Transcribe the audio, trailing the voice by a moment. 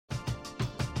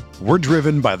We're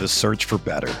driven by the search for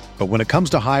better. But when it comes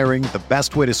to hiring, the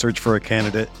best way to search for a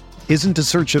candidate isn't to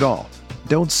search at all.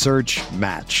 Don't search,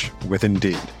 match with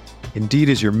Indeed. Indeed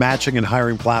is your matching and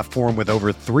hiring platform with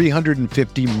over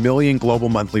 350 million global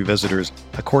monthly visitors,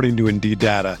 according to Indeed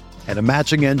data, and a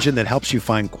matching engine that helps you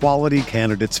find quality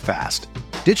candidates fast.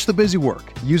 Ditch the busy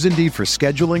work. Use Indeed for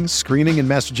scheduling, screening, and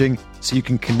messaging so you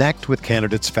can connect with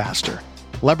candidates faster.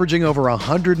 Leveraging over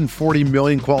 140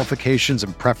 million qualifications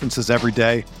and preferences every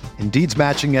day, Indeed's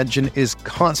matching engine is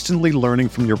constantly learning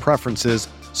from your preferences,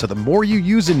 so the more you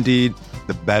use Indeed,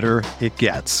 the better it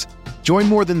gets. Join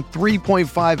more than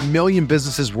 3.5 million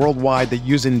businesses worldwide that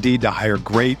use Indeed to hire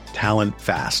great talent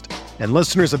fast. And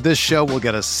listeners of this show will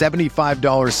get a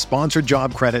 $75 sponsored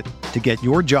job credit to get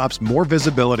your jobs more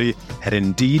visibility at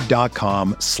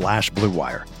Indeed.com/Blue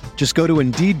Wire. Just go to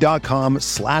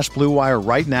Indeed.com/Blue Wire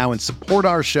right now and support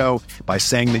our show by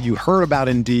saying that you heard about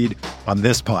Indeed on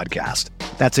this podcast.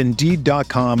 That's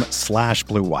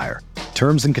Indeed.com/Blue Wire.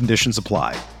 Terms and conditions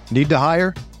apply. Need to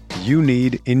hire? You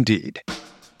need Indeed.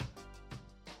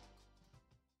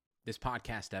 This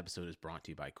podcast episode is brought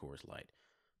to you by Coors Light.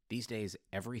 These days,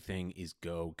 everything is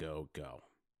go, go, go.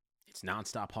 It's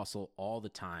nonstop hustle all the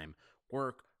time.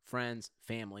 Work, friends,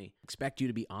 family, expect you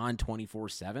to be on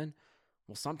 24/7.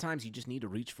 Well, sometimes you just need to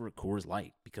reach for a Coors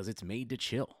Light because it's made to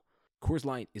chill. Coors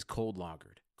Light is cold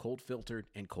lagered, cold filtered,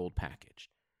 and cold packaged.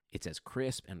 It's as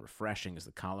crisp and refreshing as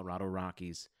the Colorado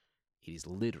Rockies. It is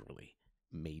literally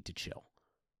made to chill.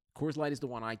 Coors Light is the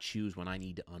one I choose when I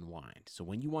need to unwind. So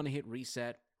when you want to hit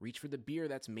reset, reach for the beer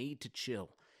that's made to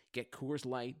chill. Get Coors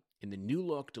Light in the new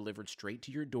look delivered straight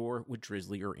to your door with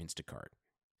Drizzly or Instacart.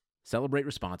 Celebrate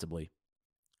responsibly.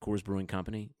 Coors Brewing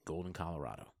Company, Golden,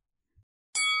 Colorado.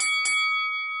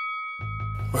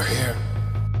 We're here.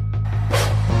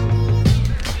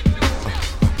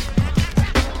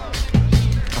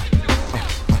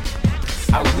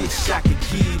 I wish I could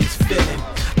give this feeling.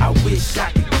 I wish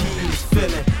I could give this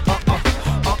feeling.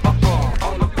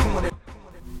 On the corner.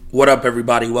 What up,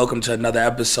 everybody? Welcome to another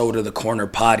episode of the Corner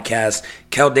Podcast.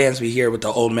 Kel Dansby here with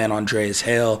the old man Andreas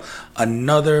Hale.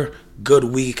 Another good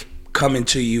week coming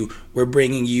to you. We're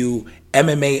bringing you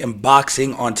MMA and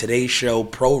boxing on today's show,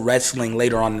 pro wrestling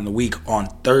later on in the week on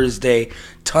Thursday.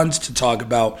 Tons to talk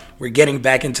about. We're getting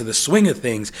back into the swing of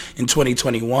things in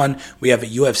 2021. We have a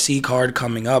UFC card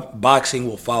coming up. Boxing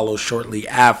will follow shortly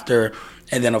after.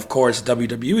 And then, of course,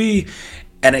 WWE,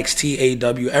 NXT,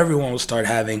 AEW, everyone will start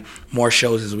having more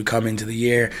shows as we come into the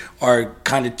year. Our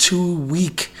kind of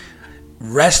 2-week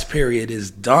rest period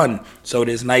is done, so it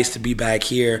is nice to be back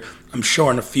here. I'm sure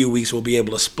in a few weeks we'll be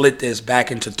able to split this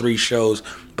back into 3 shows,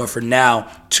 but for now,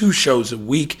 2 shows a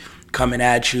week coming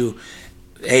at you.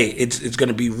 Hey, it's going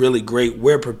to be really great.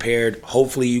 We're prepared.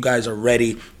 Hopefully you guys are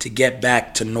ready to get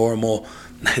back to normal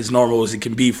as it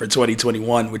can be for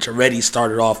 2021, which already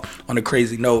started off on a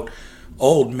crazy note.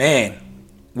 Old man,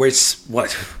 we're,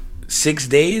 6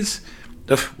 days?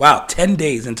 Wow, 10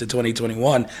 days into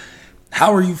 2021.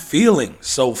 How are you feeling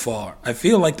so far? I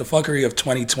feel like the fuckery of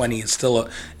 2020 is still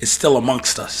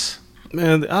amongst us.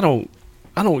 Man, I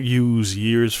don't use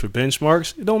years for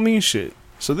benchmarks. It don't mean shit.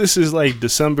 So this is like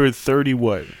December 30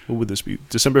 what? What would this be?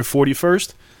 December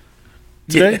 41st?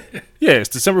 Today? Yeah, it's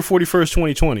December 41st,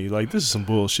 2020. Like, this is some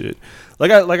bullshit.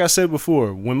 Like I said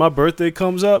before, when my birthday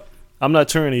comes up, I'm not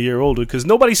turning a year older because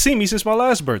nobody's seen me since my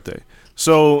last birthday.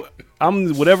 So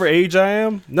I'm whatever age I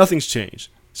am, nothing's changed.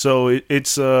 So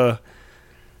it's the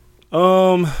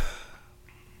only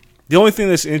thing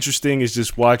that's interesting is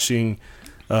just watching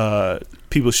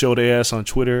people show their ass on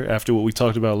Twitter after what we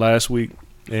talked about last week.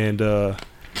 And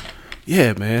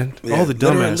yeah, man, all the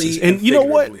dumbasses. And you know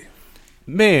what?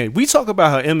 Man, we talk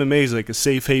about how MMA is like a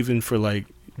safe haven for like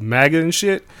MAGA and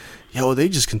shit. Yo, they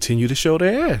just continue to show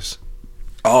their ass.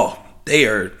 Oh, they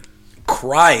are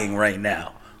crying right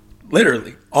now,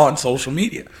 literally, on social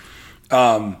media.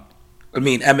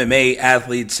 MMA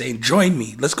athletes saying, join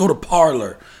me. Let's go to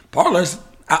Parler. Parler's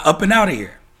up and out of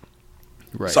here.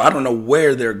 Right. So I don't know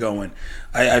where they're going.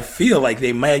 I feel like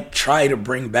they might try to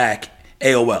bring back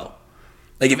AOL.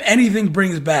 Like, if anything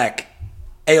brings back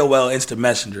AOL Instant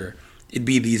Messenger, it'd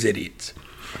be these idiots.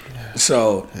 Yeah.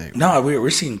 So, no, we're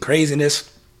seeing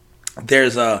craziness.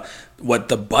 There's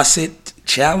the Bus It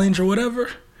Challenge or whatever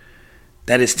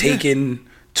that has taken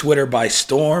Twitter by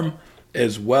storm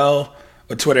as well.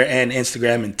 Or Twitter and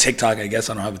Instagram and TikTok, I guess.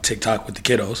 I don't have a TikTok with the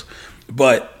kiddos.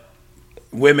 But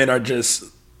women are just,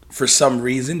 for some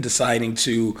reason, deciding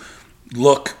to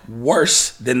look worse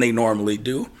than they normally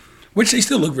do, which they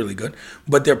still look really good.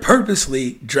 But they're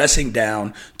purposely dressing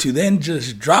down to then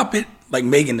just drop it like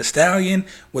Megan Thee Stallion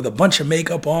with a bunch of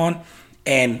makeup on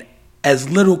and as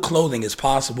little clothing as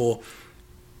possible.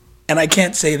 And I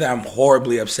can't say that I'm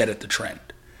horribly upset at the trend.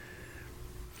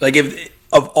 Like, if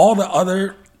of all the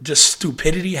other just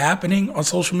stupidity happening on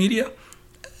social media,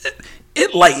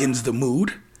 it lightens the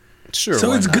mood. Sure.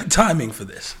 So it's not? good timing for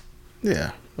this.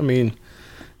 Yeah. I mean,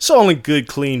 it's only good,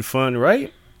 clean fun,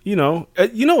 right?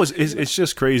 It's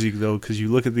just crazy, though, because you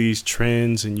look at these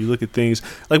trends and you look at things.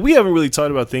 Like, we haven't really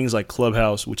talked about things like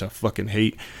Clubhouse, which I fucking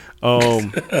hate.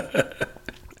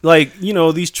 Like,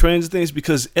 these trends and things,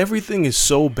 because everything is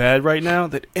so bad right now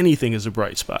that anything is a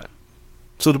bright spot.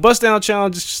 So the Bust Down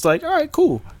Challenge is just like, all right,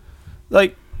 cool.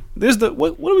 Like, there's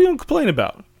what are we going to complain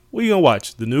about? What are you going to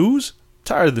watch? The news?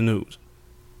 Tired of the news.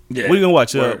 Yeah. What are you going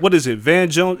to watch? What is it? Van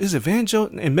Jones? Is it Van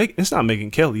Jones? And it's not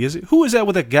Megyn Kelly, is it? Who is that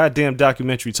with that goddamn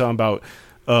documentary talking about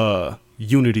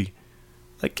unity?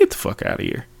 Like, get the fuck out of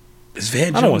here. Is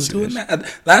Van Jones doing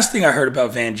that? Last thing I heard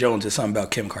about Van Jones is something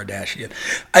about Kim Kardashian.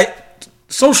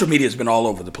 Social media has been all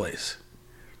over the place.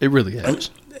 It really has.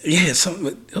 Yeah,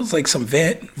 it was like some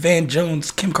Van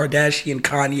Jones, Kim Kardashian,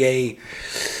 Kanye.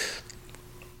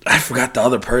 I forgot the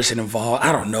other person involved.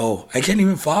 I don't know. I can't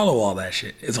even follow all that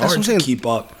shit. It's hard to keep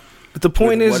up. But the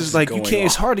point is like, you can't.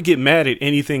 It's hard to get mad at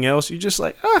anything else. You're just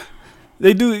like,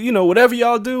 they do, whatever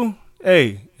y'all do.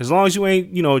 Hey, as long as you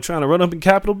ain't, trying to run up in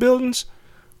Capitol buildings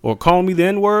or call me the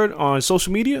N-word on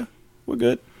social media, we're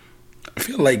good. I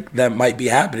feel like that might be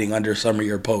happening under some of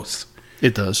your posts.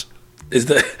 It does.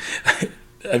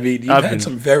 I mean, you've had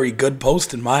some very good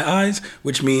posts in my eyes,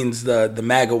 which means the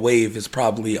MAGA wave is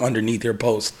probably underneath your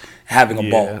post having a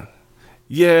ball.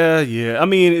 Yeah. I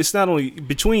mean, it's not only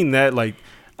between that, like,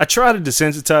 I try to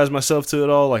desensitize myself to it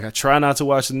all. Like, I try not to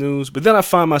watch the news, but then I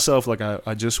find myself, like,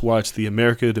 I just watched the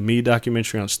America to Me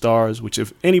documentary on Stars, which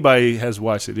if anybody has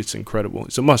watched it, it's incredible.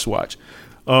 It's a must watch.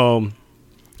 And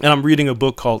I'm reading a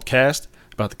book called Caste,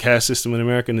 about the caste system in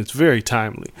America, and it's very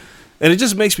timely. And it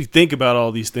just makes me think about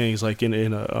all these things, like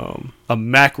in a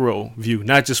macro view,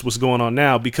 not just what's going on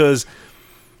now, because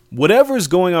whatever is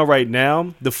going on right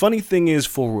now, the funny thing is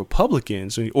for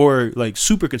Republicans or like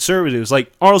super conservatives,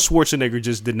 like Arnold Schwarzenegger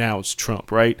just denounced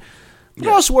Trump, right? Yeah.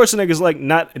 Arnold Schwarzenegger is like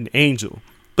not an angel.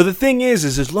 But the thing is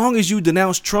as long as you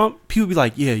denounce Trump, people be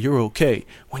like, yeah, you're okay,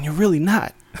 when you're really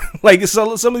not. Like, some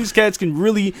of these cats can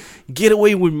really get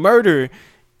away with murder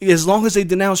as long as they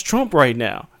denounce Trump right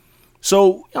now.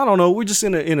 So, I don't know, we're just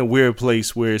in a weird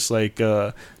place where it's like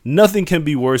nothing can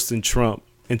be worse than Trump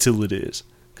until it is.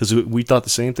 Because we thought the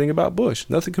same thing about Bush.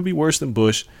 Nothing could be worse than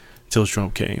Bush until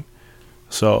Trump came.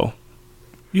 So,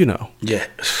 Yeah.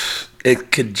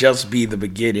 It could just be the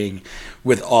beginning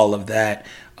with all of that.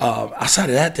 Outside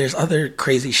of that, there's other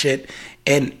crazy shit.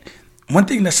 And one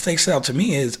thing that sticks out to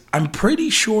me is I'm pretty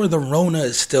sure the Rona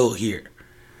is still here.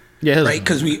 Yeah. Right?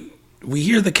 Because we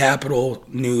hear the Capitol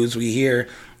news. We hear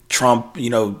Trump,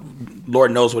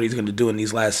 Lord knows what he's going to do in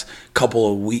these last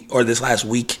couple of weeks or this last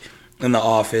week in the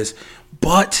office.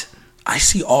 But I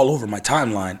see all over my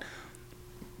timeline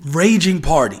raging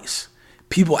parties,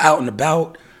 people out and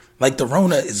about. Like, the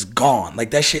Rona is gone.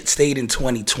 Like, that shit stayed in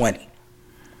 2020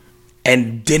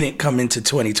 and didn't come into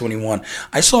 2021.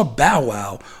 I saw Bow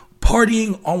Wow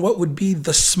partying on what would be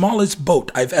the smallest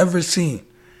boat I've ever seen.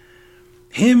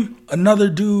 Him, another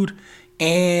dude,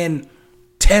 and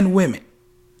 10 women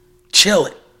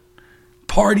chilling,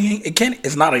 partying.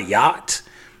 It's not a yacht.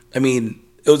 I mean,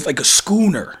 it was like a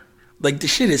schooner. Like, the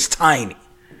shit is tiny.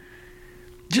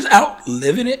 Just out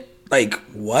living it. Like,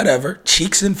 whatever.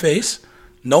 Cheeks in face.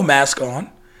 No mask on.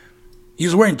 He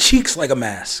was wearing cheeks like a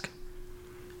mask.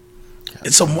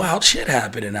 It's some wild shit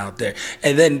happening out there.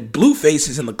 And then Blueface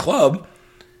is in the club.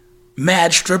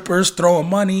 Mad strippers throwing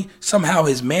money. Somehow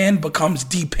his man becomes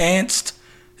de-pantsed.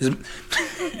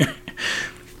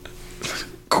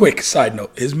 Quick side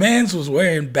note. His mans was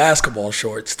wearing basketball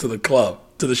shorts to the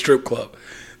strip club.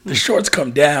 The shorts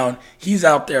come down. He's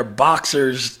out there,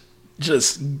 boxers,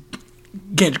 just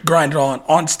getting grinded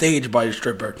on stage by a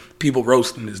stripper. People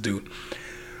roasting this dude.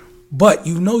 But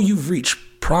you've reached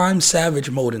prime savage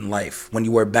mode in life when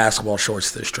you wear basketball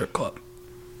shorts to the strip club.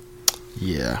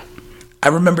 Yeah. I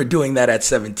remember doing that at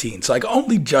 17, so I can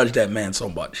only judge that man so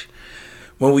much.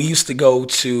 When we used to go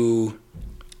to,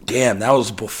 that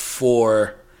was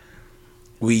before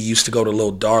we used to go to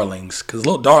Little Darlings, because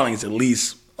Little Darlings at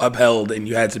least upheld and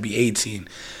you had to be 18.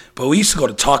 But we used to go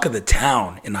to Talk of the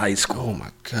Town in high school. Oh,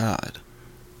 my God.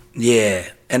 Yeah,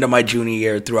 end of my junior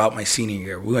year, throughout my senior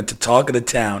year. We went to Talk of the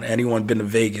Town. Anyone been to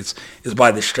Vegas is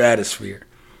by the Stratosphere.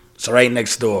 It's right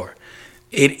next door.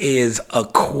 It is a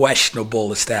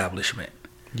questionable establishment.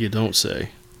 You don't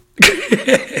say.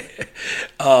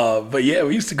 But yeah,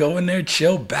 we used to go in there,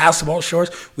 chill, basketball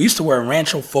shorts. We used to wear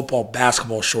Rancho football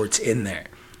basketball shorts in there.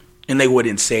 And they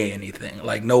wouldn't say anything.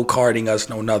 Like, no carding us,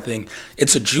 no nothing.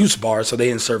 It's a juice bar, so they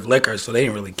didn't serve liquor, so they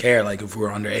didn't really care, like, if we were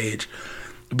underage.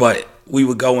 But we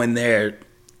would go in there,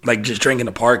 like, just drink in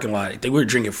the parking lot. I think we were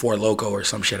drinking Four Loko or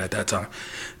some shit at that time.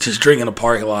 Just drink in the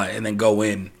parking lot and then go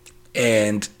in.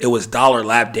 And it was dollar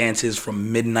lap dances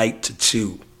from midnight to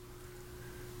 2.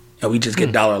 And we just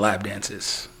get dollar lap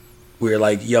dances. We were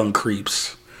like young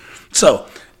creeps. So,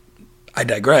 I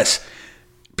digress.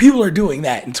 People are doing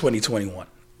that in 2021.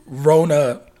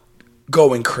 Rona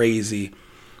going crazy.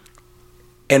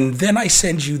 And then I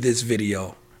send you this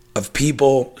video of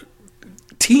people,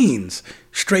 teens,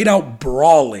 straight out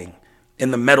brawling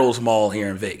in the Meadows Mall here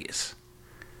in Vegas.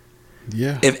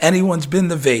 Yeah. If anyone's been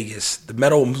to Vegas, the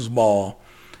Meadows Mall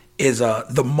is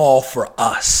the mall for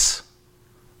us.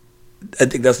 I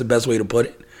think that's the best way to put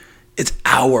it. It's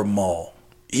our mall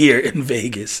here in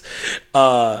Vegas.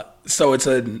 So it's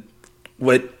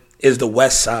what is the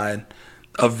west side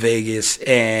of Vegas,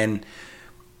 and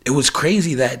it was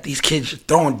crazy that these kids are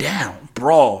throwing down,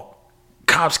 brawl.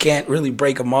 Cops can't really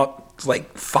break them up. It's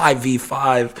like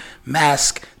 5v5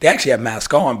 mask. They actually had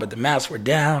masks on, but the masks were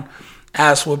down,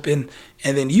 ass whooping.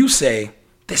 And then you say,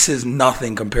 this is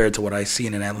nothing compared to what I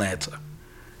seen in Atlanta.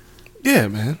 Yeah,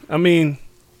 man. I mean,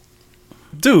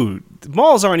 dude,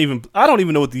 malls aren't even, I don't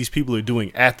even know what these people are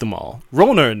doing at the mall.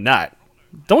 Rona or not.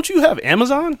 Don't you have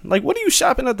Amazon? Like, what are you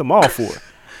shopping at the mall for?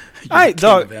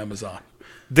 Dog. Amazon.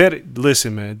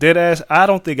 Listen, man, dead ass. I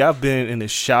don't think I've been in a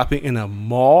shopping in a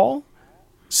mall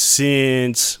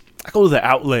since I go to the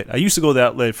outlet. I used to go to the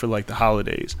outlet for like the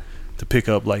holidays to pick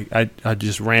up. Like I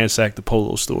just ransacked the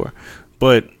Polo store,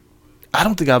 but I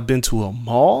don't think I've been to a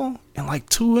mall in like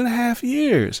 2.5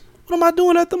 years. What am I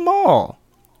doing at the mall?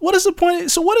 What is the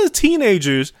point? So what is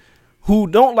teenagers who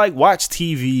don't like watch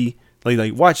TV,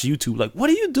 like watch YouTube? Like, what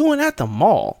are you doing at the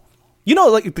mall? You know,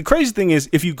 like the crazy thing is,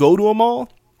 if you go to a mall,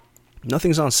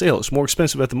 nothing's on sale. It's more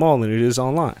expensive at the mall than it is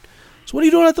online. So what are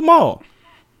you doing at the mall?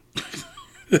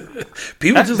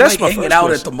 People just like hanging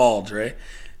out at the mall, Dre.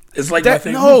 It's like my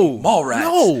favorite movie, Mall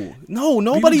Rats. No,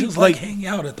 nobody just like hanging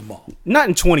out at the mall. Not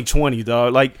in 2020,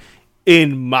 dog. Like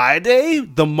in my day,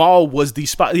 the mall was the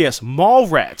spot. Yes, Mall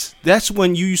Rats. That's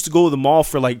when you used to go to the mall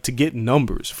for like to get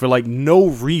numbers for like no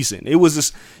reason. It was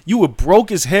just you were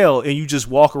broke as hell and you just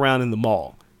walk around in the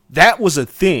mall. That was a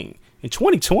thing. In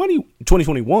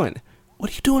 2021, what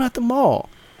are you doing at the mall?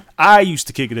 I used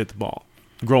to kick it at the mall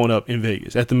growing up in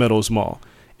Vegas at the Meadows Mall.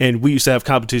 And we used to have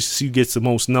competitions who gets the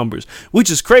most numbers,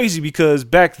 which is crazy because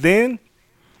back then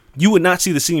you would not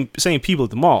see the same people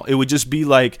at the mall. It would just be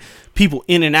like people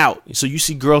in and out. So you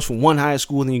see girls from one high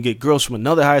school and then you get girls from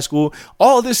another high school.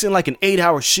 All this in like an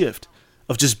 8-hour shift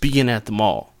of just being at the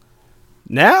mall.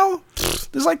 Now,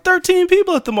 there's like 13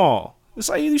 people at the mall. It's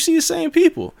like you see the same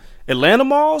people. Atlanta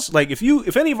malls, like if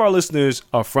any of our listeners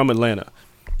are from Atlanta,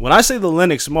 when I say the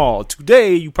Lenox Mall,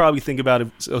 today you probably think about it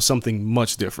as something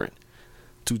much different.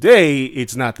 Today,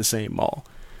 it's not the same mall.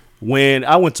 When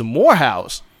I went to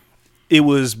Morehouse, it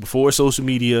was before social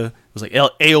media. It was like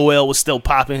AOL was still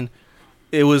popping.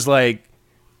 It was like,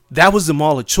 that was the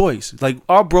mall of choice. Like,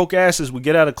 our broke asses would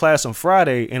get out of class on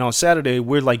Friday, and on Saturday,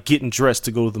 we're like getting dressed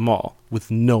to go to the mall with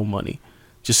no money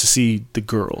just to see the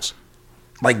girls.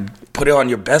 Like, put it on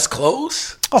your best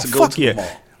clothes to go fuck to yeah. the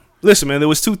mall. Listen, man, there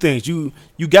was two things. You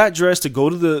got dressed to go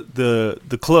to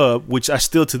the club, which I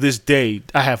still to this day,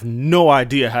 I have no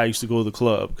idea how I used to go to the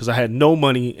club because I had no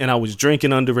money and I was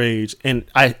drinking underage, and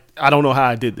I don't know how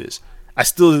I did this. I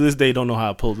still to this day don't know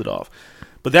how I pulled it off.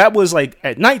 But that was like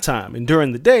at nighttime, and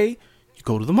during the day, you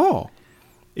go to the mall.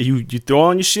 You throw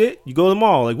on your shit, you go to the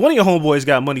mall. Like, one of your homeboys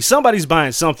got money. Somebody's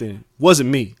buying something. Wasn't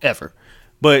me, ever.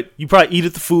 But you probably eat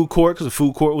at the food court because the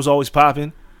food court was always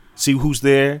popping. See who's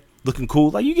there, looking cool.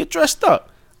 Like, you get dressed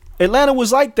up. Atlanta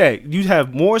was like that. You'd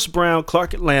have Morris Brown,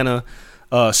 Clark Atlanta,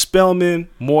 Spelman,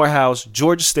 Morehouse,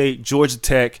 Georgia State, Georgia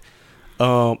Tech,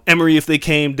 Emory if they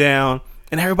came down,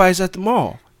 and everybody's at the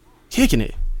mall. Kicking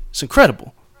it. It's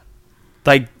incredible.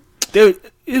 Like,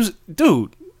 it was,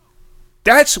 dude,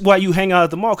 that's why you hang out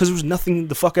at the mall, because there was nothing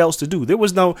the fuck else to do. There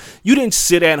was no, you didn't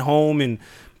sit at home and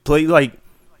play, like,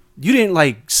 you didn't,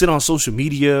 like, sit on social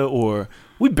media, or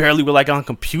we barely were, like, on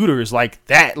computers like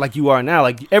that, like you are now.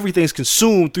 Like, everything's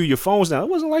consumed through your phones now. It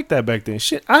wasn't like that back then.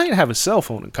 Shit, I didn't have a cell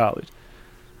phone in college.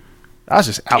 I was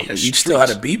just out. Yeah, you still had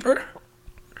a beeper?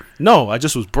 No, I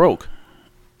just was broke.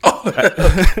 Oh.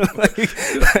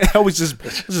 I was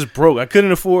just broke. I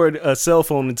couldn't afford a cell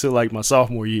phone until like my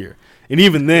sophomore year, and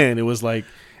even then, it was like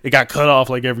it got cut off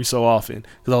like every so often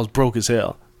because I was broke as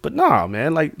hell. But nah,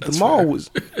 man, like the mall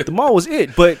was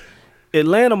it. But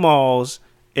Atlanta malls,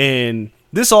 and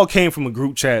this all came from a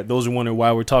group chat. Those are wondering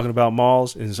why we're talking about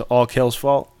malls, and it's all Kel's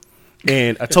fault.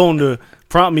 And I told him to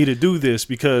prompt me to do this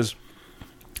because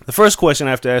the first question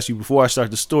I have to ask you before I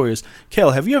start the story is,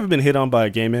 Kel, have you ever been hit on by a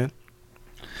gay man?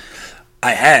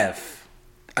 I have.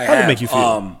 How did it make you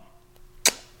feel?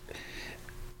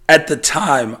 At the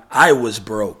time, I was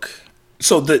broke.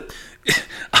 So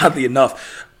oddly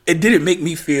enough, it didn't make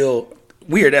me feel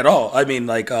weird at all. I mean,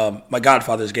 like, my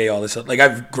godfather's gay, all this stuff. Like,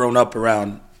 I've grown up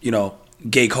around,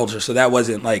 gay culture, so that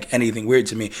wasn't, like, anything weird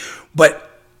to me.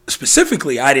 But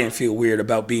specifically, I didn't feel weird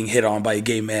about being hit on by a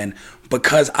gay man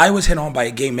because I was hit on by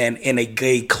a gay man in a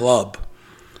gay club.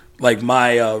 Like,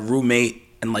 my roommate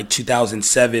in, like,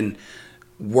 2007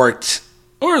 worked,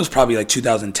 or it was probably, like,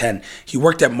 2010. He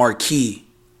worked at Marquee,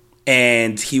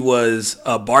 and he was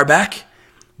a barback.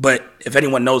 But if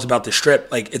anyone knows about the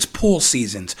Strip, like, it's pool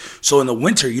seasons. So in the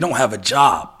winter, you don't have a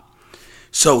job.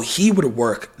 So he would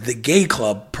work the gay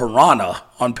club Piranha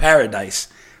on Paradise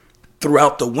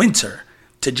throughout the winter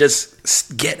to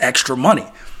just get extra money.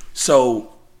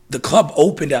 So the club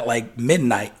opened at like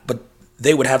midnight, but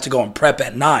they would have to go and prep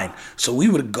at 9. So we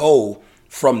would go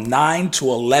from 9 to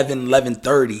 11,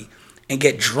 11:30 and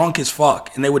get drunk as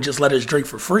fuck. And they would just let us drink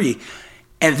for free.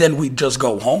 And then we'd just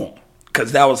go home.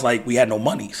 Because that was like, we had no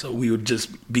money. So we would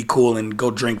just be cool and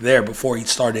go drink there before he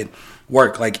started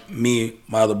work. Like me,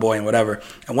 my other boy, and whatever.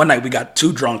 And one night we got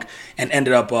too drunk and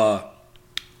ended up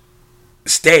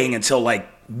staying until like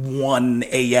 1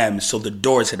 a.m. So the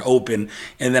doors had opened.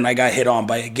 And then I got hit on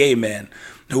by a gay man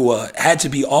who had to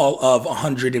be all of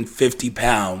 150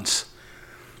 pounds.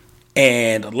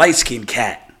 And a light-skinned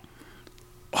cat.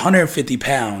 150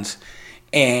 pounds.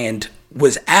 And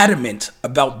was adamant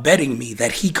about betting me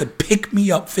that he could pick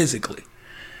me up physically.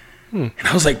 And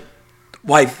I was like,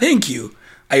 why, thank you.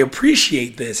 I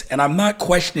appreciate this, and I'm not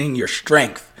questioning your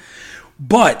strength,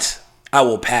 but I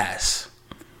will pass.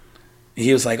 And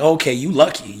he was like, okay, you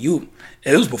lucky.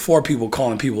 It was before people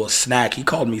calling people a snack. He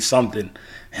called me something,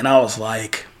 and I was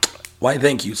like, why,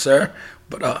 thank you, sir,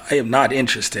 but I am not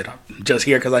interested. I'm just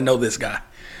here because I know this guy.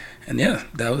 And yeah,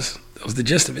 that was the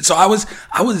gist of it. So I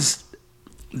was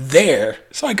there,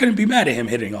 so I couldn't be mad at him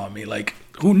hitting on me. Like,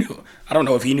 who knew? I don't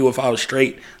know if he knew if I was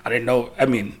straight. I didn't know. I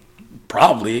mean, he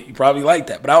probably liked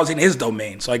that, but I was in his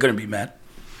domain, so I couldn't be mad.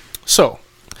 So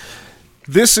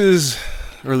this is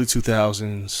early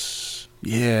 2000s.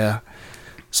 Yeah.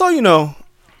 So,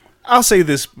 I'll say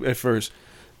this at first.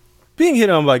 Being hit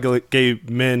on by gay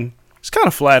men is kind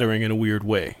of flattering in a weird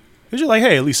way. Because you're like,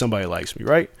 hey, at least somebody likes me,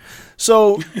 right?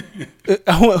 So,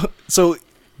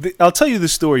 I'll tell you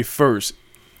this story first.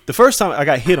 The first time I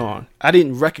got hit on, I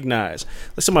didn't recognize.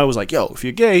 Like, somebody was like, yo, if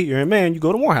you're gay, you're a man, you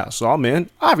go to Morehouse. So I'm in,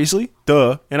 obviously,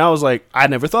 duh. And I was like, I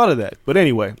never thought of that. But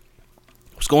anyway,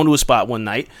 I was going to a spot one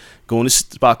night, going to a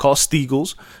spot called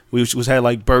Steagles, which had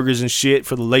like burgers and shit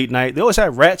for the late night. They always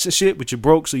had rats and shit, but you're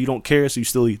broke, so you don't care, so you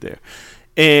still eat there.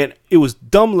 And it was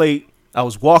dumb late. I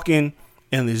was walking,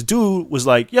 and this dude was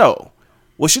like, yo,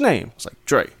 what's your name? I was like,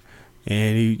 Dre.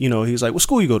 And he was like, what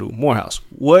school you go to? Morehouse.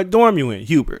 What dorm you in?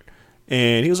 Hubert.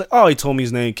 And he was like, oh, he told me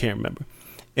his name, can't remember.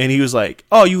 And he was like,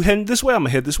 oh, you heading this way? I'm going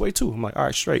to head this way too. I'm like, all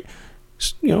right, straight.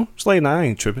 It's late night, I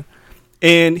ain't tripping.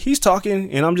 And he's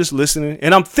talking, and I'm just listening.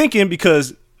 And I'm thinking,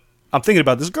 because I'm thinking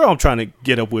about this girl I'm trying to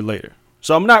get up with later.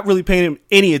 So I'm not really paying him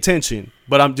any attention,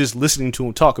 but I'm just listening to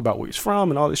him talk about where he's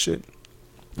from and all this shit.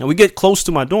 And we get close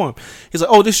to my dorm. He's like,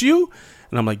 oh, this you?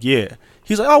 And I'm like, yeah.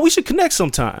 He's like, oh, we should connect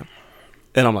sometime.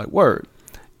 And I'm like, word.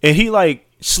 And he like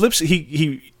slips,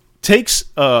 he takes,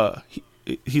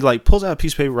 he like pulls out a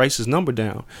piece of paper, writes his number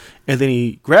down, and then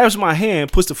he grabs my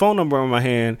hand, puts the phone number on my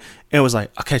hand, and was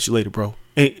like, I'll catch you later, bro.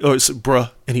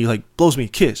 Bruh. And he like blows me a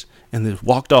kiss and then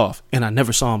walked off, and I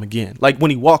never saw him again. Like,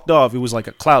 when he walked off, it was like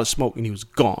a cloud of smoke and he was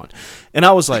gone. And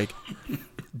I was like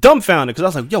dumbfounded, because I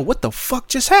was like, yo, what the fuck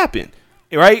just happened?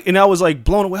 Right? And I was like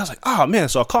blown away. I was like, oh man.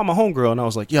 So I called my homegirl and I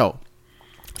was like, yo,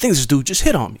 I think this dude just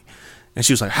hit on me. And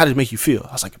she was like, how did it make you feel?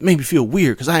 I was like, it made me feel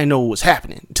weird because I didn't know what was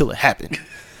happening until it happened.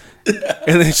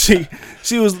 And then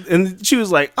she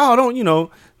was like, oh,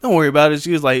 don't worry about it.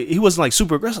 She was like, he wasn't like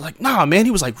super aggressive. Like, nah, man,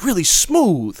 he was like really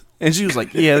smooth. And she was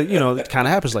like, yeah, it kind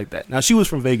of happens like that. Now, she was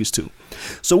from Vegas too.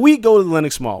 So we go to the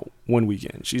Lenox Mall one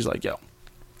weekend. She's like, yo,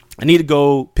 I need to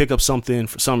go pick up something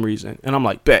for some reason. And I'm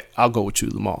like, bet, I'll go with you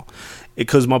to the mall.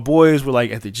 Because my boys were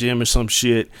like at the gym or some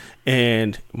shit,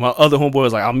 and my other homeboy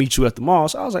was like, I'll meet you at the mall.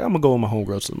 So I was like, I'm gonna go with my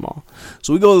homegirls to the mall.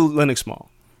 So we go to the Lenox Mall,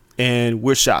 and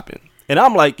we're shopping. And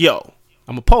I'm like, yo,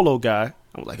 I'm a polo guy.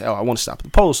 I'm like, oh, I want to stop at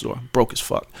the polo store. I'm broke as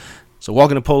fuck. So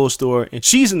walk in the polo store, and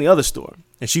she's in the other store,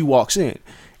 and she walks in,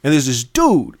 and there's this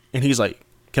dude, and he's like,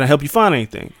 can I help you find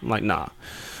anything? I'm like, nah.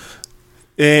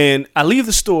 And I leave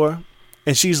the store,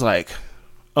 and she's like,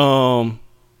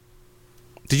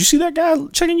 did you see that guy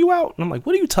checking you out? And I'm like,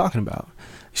 what are you talking about?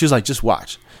 She was like, just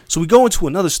watch. So we go into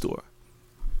another store.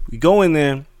 We go in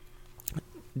there.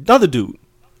 Another dude.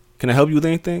 Can I help you with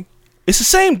anything? It's the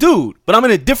same dude, but I'm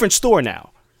in a different store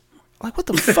now. I'm like, what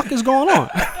the fuck is going on?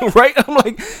 Right? I'm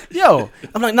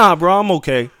like, nah, bro, I'm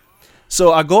okay.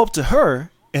 So I go up to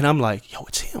her and I'm like, yo,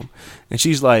 it's him. And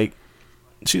she's like,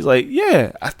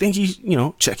 yeah, I think he's,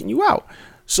 checking you out.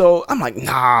 So I'm like,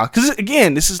 nah, because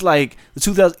again, this is like the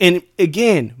 2000, and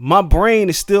again, my brain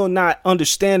is still not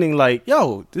understanding, like,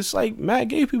 yo, this like mad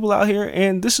gay people out here,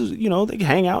 and this is, they can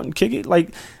hang out and kick it.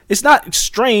 Like, it's not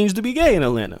strange to be gay in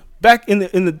Atlanta. Back in the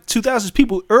 2000s,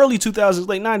 people, early 2000s,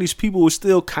 late 90s, people were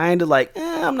still kind of like,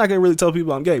 I'm not gonna really tell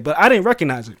people I'm gay, but I didn't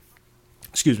recognize it.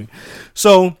 Excuse me.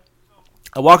 So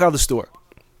I walk out of the store.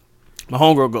 My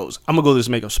homegirl goes, I'm gonna go to this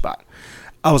makeup spot.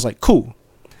 I was like, cool.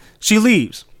 She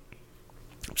leaves.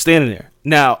 I'm standing there.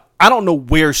 Now, I don't know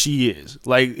where she is.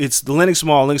 Like, it's the Lenox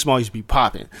Mall. Lenox Mall used to be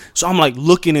popping. So I'm like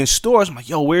looking in stores. I'm like,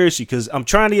 yo, where is she? Because I'm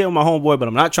trying to get with my homeboy, but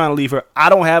I'm not trying to leave her. I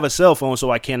don't have a cell phone,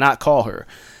 so I cannot call her.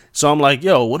 So I'm like,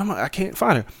 yo, I can't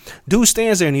find her. Dude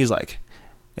stands there and he's like,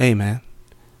 hey, man,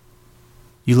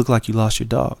 you look like you lost your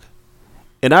dog.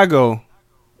 And I go,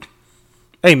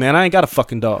 hey, man, I ain't got a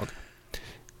fucking dog.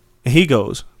 And he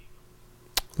goes,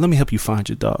 let me help you find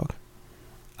your dog.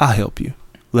 I'll help you.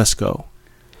 Let's go.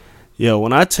 Yo,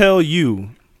 when I tell you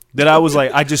that I was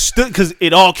like, I just stood because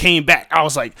it all came back. I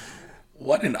was like,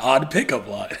 what an odd pickup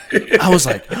line. I was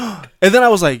like, and then I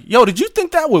was like, yo, did you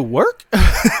think that would work?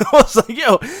 I was like,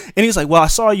 yo, and he's like, well, I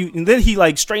saw you. And then he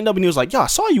like straightened up and he was like, yo, I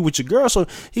saw you with your girl. So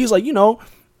he was like,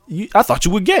 I thought you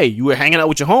were gay. You were hanging out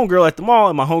with your homegirl at the mall.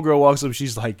 And my homegirl walks up.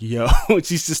 She's like, yo,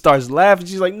 she just starts laughing.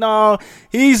 She's like, no,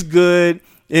 he's good.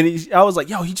 And I was like,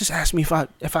 yo, he just asked me if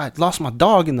I lost my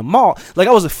dog in the mall. Like,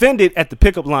 I was offended at the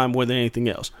pickup line more than anything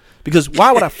else. Because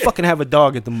why would I fucking have a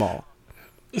dog at the mall?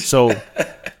 So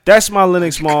that's my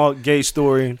Lenox Mall gay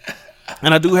story.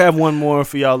 And I do have one more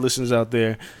for y'all listeners out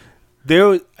there.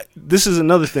 This is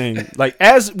another thing. Like,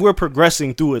 as we're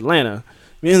progressing through Atlanta,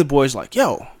 me and the boys like,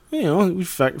 yo, we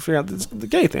figure out the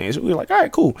gay thing. So we were like, all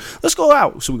right, cool. Let's go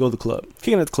out. So we go to the club.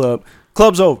 Kicking at the club.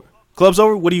 Club's over.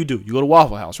 What do? You go to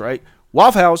Waffle House, right?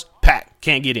 Waffle House, packed,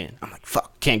 can't get in. I'm like,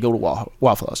 fuck, can't go to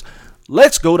Waffle House.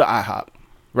 Let's go to IHOP,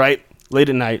 right? Late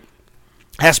at night.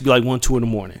 Has to be like 1, 2 in the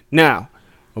morning. Now,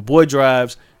 my boy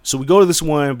drives, so we go to this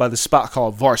one by the spot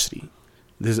called Varsity.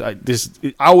 I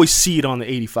always see it on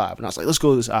the 85, and I was like, let's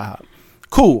go to this IHOP.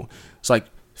 Cool. It's like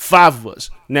 5 of us.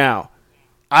 Now,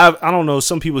 I don't know,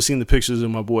 some people have seen the pictures of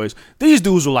my boys. These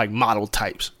dudes were like model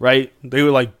types, right? They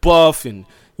were like buff and,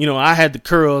 I had the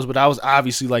curls, but I was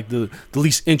obviously like the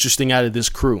least interesting out of this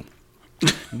crew.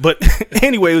 But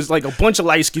anyway, it was like a bunch of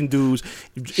light-skinned dudes.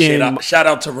 Shout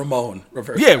out to Ramon.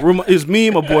 It was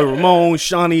me, my boy Ramon,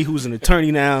 Shawnee, who's an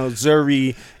attorney now,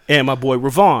 Zuri, and my boy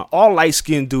Ravon. All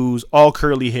light-skinned dudes, all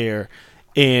curly hair.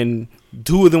 And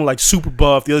 2 of them like super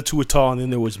buff, the other 2 were tall, and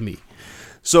then there was me.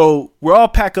 So we're all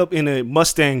packed up in a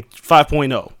Mustang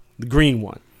 5.0, the green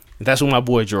one. And that's what my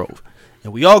boy drove.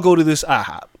 And we all go to this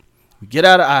IHOP. We get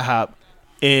out of IHOP,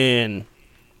 and,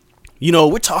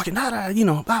 we're talking, blah,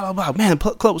 blah, blah. Man,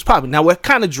 the club was popping. Now, we're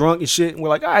kind of drunk and shit, and we're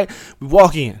like, all right. We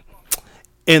walk in,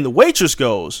 and the waitress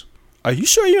goes, are you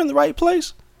sure you're in the right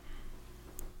place?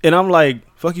 And I'm like,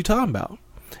 fuck you talking about?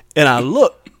 And I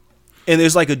look, and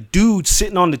there's like a dude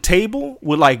sitting on the table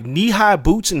with like knee-high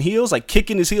boots and heels, like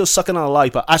kicking his heels, sucking on a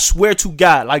lollipop. I swear to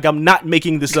God, like I'm not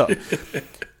making this up.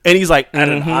 And he's like, At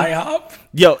an IHOP?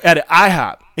 Yo, at an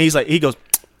IHOP. And he goes,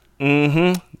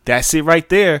 that's it right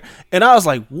there. And I was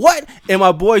like, what? And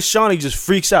my boy Shawnee just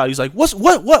freaks out. He's like, what's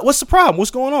the problem? What's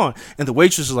going on? And the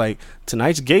waitress is like,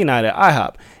 tonight's gay night at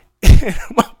IHOP. And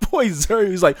my boy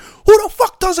Zuri was like, who the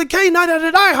fuck does a gay night at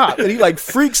an IHOP? And he like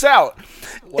freaks out.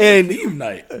 And theme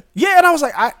night. Yeah, and I was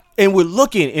like, and we're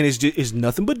looking, and it's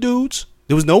nothing but dudes.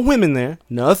 There was no women there.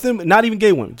 Nothing, not even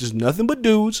gay women. Just nothing but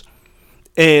dudes.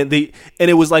 And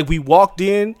it was like we walked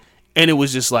in, and it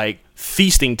was just like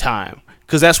feasting time.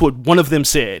 Because that's what one of them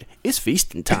said. It's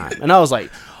feasting time. And I was like,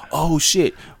 oh,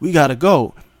 shit, we got to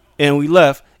go. And we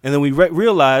left. And then we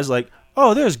realized, like,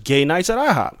 oh, there's gay nights at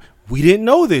IHOP. We didn't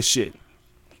know this shit.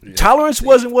 Yeah. Tolerance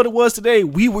wasn't what it was today.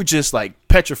 We were just, like,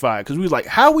 petrified. Because we was like,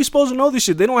 how are we supposed to know this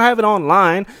shit? They don't have it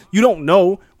online. You don't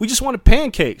know. We just wanted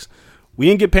pancakes. We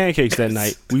didn't get pancakes that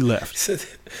night. We left.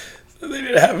 They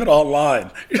didn't have it online.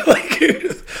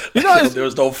 There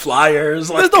was no flyers.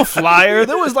 There's no flyer.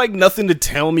 There was like nothing to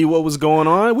tell me what was going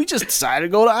on. We just decided to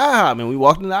go to IHOP, and we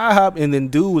walked into IHOP, and then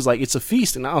dude was like, "It's a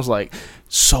feast," and I was like,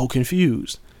 so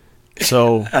confused.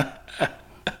 So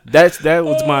that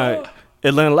was my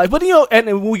Atlanta life. But and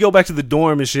when we go back to the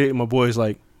dorm and shit, and my boy's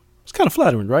like, It's kind of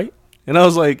flattering, right? And I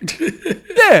was like,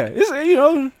 yeah,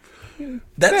 it's,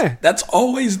 That's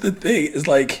always the thing. It's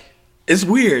like, it's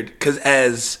weird because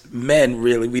as men,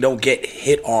 really, we don't get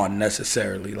hit on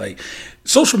necessarily. Like,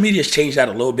 social media's changed that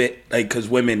a little bit, like, because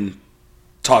women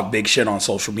talk big shit on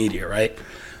social media, right?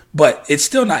 But it's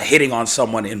still not hitting on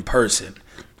someone in person.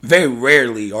 Very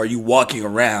rarely are you walking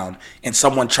around and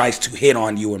someone tries to hit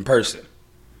on you in person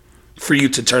for you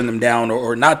to turn them down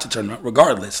or not to turn them down,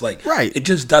 regardless. Like, right. It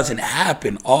just doesn't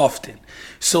happen often.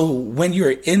 So when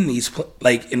you're in these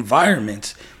like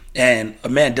environments and a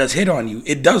man does hit on you,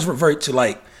 it does revert to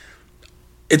like,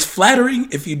 it's flattering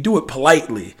if you do it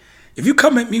politely. If you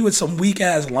come at me with some weak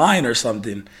ass line or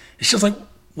something, it's just like,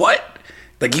 what?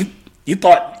 Like you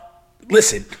thought,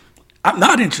 listen, I'm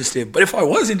not interested, but if I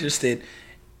was interested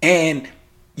and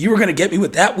you were going to get me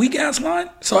with that weak ass line,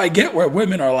 so I get where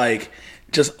women are like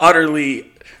just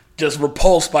utterly just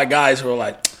repulsed by guys who are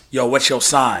like, yo, what's your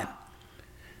sign?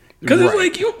 Because it's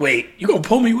like, you going to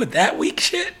pull me with that weak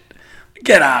shit?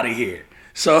 Get out of here.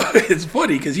 So it's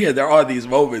funny because, yeah, there are these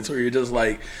moments where you're just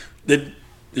like,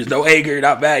 there's no anger,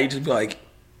 not bad. You just be like,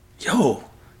 yo,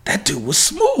 that dude was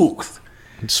smooth.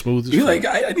 It's smooth as You're fuck.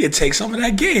 like, I need to take some of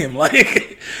that game.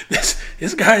 Like,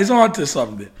 this guy's on to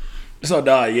something. So,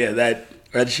 nah, yeah,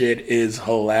 that shit is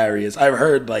hilarious. I've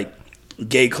heard, like,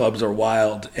 gay clubs are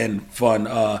wild and fun.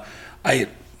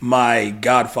 My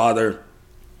godfather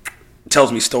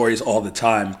tells me stories all the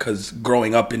time because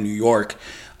growing up in New York,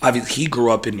 obviously he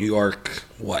grew up in New York,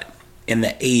 in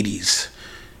the 80s.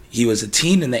 He was a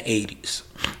teen in the 80s,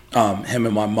 him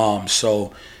and my mom.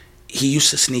 So he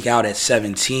used to sneak out at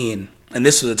 17. And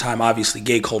this was a time, obviously,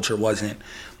 gay culture wasn't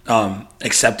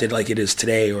accepted like it is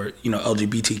today, or,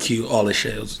 LGBTQ, all this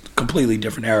shit. It was a completely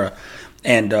different era.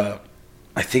 And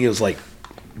I think it was like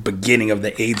beginning of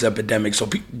the AIDS epidemic. So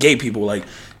gay people, like,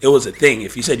 it was a thing.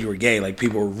 If you said you were gay, like,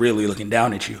 people were really looking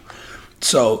down at you.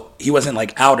 So he wasn't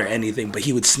like out or anything, but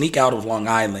he would sneak out of Long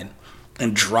Island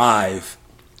and drive.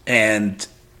 And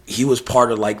he was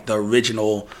part of like the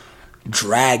original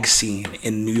drag scene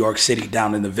in New York City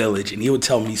down in the Village. And he would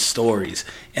tell me stories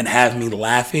and have me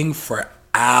laughing for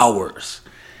hours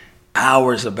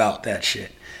about that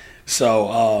shit. So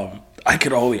I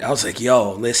was like,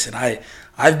 yo, listen,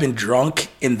 I've been drunk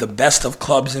in the best of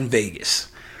clubs in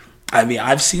Vegas. I mean,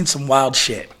 I've seen some wild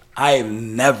shit. I have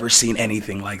never seen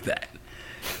anything like that.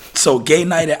 So gay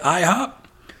night at IHOP,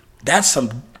 that's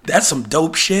some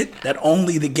dope shit that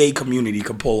only the gay community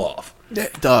could pull off.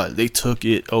 They took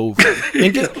it over.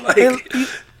 And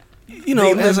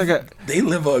they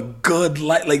live a good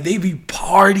life. Like, they be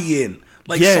partying,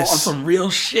 like, yes, on some real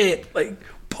shit, like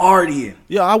partying.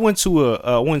 Yeah, I went to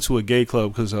a gay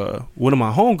club because one of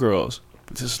my homegirls,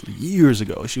 just years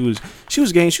ago, she was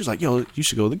gay. And she was like, yo, you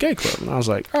should go to the gay club. And I was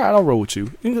like, all right, I'll roll with you.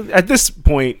 And at this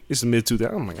point, it's the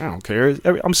mid-2000s. I'm like, I don't care.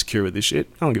 I'm secure with this shit.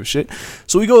 I don't give a shit.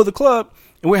 So we go to the club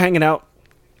and we're hanging out.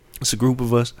 It's a group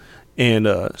of us. And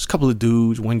it's a couple of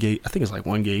dudes, one gay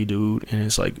dude, and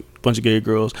it's like a bunch of gay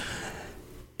girls.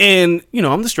 And,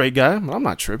 I'm the straight guy. I'm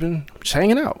not tripping. I'm just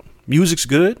hanging out. Music's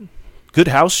good. Good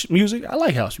house music. I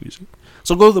like house music.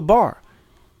 So go to the bar.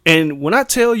 And when I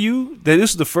tell you that this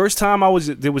is the first time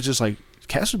there was just like,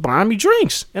 cats was buying me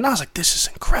drinks. And I was like, this is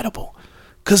incredible.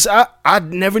 Because I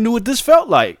never knew what this felt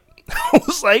like. I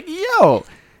was like, yo,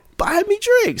 buy me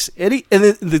drinks. And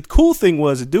the cool thing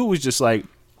was, the dude was just like,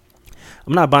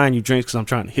 I'm not buying you drinks because I'm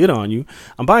trying to hit on you.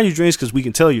 I'm buying you drinks because we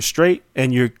can tell you're straight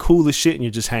and you're cool as shit and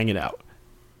you're just hanging out.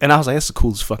 And I was like, that's the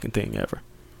coolest fucking thing ever.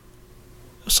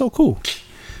 It was so cool.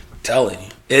 I'm telling you.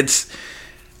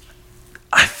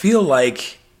 I feel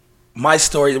like my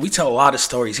story, we tell a lot of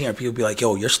stories here and people be like,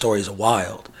 yo, your stories are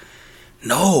wild.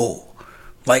 No.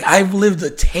 Like, I've lived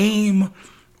a tame,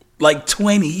 like,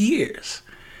 20 years.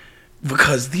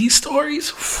 Because these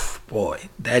stories, boy,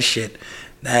 that shit,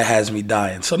 that has me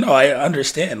dying. So, no, I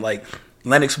understand. Like,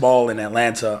 Lenox Mall in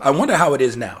Atlanta, I wonder how it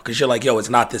is now. Because you're like, yo, it's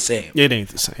not the same. It ain't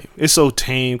the same. It's so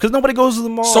tame. Because nobody goes to the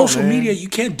mall, Social man. media, you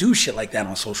can't do shit like that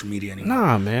on social media anymore.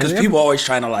 Nah, man. Because people are always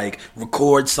trying to, like,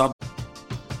 record something.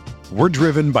 We're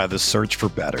driven by the search for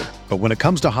better. But when it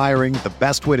comes to hiring, the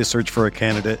best way to search for a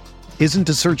candidate isn't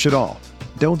to search at all.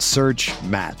 Don't search,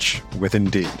 match with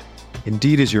Indeed.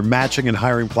 Indeed is your matching and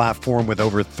hiring platform with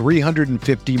over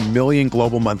 350 million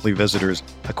global monthly visitors,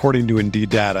 according to Indeed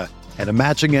data, and a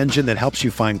matching engine that helps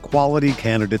you find quality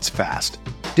candidates fast.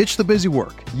 Ditch the busy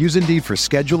work. Use Indeed for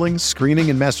scheduling, screening,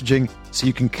 and messaging so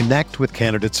you can connect with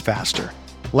candidates faster.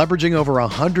 Leveraging over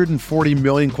 140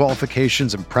 million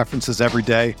qualifications and preferences every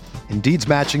day, Indeed's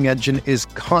matching engine is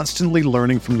constantly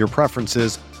learning from your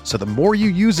preferences, so the more you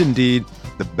use Indeed,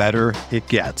 the better it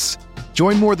gets.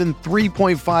 Join more than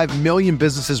 3.5 million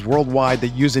businesses worldwide that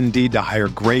use Indeed to hire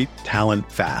great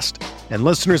talent fast. And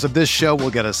listeners of this show will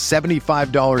get a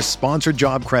 $75 sponsored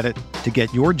job credit to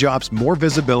get your jobs more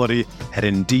visibility at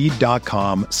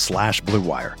Indeed.com/Blue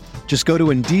Wire. Just go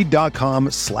to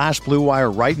Indeed.com/Blue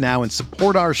Wire right now and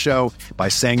support our show by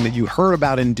saying that you heard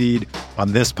about Indeed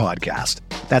on this podcast.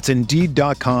 That's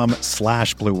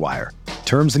Indeed.com/Blue Wire.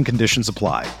 Terms and conditions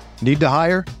apply. Need to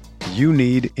hire? You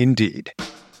need Indeed.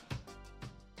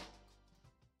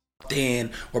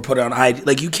 Or put it on IG.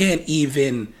 Like, you can't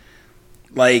even,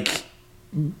 like,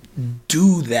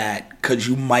 do that because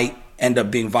you might end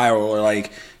up being viral, or,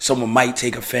 like, someone might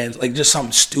take offense. Like, just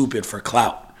something stupid for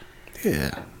clout.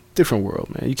 Yeah. Different world,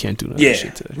 man. You can't do that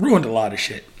shit today. Ruined a lot of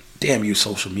shit. Damn you,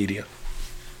 social media.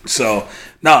 So,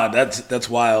 nah, that's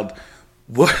wild.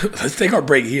 Let's take our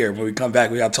break here. When we come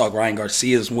back, we got to talk Ryan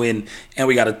Garcia's win, and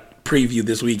we got to preview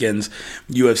this weekend's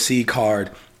UFC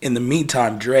card. In the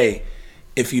meantime, Dre,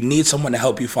 if you need someone to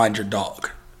help you find your dog,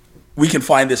 we can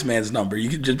find this man's number. You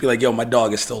can just be like, yo, my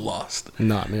dog is still lost.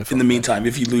 Nah, man. In the meantime,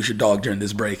 if you lose your dog during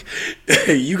this break,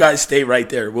 you guys stay right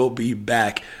there. We'll be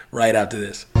back right after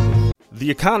this. The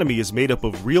economy is made up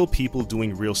of real people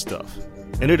doing real stuff,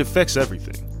 and it affects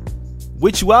everything.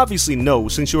 Which you obviously know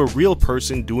since you're a real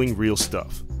person doing real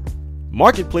stuff.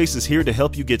 Marketplace is here to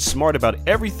help you get smart about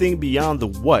everything beyond the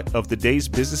what of the day's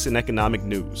business and economic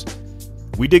news.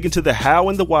 We dig into the how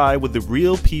and the why with the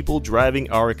real people driving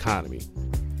our economy.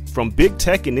 From big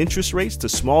tech and interest rates to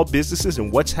small businesses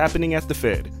and what's happening at the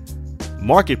Fed.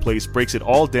 Marketplace breaks it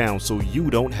all down so you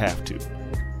don't have to.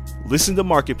 Listen to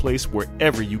Marketplace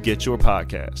wherever you get your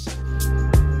podcasts.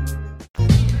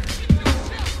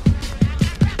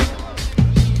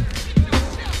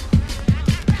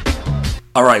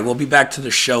 All right, we'll be back to the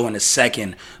show in a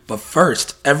second. But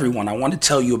first, everyone, I want to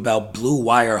tell you about Blue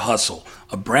Wire Hustle,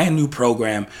 a brand new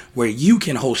program where you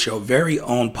can host your very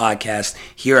own podcast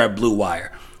here at Blue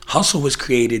Wire. Hustle was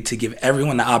created to give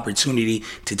everyone the opportunity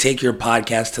to take your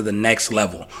podcast to the next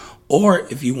level. Or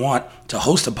if you want to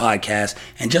host a podcast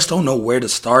and just don't know where to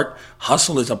start,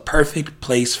 Hustle is a perfect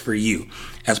place for you.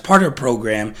 As part of the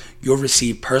program, you'll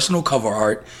receive personal cover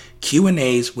art,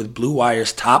 Q&As with Blue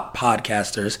Wire's top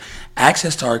podcasters,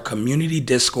 access to our community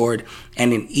Discord,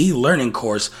 and an e-learning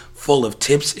course full of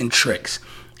tips and tricks.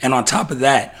 And on top of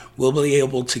that, we'll be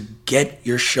able to get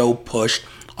your show pushed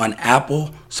on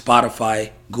Apple, Spotify,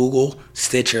 Google,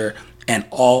 Stitcher, and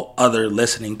all other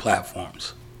listening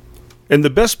platforms. And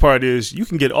the best part is you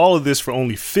can get all of this for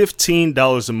only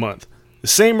 $15 a month. The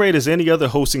same rate as any other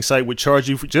hosting site would charge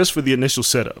you just for the initial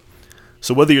setup.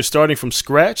 So whether you're starting from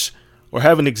scratch or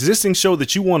have an existing show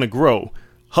that you want to grow,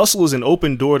 Hustle is an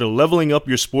open door to leveling up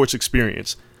your sports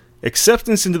experience.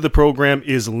 Acceptance into the program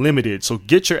is limited, so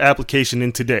get your application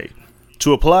in today.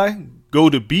 To apply, go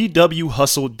to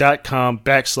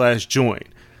bwhustle.com/join.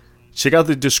 Check out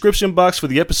the description box for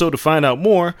the episode to find out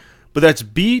more, but that's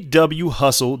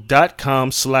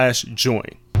bwhustle.com/join.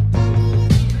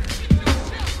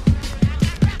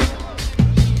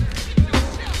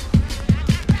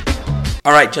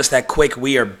 All right, just that quick,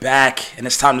 we are back, and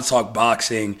it's time to talk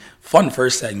boxing. Fun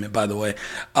first segment, by the way.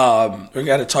 We're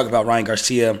going to talk about Ryan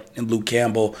Garcia and Luke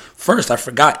Campbell. First, I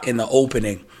forgot in the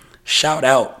opening, shout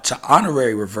out to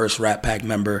honorary Reverse Rat Pack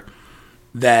member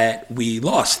that we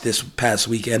lost this past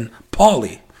weekend,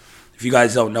 Paulie. If you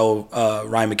guys don't know,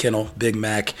 Ryan McKinnell, Big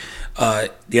Mac,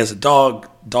 he has a dog.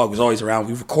 Dog was always around.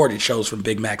 We recorded shows from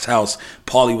Big Mac's house.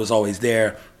 Paulie was always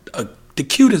there. The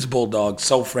cutest bulldog,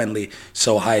 so friendly,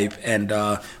 so hype, and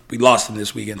we lost him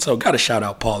this weekend. So got to shout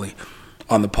out Paulie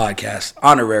on the podcast,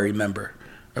 honorary member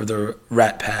of the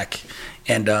Rat Pack,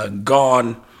 and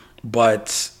gone,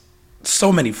 but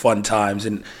so many fun times.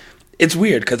 And it's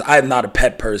weird because I'm not a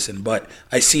pet person, but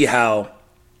I see how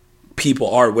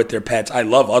people are with their pets. I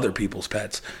love other people's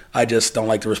pets. I just don't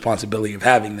like the responsibility of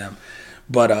having them.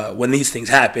 But when these things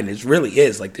happen, it really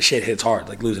is like the shit hits hard,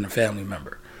 like losing a family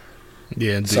member.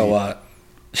 Yeah, indeed. So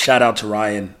shout out to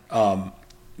Ryan,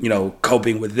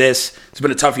 coping with this. It's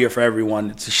been a tough year for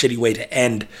everyone. It's a shitty way to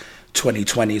end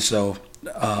 2020. So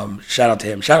shout out to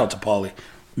him. Shout out to Paulie.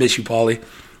 Miss you, Paulie.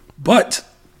 But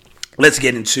let's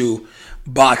get into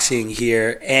boxing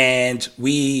here. And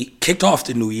we kicked off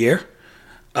the new year,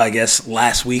 I guess,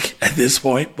 last week at this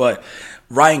point. But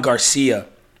Ryan Garcia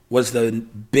was the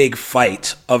big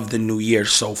fight of the new year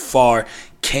so far.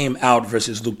 Came out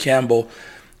versus Luke Campbell.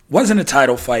 Wasn't a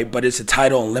title fight, but it's a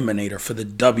title eliminator for the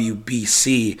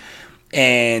WBC.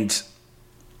 And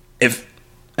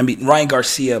Ryan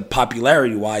Garcia,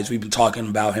 popularity-wise, we've been talking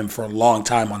about him for a long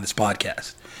time on this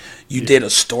podcast. You did a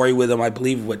story with him, I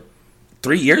believe,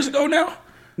 3 years ago now?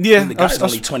 Yeah, the guy's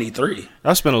only 23.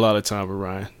 I spent a lot of time with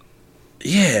Ryan.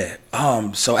 Yeah.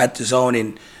 So at the Zone,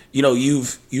 and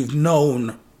you've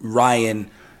known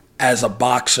Ryan as a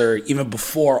boxer even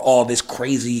before all this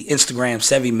crazy Instagram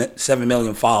 7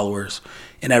 million followers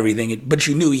and everything. But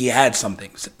you knew he had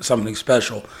something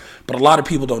special. But a lot of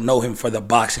people don't know him for the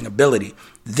boxing ability.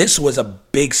 This was a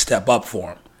big step up for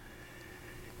him.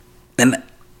 And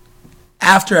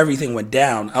after everything went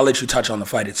down, I'll let you touch on the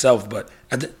fight itself, but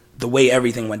the way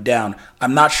everything went down,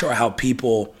 I'm not sure how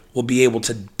people will be able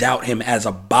to doubt him as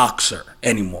a boxer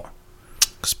anymore.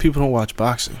 Because people don't watch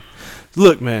boxing.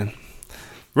 Look, man,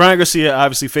 Ryan Garcia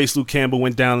obviously faced Luke Campbell,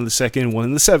 went down in the second, won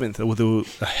in the seventh with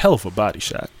a hell of a body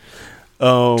shot.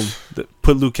 That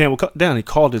put Luke Campbell down. He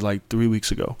called it like 3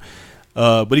 weeks ago.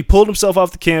 But he pulled himself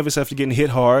off the canvas after getting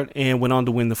hit hard and went on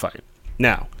to win the fight.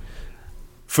 Now,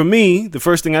 for me, the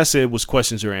first thing I said was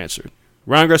questions are answered.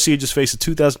 Ryan Garcia just faced a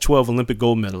 2012 Olympic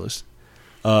gold medalist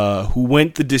who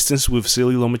went the distance with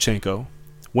Vasily Lomachenko,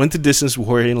 went the distance with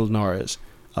Jorge Linares,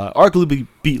 arguably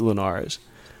beat Linares,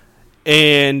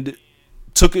 and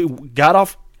got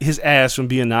off his ass from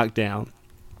being knocked down,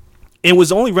 and was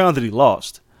the only round that he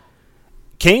lost.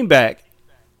 Came back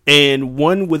and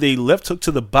won with a left hook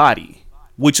to the body,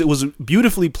 which was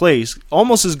beautifully placed,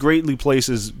 almost as greatly placed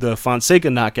as the Fonseca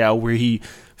knockout, where he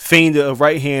feigned a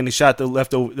right hand and shot the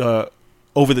left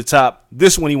over the top.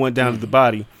 This one he went down to the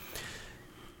body.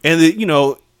 And,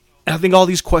 I think all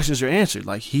these questions are answered.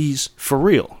 Like, he's for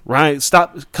real. Ryan,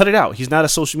 cut it out. He's not a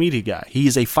social media guy. He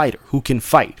is a fighter who can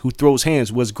fight, who throws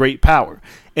hands, who has great power,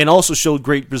 and also showed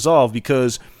great resolve,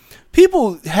 because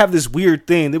people have this weird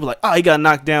thing. They were like, oh, he got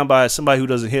knocked down by somebody who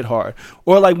doesn't hit hard.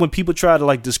 Or like when people try to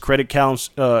like discredit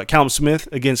Callum Smith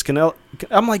against Canelo.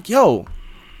 I'm like, yo,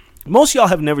 most of y'all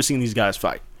have never seen these guys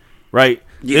fight, right?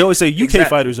 Yeah, they always say UK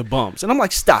fighters are bums. And I'm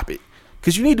like, stop it.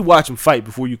 Because you need to watch him fight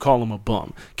before you call him a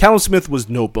bum. Callum Smith was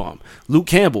no bum. Luke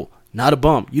Campbell, not a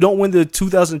bum. You don't win the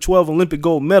 2012 Olympic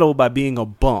gold medal by being a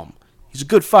bum. He's a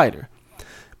good fighter.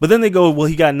 But then they go, well,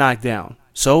 he got knocked down.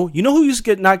 So, you know who used to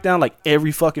get knocked down like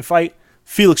every fucking fight?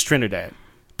 Felix Trinidad.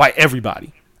 By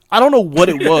everybody. I don't know what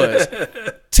it was.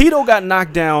 Tito got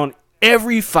knocked down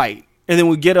every fight and then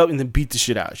would get up and then beat the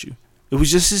shit out of you. It was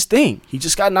just his thing. He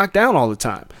just got knocked down all the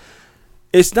time.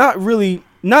 It's not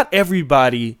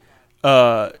everybody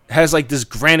has like this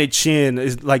granite chin,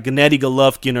 is like Gennady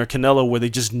Golovkin or Canelo, where they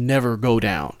just never go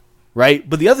down, right?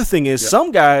 But the other thing is,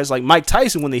 some guys like Mike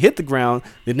Tyson, when they hit the ground,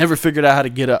 they never figured out how to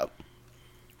get up.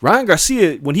 Ryan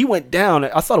Garcia, when he went down,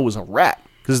 I thought it was a wrap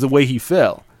because of the way he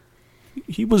fell.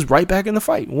 He was right back in the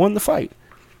fight, won the fight.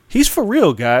 He's for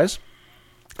real, guys.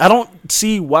 I don't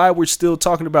see why we're still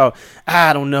talking about,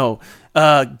 I don't know,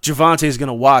 Gervonta's going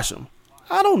to wash him.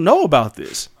 I don't know about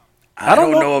this. I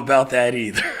don't know about that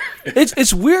either.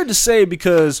 It's weird to say,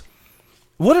 because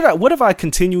what have I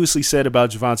continuously said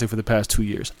about Gervonta for the past 2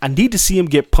 years? I need to see him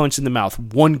get punched in the mouth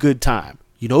one good time.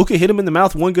 You know who can hit him in the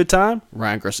mouth one good time?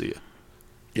 Ryan Garcia.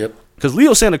 Yep. Because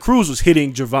Leo Santa Cruz was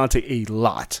hitting Gervonta a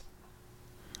lot.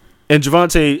 And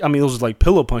Gervonta, those was like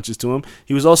pillow punches to him.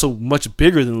 He was also much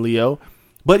bigger than Leo.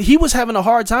 But he was having a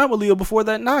hard time with Leo before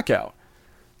that knockout.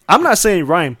 I'm not saying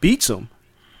Ryan beats him.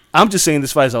 I'm just saying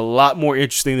this fight is a lot more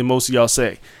interesting than most of y'all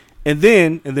say. And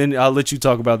then I'll let you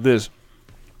talk about this.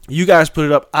 You guys put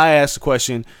it up. I asked the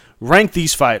question, rank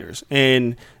these fighters.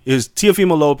 And it was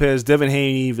Teofimo Lopez, Devin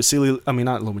Haney,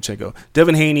 Lomachenko,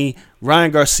 Devin Haney,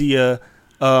 Ryan Garcia,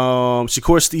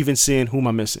 Shakur Stevenson. Who am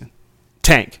I missing?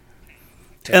 Tank.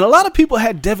 And a lot of people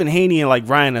had Devin Haney and like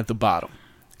Ryan at the bottom.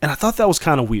 And I thought that was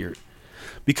kind of weird.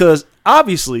 Because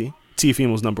obviously,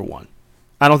 Teofimo's number one.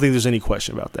 I don't think there's any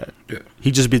question about that. Yeah.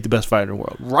 He just beat the best fighter in the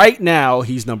world. Right now,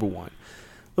 he's number one.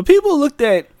 But people looked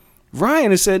at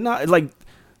Ryan and said,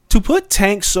 to put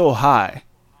Tank so high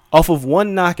off of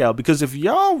one knockout, because if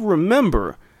y'all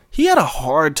remember, he had a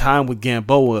hard time with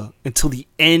Gamboa until the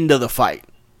end of the fight.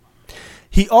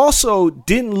 He also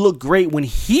didn't look great when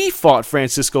he fought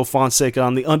Francisco Fonseca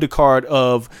on the undercard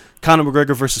of Conor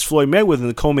McGregor versus Floyd Mayweather in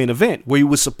the co-main event, where he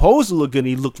was supposed to look good and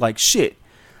he looked like shit.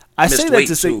 I say that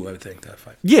to say, I think, that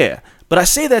fight. Yeah, but I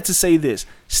say that to say this: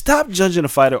 stop judging a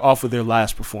fighter off of their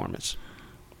last performance.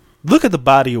 Look at the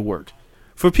body of work.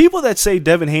 For people that say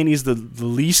Devin Haney is the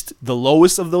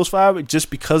lowest of those five, just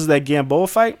because of that Gamboa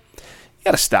fight, you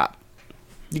gotta stop.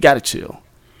 You gotta chill,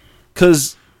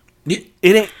 because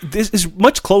this is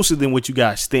much closer than what you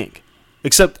guys think.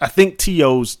 Except I think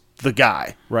T.O.'s the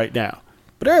guy right now,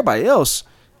 but everybody else,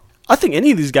 I think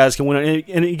any of these guys can win on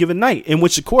any given night. And when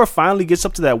Shakur finally gets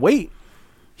up to that weight,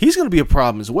 he's going to be a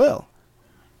problem as well.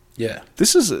 Yeah,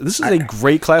 this is a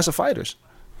great class of fighters.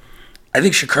 I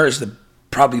think Shakur is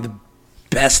probably the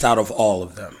best out of all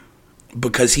of them.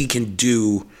 because he can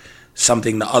do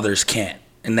something the others can't,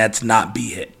 and that's not be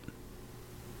hit.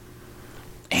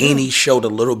 Haney showed a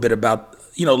little bit of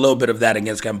that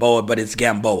against Gamboa, but it's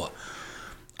Gamboa.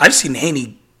 I've seen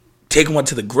Haney take one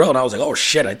to the grill, and I was like, oh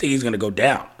shit, I think he's going to go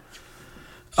down.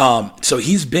 So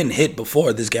he's been hit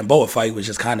before. This Gamboa fight was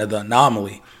just kind of the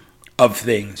anomaly of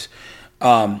things.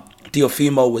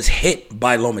 Teofimo was hit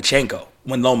by Lomachenko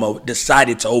when Loma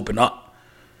decided to open up.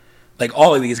 Like,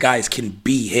 all of these guys can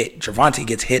be hit. Gervonta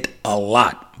gets hit a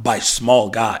lot by small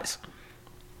guys.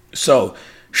 So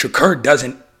Shakur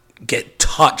doesn't get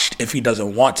touched if he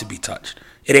doesn't want to be touched.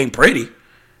 It ain't pretty.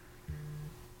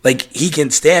 Like, he can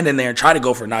stand in there and try to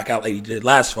go for a knockout like he did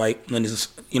last fight when his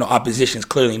opposition is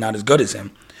clearly not as good as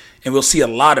him. And we'll see a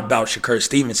lot about Shakur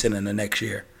Stevenson in the next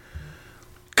year.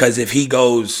 Because if he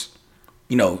goes,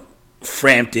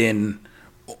 Frampton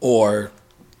or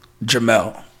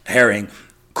Jamel Herring,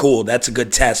 cool, that's a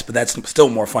good test, but that's still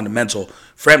more fundamental.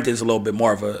 Frampton's a little bit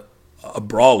more of a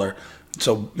brawler.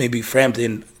 So maybe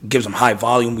Frampton gives him high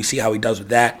volume. We see how he does with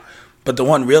that. But the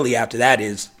one really after that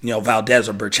is, Valdez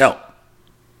or Burchell.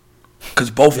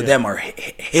 Because both of them are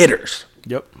hitters.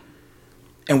 Yep.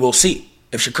 And we'll see.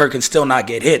 If Shakur can still not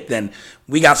get hit, then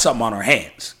we got something on our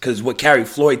hands. Because what carried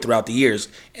Floyd throughout the years,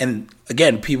 and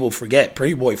again, people forget,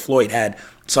 Pretty Boy Floyd had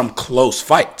some close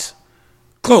fights.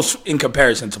 Close in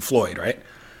comparison to Floyd, right?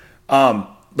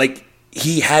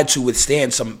 He had to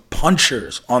withstand some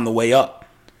punchers on the way up.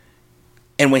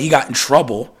 And when he got in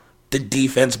trouble, the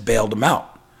defense bailed him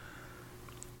out.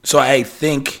 So I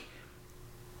think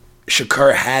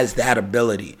Shakur has that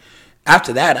ability.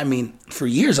 After that, for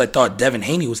years I thought Devin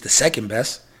Haney was the second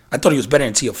best. I thought he was better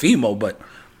than Teofimo, but,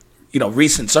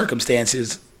 recent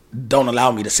circumstances don't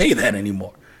allow me to say that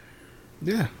anymore.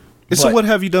 Yeah. So what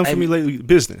have you done for me lately?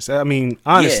 Business.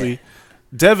 Honestly,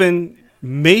 Devin,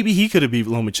 maybe he could have beat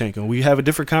Lomachenko. We have a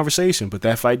different conversation, but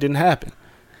that fight didn't happen.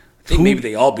 I think maybe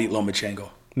they all beat Lomachenko.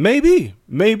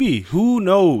 Maybe. Who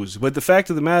knows? But the fact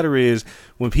of the matter is,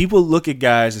 when people look at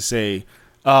guys and say,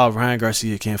 oh, Ryan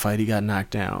Garcia can't fight, he got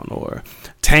knocked down, or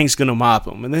Tank's going to mop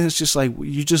him. And then it's just like,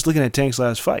 you're just looking at Tank's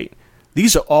last fight.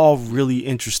 These are all really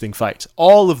interesting fights.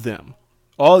 All of them.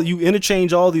 You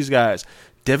interchange all these guys.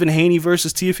 Devin Haney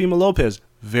versus Teofimo Lopez,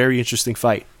 very interesting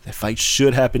fight. That fight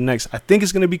should happen next. I think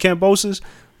it's going to be Kambosos,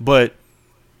 but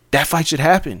that fight should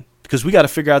happen because we got to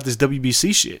figure out this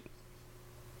WBC shit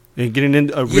and getting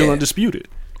in a real undisputed.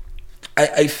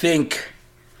 I think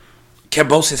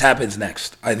Kambosos happens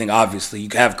next. I think, obviously, you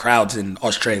have crowds in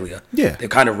Australia. Yeah. They've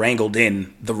kind of wrangled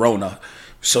in the Rona.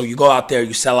 So you go out there,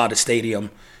 you sell out a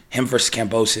stadium, him versus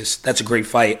Kambosos. That's a great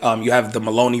fight. You have the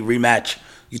Maloney rematch.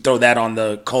 You throw that on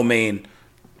the co-main,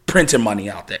 printing money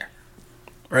out there.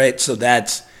 Right? So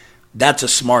that's a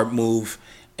smart move.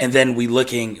 And then we're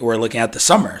looking at the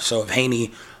summer. So if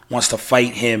Haney wants to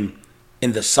fight him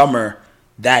in the summer,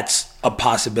 that's a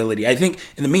possibility. I think,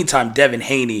 in the meantime, Devin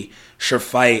Haney should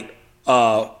fight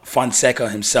Fonseca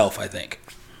himself, I think.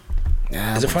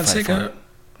 Yeah, is it Fonseca?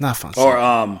 Not Fonseca.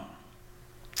 Or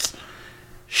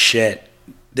shit.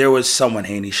 There was someone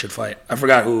Haney should fight. I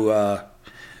forgot who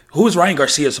was Ryan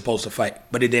Garcia supposed to fight,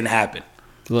 but it didn't happen.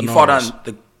 Linares. He fought on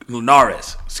the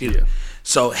Linares. Excuse me.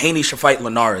 So Haney should fight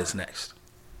Linares next.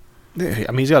 Yeah,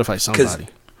 he's got to fight somebody.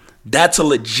 That's a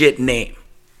legit name.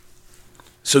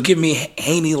 So give me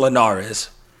Haney Linares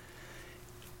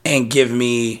and give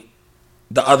me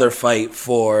the other fight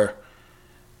for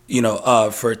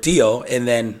Theo, and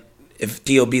then if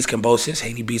Theo beats Kambosos,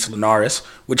 Haney beats Linares,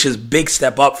 which is big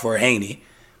step up for Haney,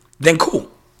 then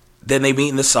cool. Then they meet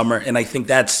in the summer, and I think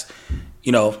that's,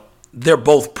 they're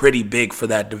both pretty big for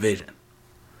that division.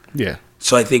 Yeah.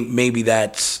 So I think maybe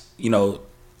that's,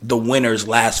 the winner's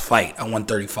last fight at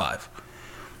 135.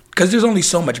 Because there's only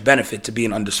so much benefit to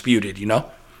being undisputed,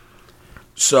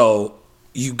 So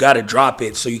you got to drop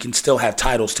it so you can still have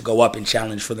titles to go up and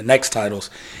challenge for the next titles.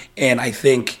 And I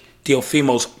think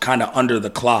Teofimo's kind of under the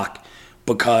clock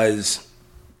because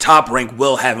Top Rank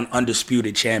will have an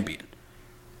undisputed champion.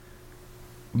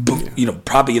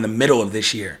 Probably in the middle of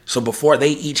this year. So before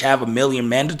they each have 1 million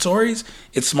mandatories,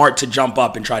 it's smart to jump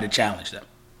up and try to challenge them.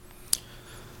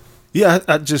 Yeah,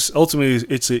 I just ultimately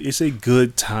it's a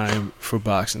good time for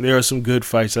boxing. There are some good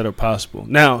fights that are possible.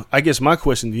 Now, I guess my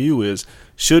question to you is,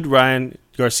 should Ryan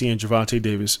Garcia and Gervonta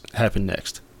Davis happen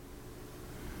next?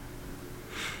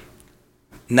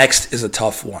 Next is a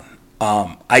tough one.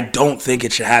 I don't think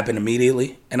it should happen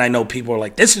immediately. And I know people are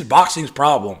like, this is boxing's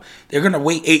problem. They're going to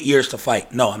wait 8 years to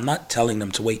fight. No, I'm not telling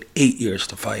them to wait 8 years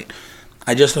to fight.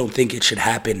 I just don't think it should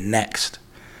happen next.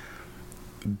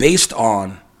 Based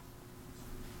on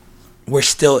we're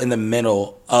still in the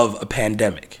middle of a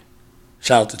pandemic.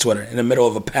 Shout out to Twitter. In the middle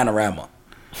of a panorama,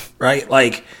 right?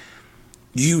 Like,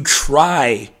 you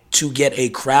try to get a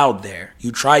crowd there.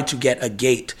 You try to get a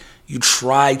gate. You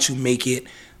try to make it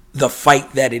the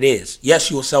fight that it is. Yes,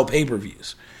 you will sell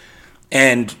pay-per-views.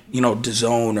 And,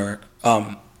 DAZN or,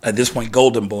 at this point,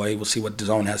 Golden Boy, we'll see what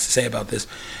DAZN has to say about this.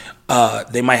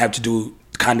 They might have to do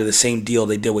kind of the same deal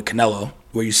they did with Canelo,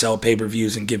 where you sell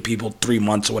pay-per-views and give people 3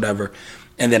 months or whatever,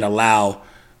 and then allow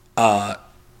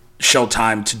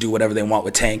Showtime to do whatever they want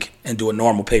with Tank and do a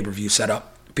normal pay-per-view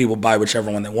setup. People buy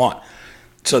whichever one they want.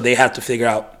 So they have to figure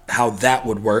out how that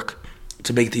would work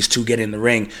to make these two get in the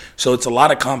ring. So it's a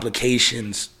lot of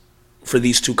complications for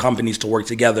these two companies to work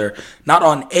together, not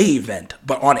on a event,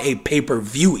 but on a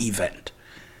pay-per-view event.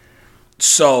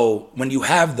 So when you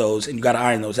have those and you got to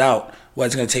iron those out,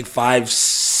 it's going to take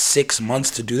 5-6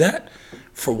 months to do that?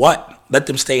 For what? Let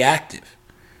them stay active.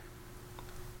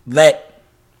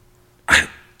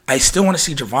 I still want to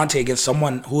see Gervonta against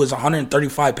someone who is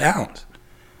 135 pounds.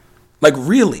 Like,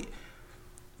 really.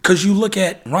 Because you look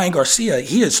at Ryan Garcia,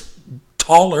 he is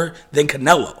taller than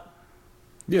Canelo.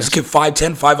 Yes. This kid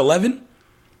 5'10", 5'11",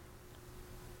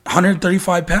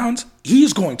 135 pounds.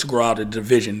 He's going to grow out of the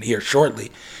division here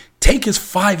shortly. Tank is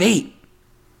 5'8".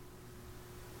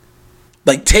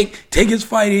 Like, Tank is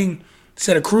fighting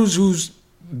Santa Cruz, whose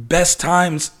best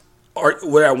times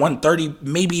were at 130,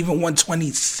 maybe even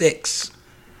 126.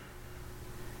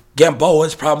 Gamboa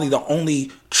is probably the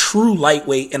only true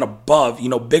lightweight and above,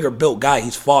 bigger built guy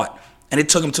he's fought. And it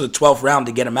took him to the 12th round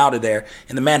to get him out of there,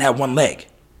 and the man had one leg.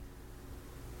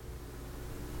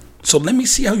 So let me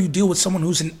see how you deal with someone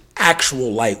who's an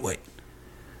actual lightweight.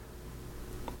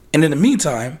 And in the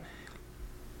meantime,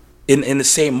 in the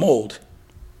same mold,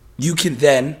 you can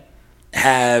then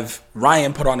have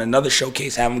Ryan put on another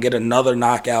showcase, have him get another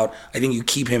knockout. I think you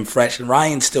keep him fresh. And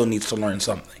Ryan still needs to learn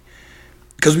something.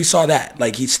 Because we saw that.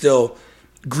 Like, he's still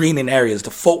green in areas.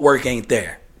 The footwork ain't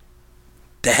there.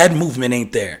 The head movement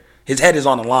ain't there. His head is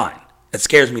on the line. That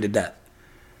scares me to death.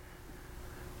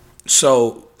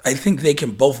 So I think they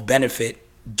can both benefit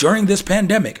during this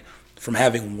pandemic from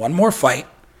having one more fight,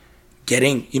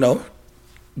 getting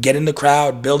the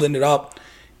crowd, building it up.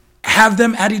 Have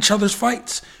them at each other's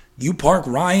fights. You park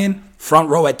Ryan front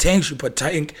row at Tank. You put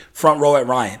Tank front row at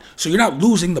Ryan. So you're not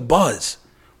losing the buzz.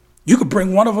 You could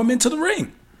bring one of them into the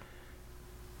ring.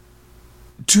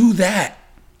 Do that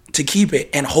to keep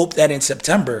it and hope that in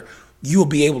September you'll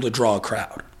be able to draw a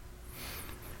crowd.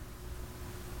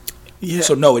 Yeah.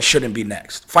 So no, it shouldn't be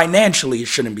next. Financially, it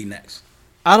shouldn't be next.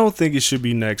 I don't think it should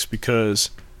be next because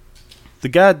the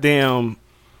goddamn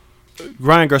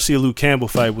Ryan Garcia Luke Campbell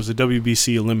fight was a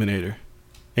WBC eliminator,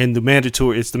 and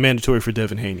it's the mandatory for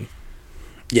Devin Haney.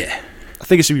 Yeah, I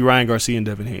think it should be Ryan Garcia and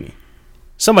Devin Haney.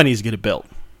 Somebody needs to get a belt,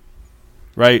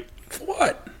 right? For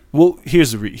what? Well,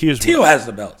 here's Teal has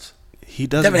the belts. He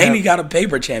doesn't. Devin Haney got a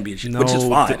paper championship, which is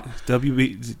fine.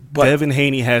 Devin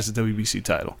Haney has the WBC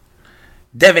title.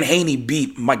 Devin Haney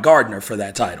beat Mike Gardner for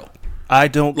that title. I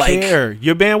don't care.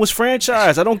 Your man was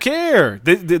franchised. I don't care.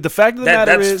 The fact of the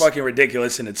matter is that's fucking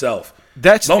ridiculous in itself.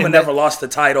 Loma never lost the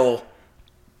title.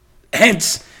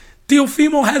 Hence,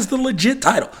 Teofimo has the legit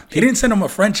title. He didn't send him a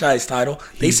franchise title.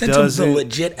 They sent him the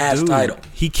legit ass title.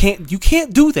 You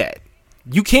can't do that.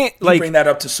 You can't bring that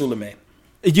up to Suleiman.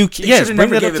 Bring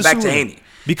it back to Haney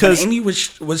because Haney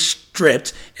was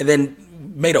stripped and then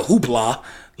made a hoopla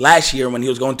last year when he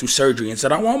was going through surgery and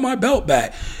said, "I want my belt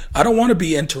back. I don't want to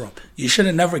be interim." You should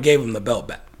have never gave him the belt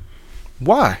back.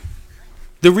 Why?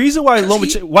 The reason why did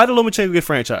Lomachenko get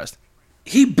franchised?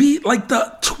 He beat like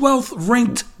the 12th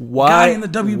ranked guy in the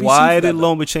WBC. Why did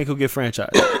Lomachenko get franchised?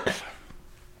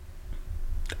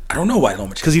 I don't know why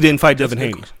Lomachenko. Because he didn't fight Devin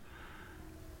Haney.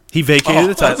 He vacated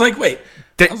the title. I was like, wait.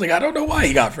 I don't know why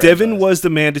he got franchised. Devin was the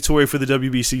mandatory for the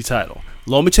WBC title.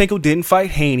 Lomachenko didn't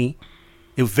fight Haney.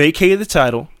 It vacated the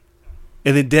title.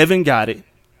 And then Devin got it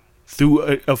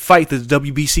through a fight that the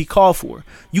WBC called for.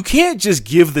 You can't just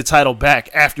give the title back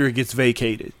after it gets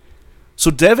vacated.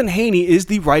 So Devin Haney is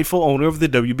the rightful owner of the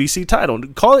WBC title.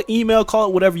 Call it email, call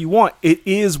it whatever you want. It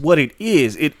is what it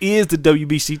is. It is the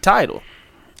WBC title.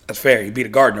 That's fair. He beat a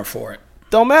Gardner for it.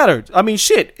 Don't matter. I mean,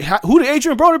 shit. Who did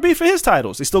Adrian Broner beat for his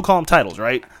titles? They still call them titles,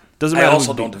 right? Doesn't matter. I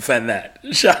also don't defend that.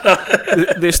 Shut up.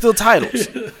 They're still titles.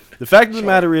 The fact of the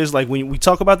matter is, like, when we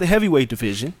talk about the heavyweight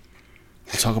division,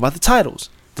 we talk about the titles.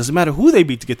 Doesn't matter who they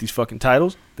beat to get these fucking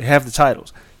titles. They have the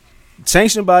titles.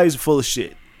 Sanctioning bodies are full of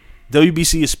shit.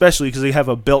 WBC especially because they have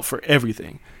a belt for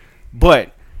everything.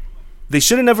 But they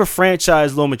should have never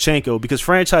franchised Lomachenko because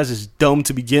franchise is dumb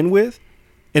to begin with.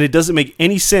 And it doesn't make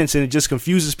any sense, and it just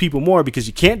confuses people more because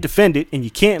you can't defend it and you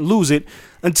can't lose it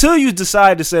until you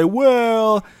decide to say,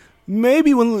 well,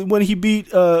 Maybe when he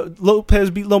beat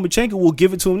Lopez beat Lomachenko, we'll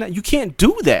give it to him now. You can't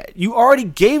do that. You already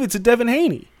gave it to Devin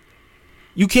Haney.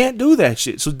 You can't do that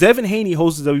shit. So Devin Haney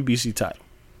holds the WBC title.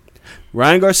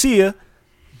 Ryan Garcia,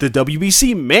 the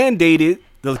WBC mandated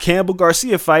the Campbell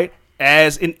Garcia fight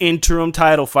as an interim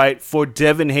title fight for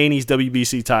Devin Haney's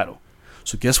WBC title.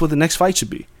 So guess what the next fight should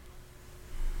be?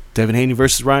 Devin Haney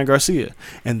versus Ryan Garcia.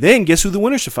 And then guess who the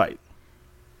winner should fight?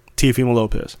 Teofimo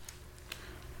Lopez.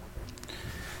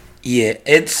 Yeah,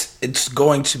 it's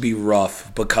going to be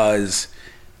rough because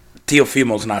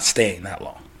Teofimo's not staying that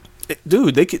long.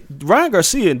 Dude, Ryan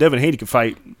Garcia and Devin Haney can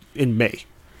fight in May.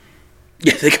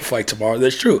 Yeah, they can fight tomorrow.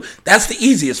 That's true. That's the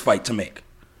easiest fight to make.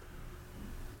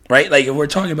 Right? Like, if we're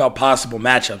talking about possible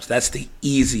matchups, that's the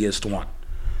easiest one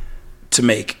to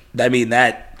make. I mean,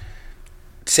 that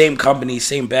same company,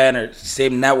 same banner,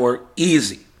 same network,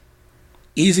 easy.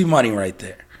 Easy money right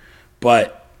there.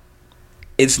 But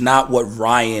it's not what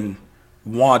Ryan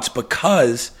wants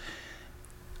because,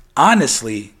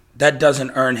 honestly, that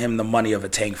doesn't earn him the money of a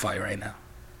Tank fight right now.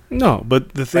 No,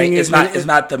 but the thing is, it's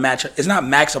not the match. It's not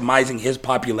maximizing his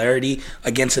popularity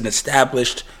against an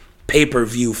established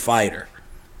pay-per-view fighter.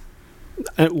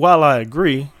 And while I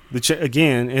agree,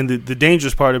 and the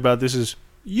dangerous part about this is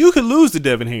you could lose to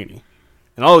Devin Haney,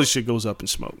 and all this shit goes up in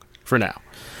smoke for now.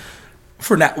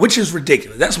 For now, which is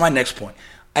ridiculous. That's my next point.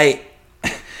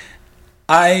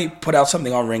 I put out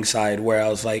something on Ringside where I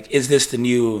was like, is this the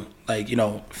new, like, you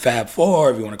know, Fab Four,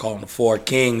 if you want to call them the Four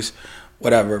Kings,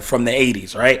 whatever, from the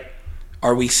 80s, right?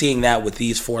 Are we seeing that with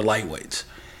these four lightweights?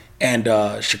 And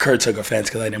Shakur took offense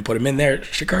because I didn't put him in there.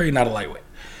 Shakur, you're not a lightweight.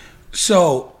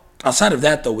 So, outside of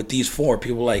that, though, with these four,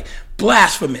 people are like,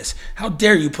 blasphemous. How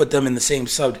dare you put them in the same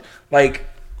subject? Like,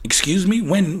 excuse me?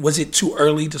 When was it too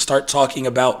early to start talking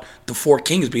about the Four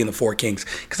Kings being the Four Kings?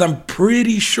 Because I'm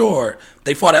pretty sure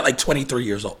they fought at like 23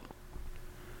 years old.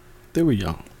 They were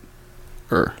young.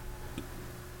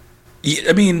 Yeah,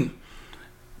 I mean,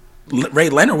 Ray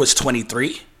Leonard was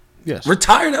 23. Yes.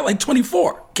 Retired at like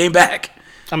 24. Came back.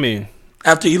 I mean,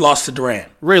 after he lost to Duran.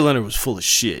 Ray Leonard was full of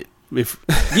shit.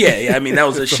 Yeah, I mean, that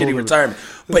was a shitty retirement.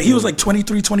 But he was like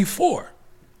 23, 24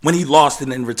 when he lost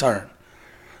and then returned.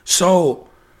 So,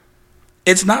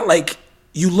 it's not like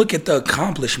you look at the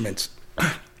accomplishments,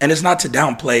 and it's not to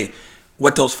downplay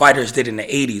what those fighters did in the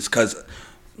 80s, because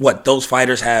those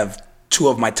fighters have two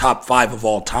of my top 5 of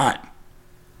all time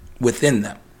within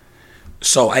them.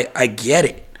 So I get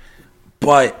it.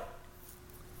 But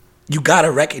you got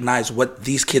to recognize what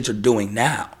these kids are doing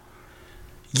now.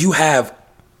 You have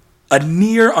a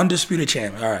near undisputed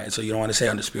champion. All right, so you don't want to say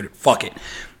undisputed. Fuck it.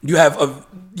 You have a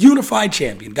unified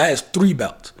champion. Guy has 3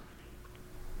 belts.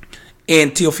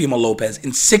 And Teofimo Lopez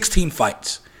in 16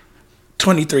 fights.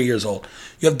 23 years old.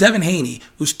 You have Devin Haney,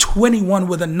 who's 21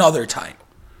 with another title.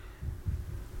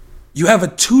 You have a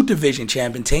 2-division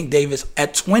champion, Tank Davis,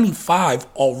 at 25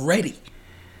 already.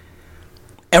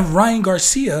 And Ryan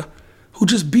Garcia, who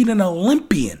just beat an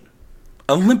Olympian,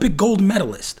 Olympic gold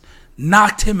medalist,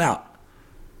 knocked him out.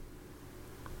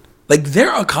 Like,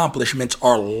 their accomplishments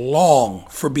are long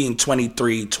for being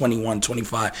 23, 21,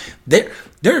 25.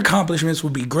 Their accomplishments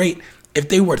would be great if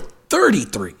they were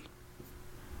 33.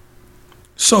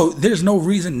 So there's no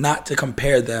reason not to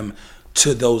compare them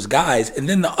to those guys. And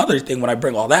then the other thing, when I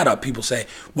bring all that up, people say,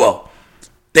 well,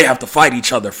 they have to fight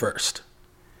each other first.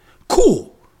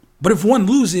 Cool. But if one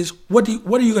loses, what are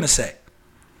you going to say?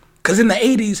 Because in the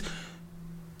 80s,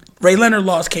 Ray Leonard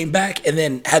lost, came back, and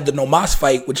then had the Nomas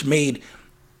fight, which made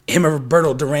him and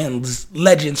Roberto Duran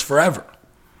legends forever.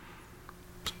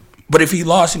 But if he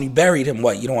lost and you buried him,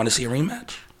 what? You don't want to see a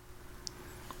rematch?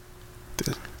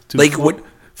 Dude, like what?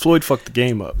 Floyd fucked the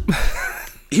game up.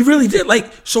 He really did.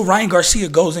 Like, so Ryan Garcia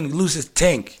goes and he loses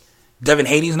Tank. Devin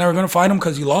Haney's never going to fight him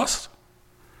because he lost?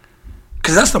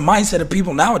 Because that's the mindset of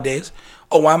people nowadays.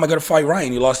 Oh, why am I going to fight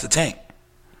Ryan? You lost to Tank.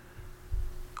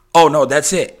 Oh, no,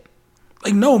 that's it.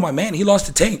 Like, no, my man, he lost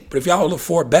to Tank. But if y'all look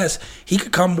for best, he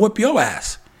could come whoop your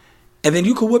ass. And then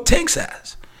you could whoop Tank's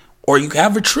ass. Or you could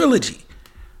have a trilogy,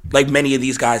 like many of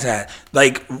these guys had.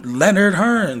 Like Leonard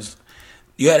Hearns.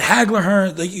 You had Hagler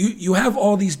Hearns. Like you have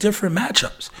all these different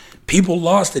matchups. People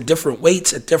lost at different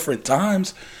weights at different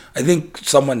times. I think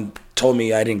someone told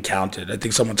me, I didn't count it. I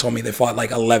think someone told me they fought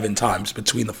like 11 times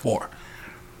between the 4.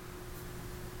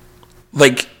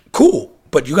 Like, cool.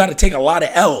 But you got to take a lot of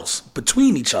L's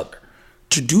between each other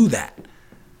to do that.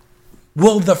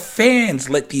 Will the fans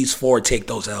let these 4 take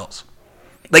those L's?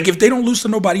 Like, if they don't lose to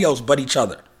nobody else but each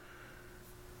other,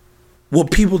 will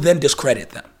people then discredit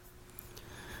them?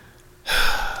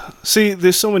 See,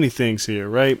 there's so many things here,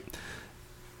 right?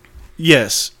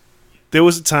 Yes, there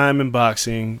was a time in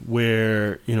boxing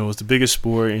where, you know, it was the biggest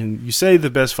sport, and you say the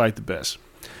best fight the best.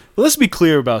 But let's be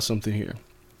clear about something here.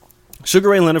 Sugar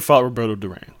Ray Leonard fought Roberto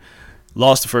Duran.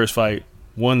 Lost the first fight,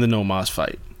 won the No Mas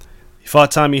fight. He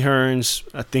fought Tommy Hearns,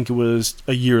 I think it was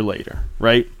a year later,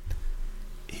 right?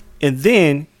 And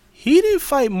then he didn't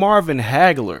fight Marvin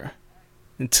Hagler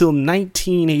until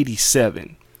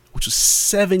 1987, which was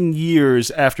 7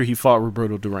 years after he fought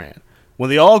Roberto Duran. When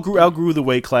they all outgrew the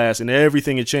weight class and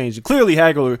everything had changed. And clearly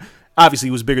Hagler obviously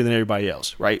was bigger than everybody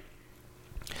else, right?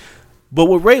 But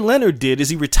what Ray Leonard did is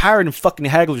he retired in fucking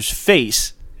Hagler's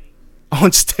face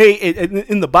on stage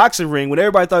in the boxing ring when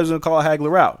everybody thought he was going to call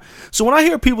Hagler out. So when I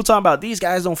hear people talking about these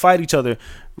guys don't fight each other,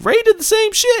 Ray did the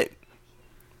same shit.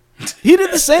 He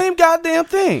did the same goddamn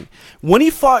thing. When he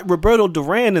fought Roberto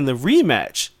Duran in the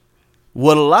rematch,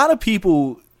 what a lot of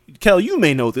people, Kel, you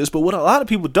may know this, but what a lot of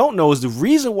people don't know is the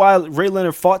reason why Ray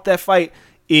Leonard fought that fight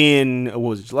in, what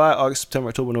was it, July, August, September,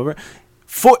 October, November?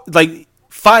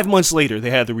 5 months later, they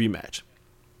had the rematch.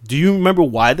 Do you remember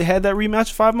why they had that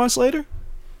rematch 5 months later?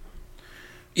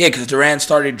 Yeah, because Duran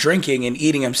started drinking and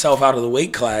eating himself out of the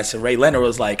weight class, and Ray Leonard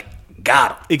was like,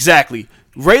 got him. Exactly.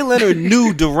 Ray Leonard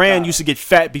knew Duran used to get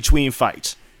fat between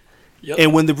fights. Yep.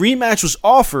 And when the rematch was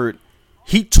offered,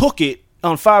 he took it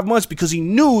on 5 months because he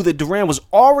knew that Duran was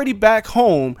already back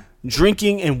home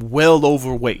drinking and well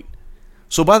overweight.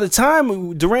 So by the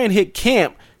time Duran hit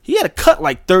camp, he had to cut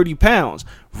like 30 pounds.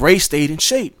 Ray stayed in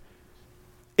shape.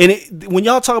 And when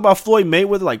y'all talk about Floyd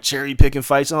Mayweather, like cherry picking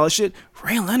fights and all that shit,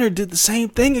 Ray Leonard did the same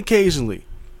thing occasionally.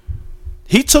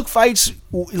 He took fights,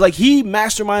 like he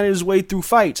masterminded his way through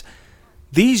fights.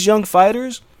 These young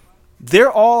fighters,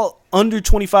 they're all under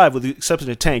 25 with the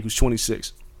exception of Tank, who's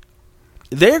 26.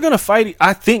 They're going to fight,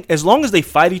 I think, as long as they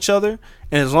fight each other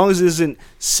and as long as it isn't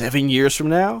 7 years from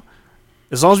now,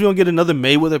 as long as we don't get another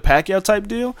Mayweather-Pacquiao type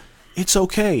deal, it's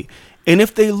okay. And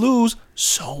if they lose,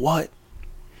 so what?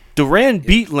 Duran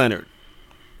beat Leonard.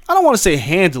 I don't want to say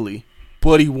handily,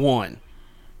 but he won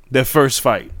that first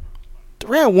fight.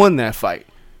 Duran won that fight.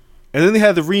 And then they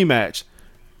had the rematch.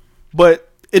 But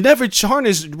it never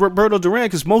tarnished Roberto Duran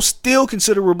because most still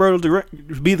consider Roberto Duran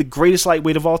to be the greatest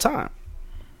lightweight of all time.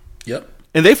 Yep.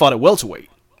 And they fought at welterweight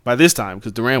by this time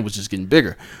because Duran was just getting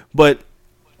bigger. But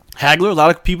Hagler, a lot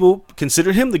of people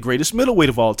considered him the greatest middleweight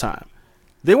of all time.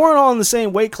 They weren't all in the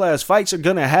same weight class. Fights are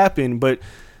going to happen, but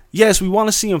yes, we want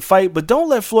to see him fight, but don't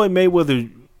let Floyd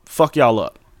Mayweather fuck y'all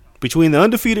up. Between the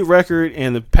undefeated record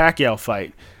and the Pacquiao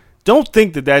fight, don't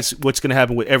think that that's what's going to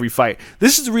happen with every fight.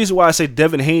 This is the reason why I say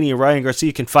Devin Haney and Ryan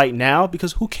Garcia can fight now,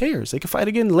 because who cares? They can fight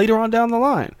again later on down the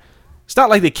line. It's not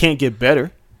like they can't get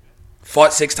better.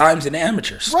 Fought 6 times in the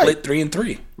amateurs, split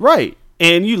 3-3. Right.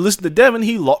 And you listen to Devin,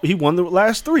 he won the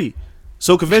last 3.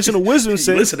 So conventional wisdom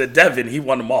says... Listen to Devin, he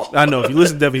won them all. I know. If you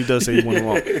listen to Devin, he does say he won them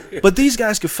all. But these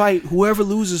guys can fight. Whoever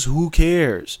loses, who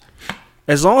cares?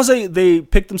 As long as they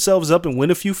pick themselves up and win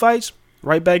a few fights,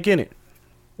 right back in it.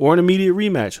 Or an immediate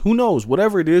rematch. Who knows?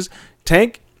 Whatever it is.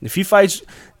 Tank, if he fights...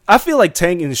 I feel like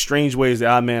Tank, in a strange way, is the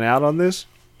odd man out on this.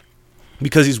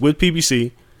 Because he's with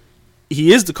PBC.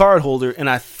 He is the card holder. And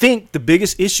I think the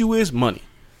biggest issue is money.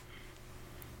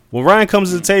 When Ryan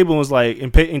comes to the table and is like,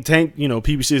 and Tank, you know,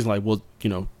 PBC is like, well, you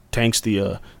know, Tank's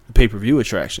the pay-per-view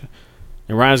attraction.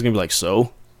 And Ryan's going to be like,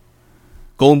 so?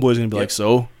 Golden Boy's going to be like,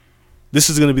 so? This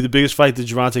is going to be the biggest fight that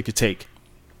Gervonta could take.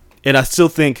 And I still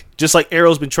think, just like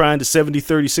Errol's been trying to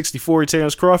 70-30, 60-40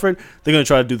 Terrence Crawford, they're going to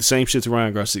try to do the same shit to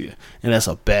Ryan Garcia. And that's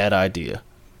a bad idea.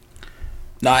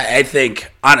 No, I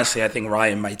think, honestly,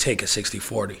 Ryan might take a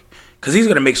 60-40. Because he's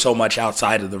going to make so much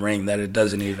outside of the ring that it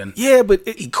doesn't even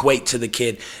equate to the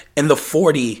kid. And the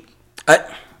 40,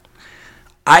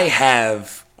 I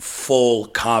have full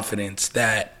confidence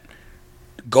that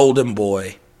Golden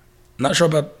Boy, I'm not sure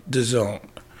about DAZN,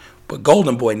 but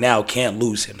Golden Boy now can't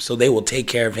lose him. So they will take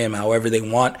care of him however they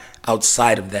want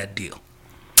outside of that deal.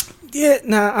 Yeah,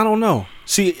 I don't know.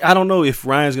 See, I don't know if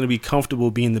Ryan's going to be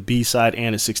comfortable being the B side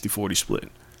and a 60-40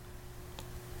 split.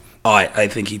 Oh, I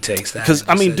think he takes that. Because,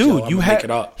 I mean, dude,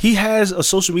 he has a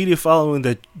social media following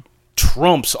that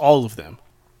trumps all of them.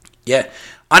 Yeah.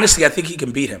 Honestly, I think he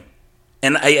can beat him.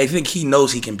 And I think he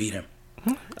knows he can beat him.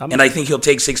 And I think he'll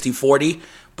take 60-40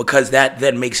 because that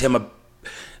then makes him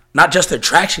not just the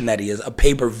attraction that he is, a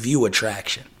pay-per-view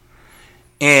attraction.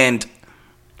 And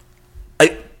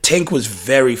Tank was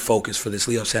very focused for this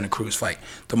Leo Santa Cruz fight.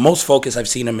 The most focus I've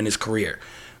seen him in his career.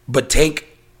 But Tank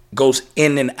goes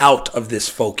in and out of this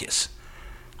focus.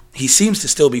 He seems to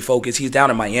still be focused. He's down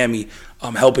in Miami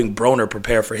helping Broner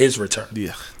prepare for his return.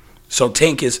 Yeah. So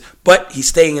Tank but he's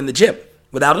staying in the gym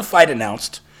without a fight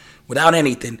announced, without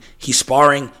anything. He's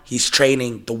sparring, he's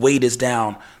training, the weight is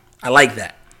down. I like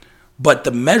that. But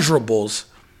the measurables,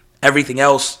 everything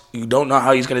else, you don't know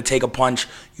how he's going to take a punch.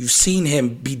 You've seen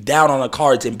him be down on the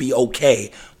cards and be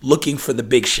okay, looking for the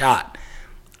big shot.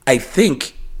 I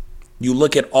think you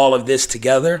look at all of this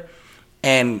together,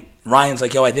 and Ryan's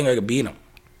like, yo, I think I could beat him.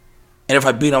 And if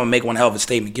I beat him, I'll make one hell of a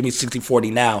statement. Give me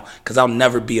 60-40 now, because I'll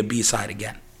never be a B-side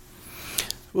again.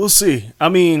 We'll see. I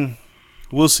mean,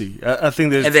 we'll see. I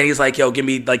think there's... And then he's like, yo, give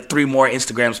me like 3 more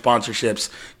Instagram sponsorships,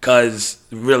 because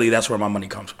really that's where my money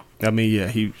comes from. I mean, yeah,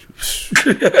 he...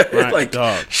 Right, like,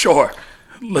 dog. Sure.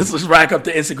 Let's rack up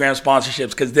the Instagram sponsorships,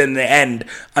 because then in the end,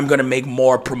 I'm going to make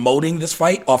more promoting this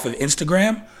fight off of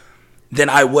Instagram than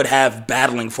I would have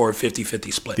battling for a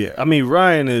 50-50 split. Yeah, I mean,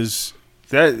 Ryan is...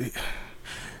 that.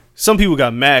 Some people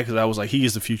got mad because I was like, he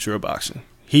is the future of boxing.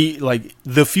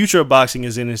 The future of boxing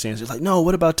is in his hands. It's like, no,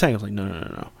 what about Tank? I was like,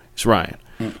 no. It's Ryan.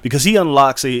 Because he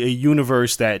unlocks a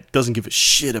universe that doesn't give a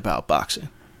shit about boxing.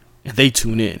 And they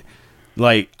tune in.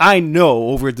 Like, I know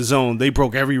over at DAZN, they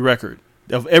broke every record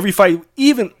of every fight.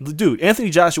 Even, dude, Anthony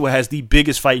Joshua has the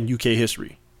biggest fight in UK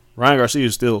history. Ryan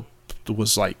Garcia still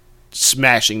was like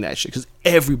smashing that shit because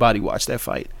everybody watched that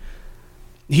fight.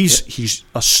 He's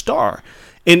a star.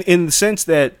 In the sense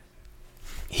that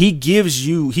he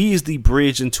is the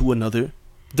bridge into another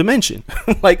dimension,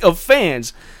 like of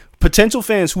fans, potential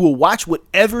fans who will watch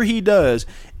whatever he does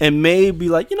and may be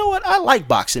like, you know what, I like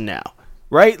boxing now,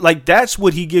 right? Like that's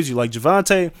what he gives you. Like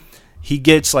Gervonta, he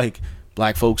gets like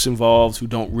black folks involved who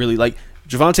don't really like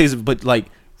Gervonta's, but like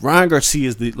Ryan Garcia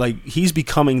is he's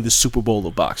becoming the Super Bowl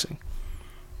of boxing,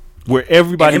 where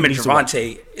everybody. And him and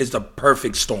Gervonta is the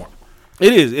perfect storm.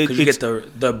 It is because you get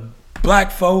the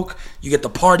black folk, you get the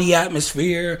party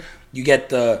atmosphere, you get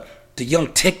the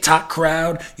young TikTok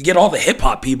crowd, you get all the hip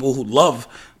hop people who love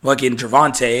fucking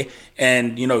Gervonta,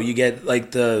 and you get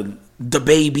like the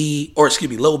baby, or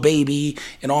excuse me, Lil Baby,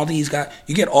 and all these guys.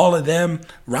 You get all of them.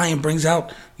 Ryan brings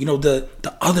out the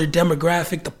other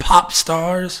demographic, the pop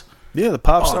stars. Yeah, the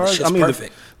pop stars. I mean,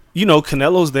 perfect.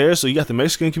 Canelo's there, so you got the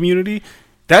Mexican community.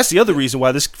 That's the other reason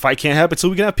why this fight can't happen, so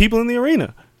we can have people in the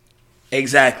arena.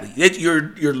 Exactly.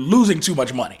 You're losing too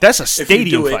much money. That's a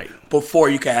stadium fight. Before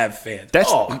you can have fans.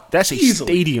 That's a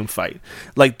stadium fight.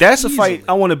 Like, that's a fight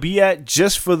I want to be at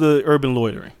just for the urban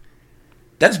loitering.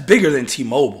 That's bigger than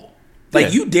T-Mobile.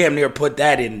 Like, you damn near put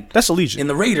that in. That's Allegiant. In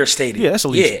the Raiders Stadium. Yeah, that's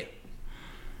Allegiant.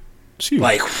 Yeah.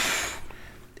 Like,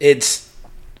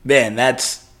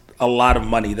 that's a lot of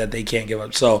money that they can't give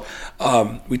up. So,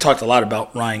 we talked a lot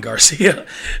about Ryan Garcia,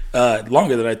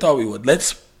 longer than I thought we would.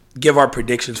 Let's give our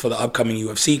predictions for the upcoming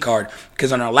UFC card,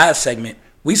 because on our last segment,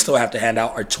 we still have to hand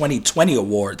out our 2020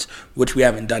 awards, which we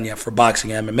haven't done yet for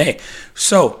boxing and MMA.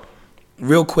 So,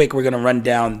 real quick, we're going to run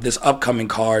down this upcoming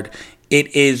card.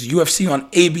 It is UFC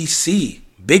on ABC.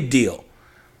 Big deal.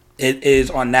 It is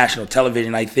on national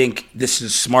television. I think this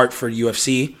is smart for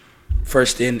UFC,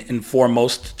 first and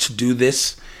foremost, to do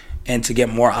this and to get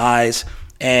more eyes.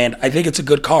 And I think it's a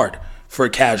good card for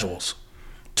casuals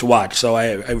to watch. So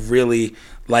I really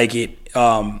like it.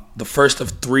 The first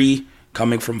of 3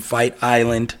 coming from Fight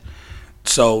Island.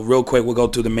 So real quick, we'll go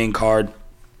through the main card.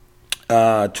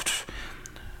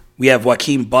 We have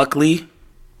Joaquin Buckley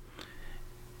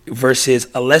versus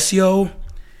Alessio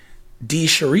Di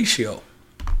Chirico.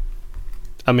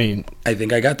 I mean, I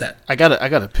think I got that. I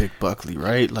gotta pick Buckley,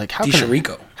 right? Like, how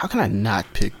can I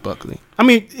not pick Buckley? I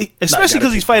mean, especially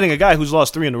because he's fighting a guy who's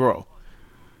lost 3 in a row.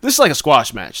 This is like a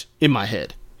squash match in my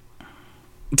head.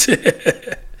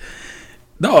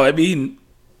 No, I mean,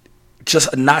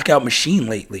 just a knockout machine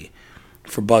lately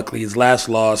for Buckley. His last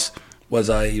loss was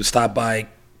he was stopped by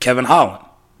Kevin Holland.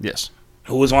 Yes.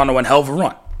 Who was on one hell of a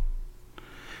run.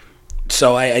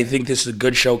 So I think this is a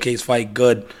good showcase fight,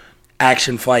 good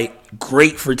action fight,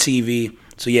 great for TV.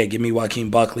 So yeah, give me Joaquin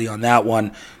Buckley on that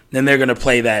one. Then they're going to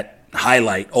play that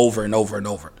highlight over and over and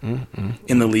over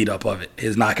in the lead up of it,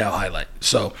 his knockout highlight.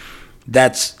 So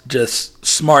that's just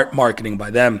smart marketing by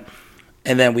them.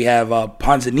 And then we have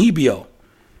Ponzinibbio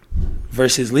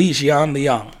versus Li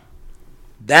Jianliang.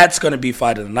 That's going to be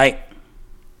fight of the night.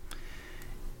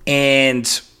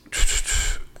 And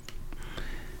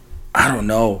I don't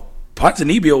know.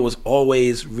 Ponzinibbio was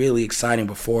always really exciting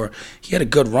before. He had a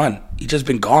good run. He's just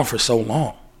been gone for so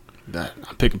long.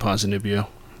 I'm picking Ponzinibbio.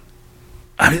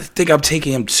 I think I'm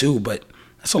taking him too, but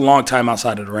that's a long time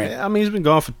outside of the ring. Yeah, I mean, he's been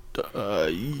gone for,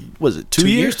 was it 2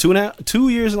 years? 2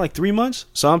 years and like 3 months?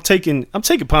 So I'm taking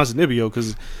Ponzinibbio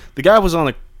because the guy was on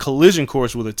a collision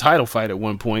course with a title fight at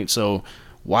one point. So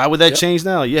why would that change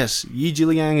now? Yes, Yi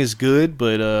Jianliang is good,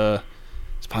 but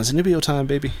it's Ponzinibbio time,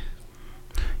 baby.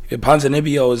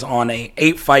 Ponzinibbio is on a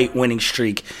 8-fight winning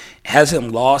streak.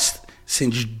 Hasn't lost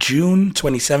since June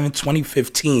 27,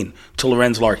 2015 to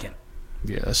Lorenz Larkin.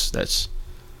 Yeah, that's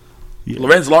yeah.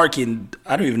 Lorenz Larkin,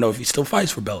 I don't even know if he still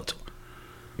fights for Bellator.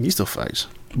 He still fights.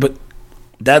 But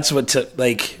that's what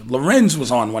Lorenz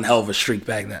was on one hell of a streak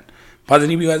back then.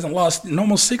 Ponzinibbio hasn't lost in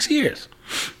almost 6 years.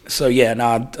 So, yeah,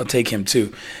 I'll take him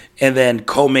too. And then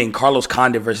co-main, Carlos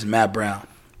Condit versus Matt Brown.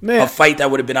 Man, a fight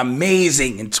that would have been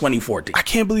amazing in 2014. I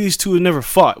can't believe these two have never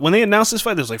fought. When they announced this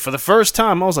fight, it was like, for the first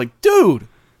time, I was like, dude,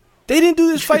 they didn't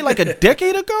do this fight like a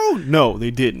decade ago? No, they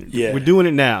didn't. Yeah. We're doing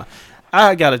it now.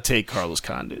 I got to take Carlos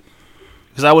Condit.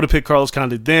 Because I would have picked Carlos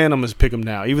Condit then, I'm going to pick him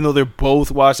now. Even though they're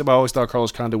both washed up, I always thought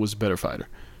Carlos Condit was a better fighter.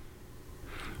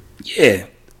 Yeah.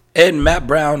 And Matt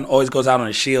Brown always goes out on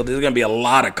a shield. There's going to be a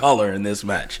lot of color in this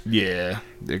match. Yeah,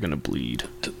 they're going to bleed.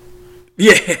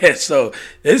 Yeah, so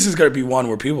this is going to be one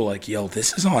where people are like, yo,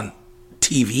 this is on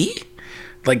TV?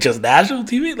 Like just national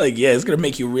TV? Like, yeah, it's going to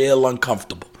make you real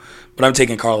uncomfortable. But I'm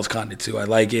taking Carlos Condit too. I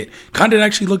like it. Condit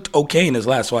actually looked okay in his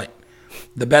last fight.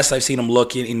 The best I've seen him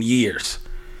look in years.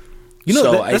 You know,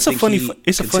 So that's I a think funny. he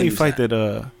It's a funny continues fight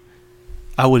that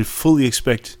I would fully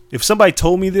expect. If somebody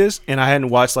told me this and I hadn't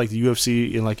watched like the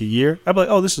UFC in like a year, I'd be like,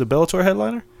 "Oh, this is a Bellator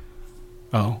headliner."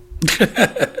 Oh,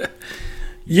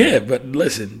 Yeah, but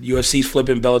listen, UFC's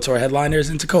flipping Bellator headliners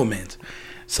into co-mains.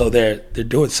 So they're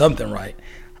doing something right.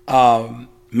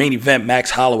 Main event,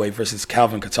 Max Holloway versus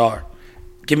Calvin Kattar.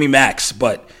 Give me Max,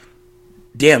 but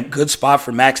damn, good spot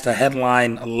for Max to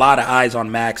headline. A lot of eyes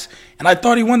on Max. And I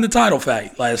thought he won the title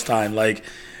fight last time. Like,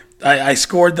 I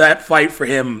scored that fight for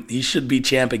him. He should be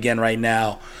champ again right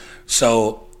now.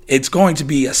 So it's going to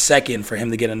be a second for him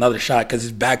to get another shot because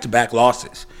it's back-to-back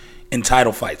losses in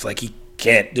title fights. Like, he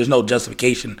can't. There's no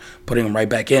justification putting him right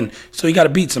back in. So he got to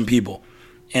beat some people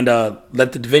and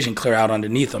let the division clear out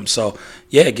underneath him. So,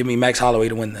 yeah, give me Max Holloway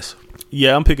to win this.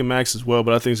 yeah, I'm picking Max as well,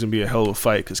 but I think it's gonna be a hell of a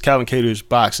fight because Calvin Kattar's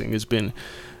boxing has been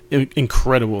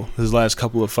incredible his last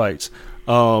couple of fights.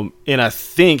 And I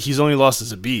think he's only lost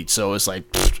as a beat, so it's like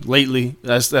lately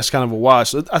that's kind of a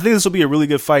wash. So I think this will be a really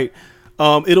good fight.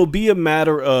 It'll be a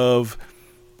matter of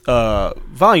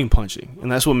volume punching,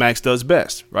 and that's what Max does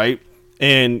best, right?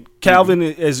 And Calvin,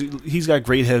 he's got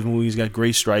great head movement, he's got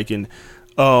great striking,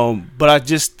 but I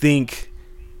just think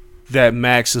that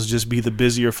Max will just be the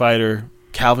busier fighter.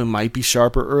 Calvin might be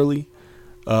sharper early,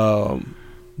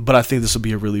 but I think this will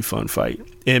be a really fun fight.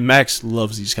 And Max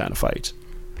loves these kind of fights.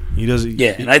 He does.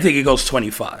 Yeah, and I think it goes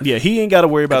 25. Yeah, he ain't got to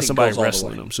worry about somebody goes all the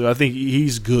wrestling way. him. So I think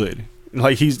he's good.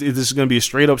 Like this is going to be a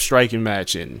straight up striking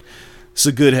match, and it's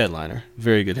a good headliner,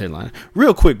 very good headliner.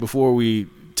 Real quick before we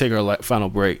take our final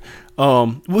break,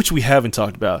 which we haven't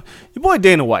talked about, your boy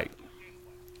Dana White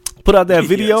put out that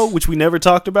video, Yes. which we never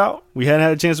talked about. We hadn't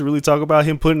had a chance to really talk about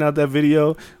him putting out that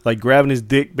video, like grabbing his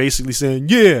dick, basically saying,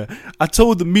 yeah, I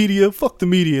told the media, fuck the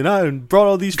media, and I brought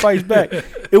all these fights back.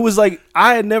 It was like,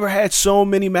 I had never had so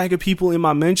many MAGA people in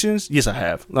my mentions. Yes, I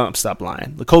have. No, stop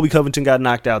lying. The Kobe Covington got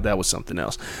knocked out. That was something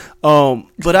else.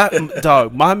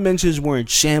 But my mentions were in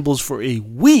shambles for a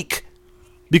week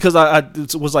because I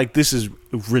was like, this is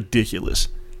ridiculous.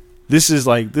 This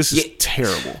is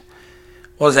terrible.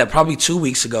 What was that? Probably 2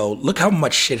 weeks ago. Look how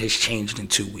much shit has changed in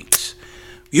 2 weeks.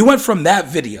 You went from that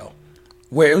video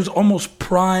where it was almost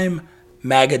prime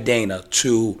MAGA Dana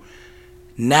to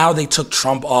now they took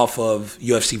Trump off of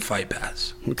UFC Fight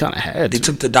Pass. We kind of had They to.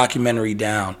 took the documentary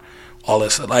down. All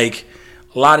this, like,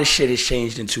 a lot of shit has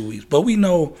changed in 2 weeks. But we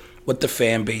know what the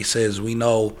fan base is. We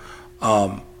know,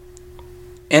 and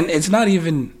it's not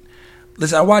even.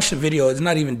 Listen, I watched the video. It's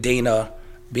not even Dana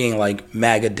being like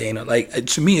MAGA Dana. Like,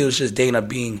 to me, it was just Dana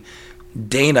being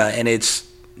Dana, and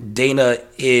it's Dana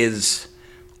is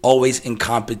always in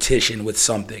competition with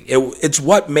something. It's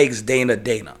what makes Dana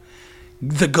Dana,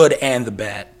 the good and the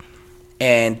bad.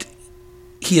 And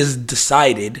he has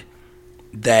decided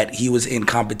that he was in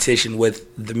competition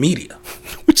with the media.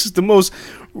 Which is the most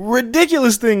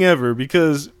ridiculous thing ever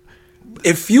because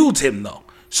It fueled him, though.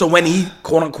 So when he,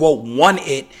 quote-unquote, won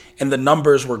it and the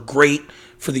numbers were great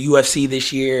for the UFC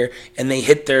this year and they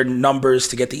hit their numbers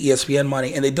to get the ESPN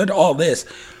money and they did all this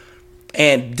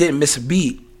and didn't miss a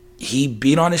beat, he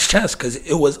beat on his chest because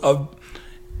it was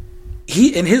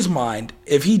in his mind,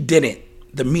 if he didn't,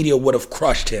 the media would have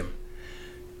crushed him.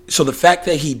 So the fact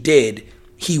that he did,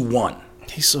 he won.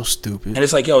 he's so stupid. And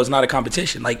it's like, yo, it's not a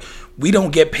competition. Like, we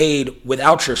don't get paid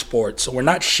without your sport, so we're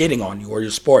not shitting on you or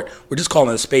your sport. We're just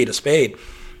calling a spade a spade.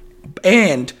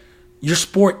 And your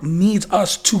sport needs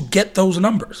us to get those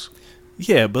numbers.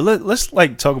 Yeah, but let's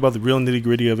like talk about the real nitty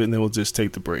gritty of it, and then we'll just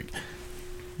take the break.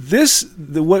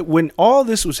 When all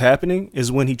this was happening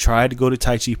is when he tried to go to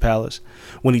Tai Chi Palace.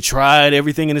 When he tried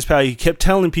everything in his power, he kept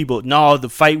telling people, "No, the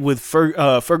fight with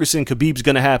Ferguson Khabib's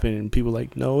gonna happen," and people were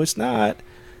like, "No, it's not."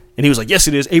 And he was like, "Yes,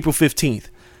 it is. April 15th."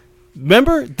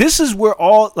 Remember, this is where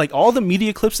all the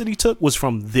media clips that he took was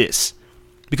from this,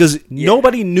 because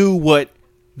nobody knew what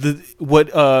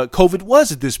COVID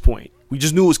was at this point. We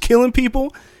just knew it was killing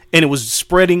people and it was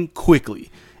spreading quickly.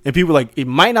 And people were like, it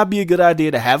might not be a good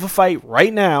idea to have a fight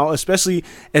right now, especially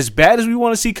as bad as we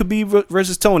want to see Khabib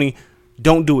versus Tony.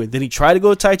 Don't do it. Then he tried to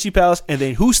go to Tai Chi Palace, and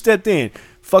then who stepped in?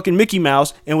 Fucking Mickey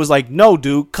Mouse, and was like, no,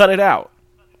 dude, cut it out.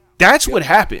 That's what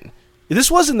happened. This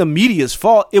wasn't the media's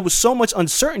fault. It was so much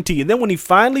uncertainty. And then when he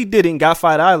finally did it and got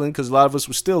Fight Island, because a lot of us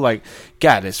were still like,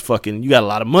 God, that's fucking, you got a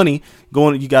lot of money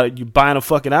going, you're buying a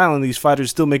fucking island. These fighters are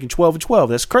still making 12 and 12.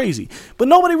 That's crazy. But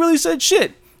nobody really said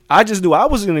shit. I just knew I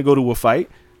wasn't going to go to a fight.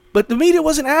 But the media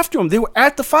wasn't after him. They were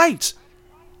at the fights.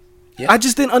 Yeah. I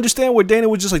just didn't understand where Dana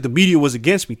was just like, the media was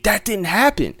against me. That didn't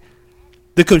happen.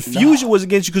 The confusion was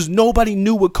against you because nobody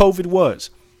knew what COVID was.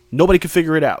 Nobody could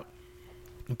figure it out.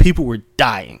 And people were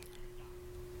dying.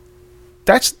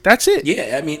 That's it.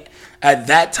 Yeah, I mean, at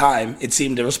that time, it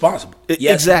seemed irresponsible.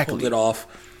 Yes, exactly. They pulled it off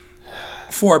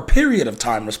for a period of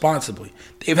time responsibly.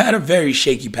 They've had a very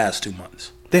shaky past 2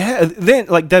 months. They had then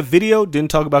like that video didn't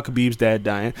talk about Khabib's dad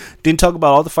dying. Didn't talk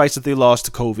about all the fights that they lost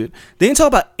to COVID. They didn't talk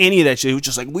about any of that shit. It was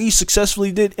just like, we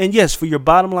successfully did. And yes, for your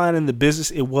bottom line in the business,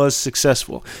 it was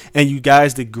successful. And you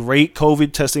guys did great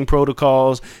COVID testing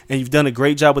protocols, and you've done a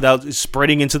great job without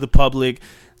spreading into the public.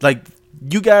 Like,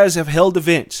 you guys have held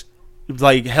events.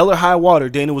 Like, hell or high water,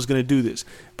 Dana was going to do this.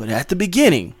 But at the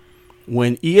beginning,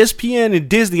 when ESPN and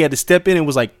Disney had to step in and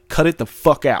was like, cut it the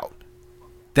fuck out,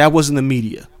 that wasn't the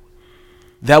media.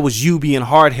 That was you being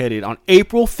hard-headed. On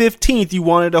April 15th, you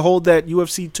wanted to hold that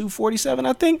UFC 247,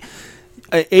 I think.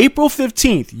 April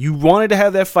 15th, you wanted to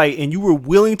have that fight, and you were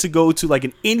willing to go to like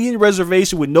an Indian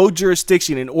reservation with no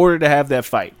jurisdiction in order to have that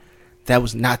fight. That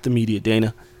was not the media,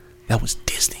 Dana. That was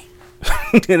Disney.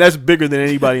 And that's bigger than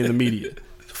anybody in the media.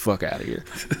 Fuck out of here.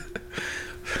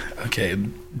 Okay,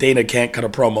 Dana can't cut a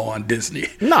promo on Disney.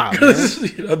 Nah,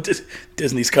 because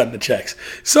Disney's cutting the checks.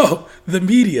 So the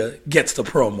media gets the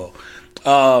promo.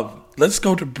 Let's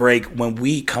go to break. When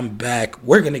we come back,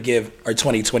 we're going to give our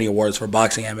 2020 awards for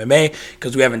boxing and MMA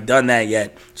because we haven't done that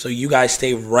yet. So you guys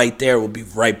stay right there. We'll be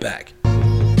right back.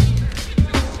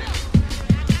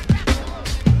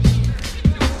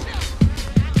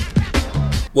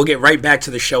 We'll get right back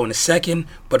to the show in a second,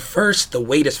 but first, the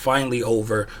wait is finally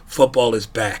over. Football is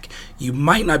back. You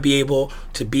might not be able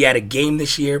to be at a game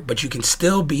this year, but you can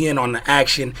still be in on the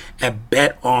action at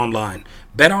BetOnline.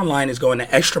 BetOnline is going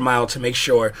the extra mile to make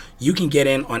sure you can get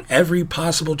in on every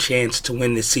possible chance to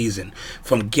win this season.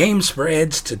 From game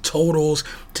spreads to totals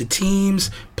to teams,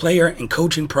 player, and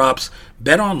coaching props,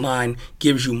 BetOnline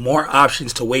gives you more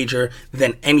options to wager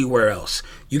than anywhere else.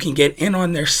 You can get in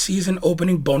on their season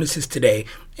opening bonuses today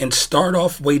and start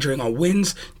off wagering on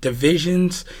wins,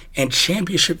 divisions, and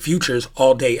championship futures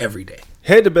all day, every day.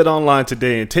 Head to BetOnline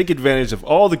today and take advantage of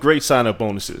all the great sign-up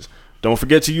bonuses. Don't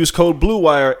forget to use code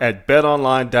BlueWire at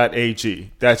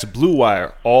betonline.ag. That's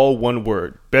BlueWire, all one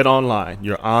word. BetOnline,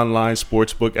 your online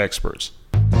sportsbook experts.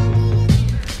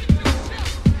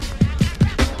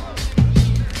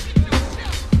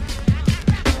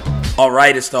 All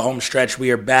right, it's the home stretch.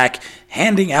 We are back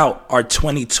handing out our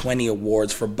 2020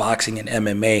 awards for boxing and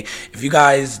MMA. If you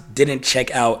guys didn't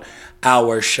check out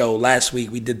our show last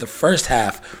week, we did the first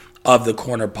half of the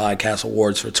Corner Podcast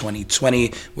Awards for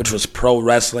 2020, which was pro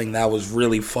wrestling. That was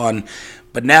really fun.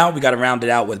 But now we got to round it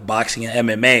out with boxing and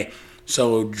MMA.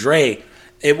 So, Dre,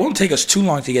 it won't take us too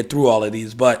long to get through all of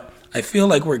these, but I feel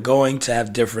like we're going to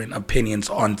have different opinions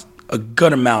on a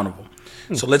good amount of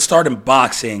them. So let's start in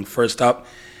boxing. First up,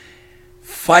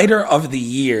 Fighter of the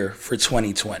Year for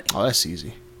 2020. Oh, that's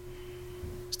easy.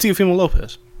 It's Teofimo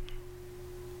Lopez.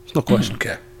 There's no question.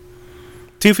 Okay.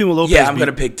 Teofimo Lopez. Yeah, I'm going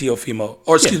to pick Teofimo.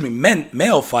 Or, excuse me,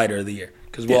 male Fighter of the Year.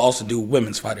 Because we'll also do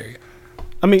Women's Fighter of the Year.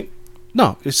 I mean,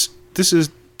 no,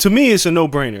 to me, it's a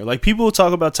no-brainer. Like, people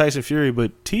talk about Tyson Fury,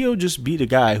 but Teo just beat a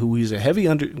guy who he's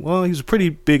he's a pretty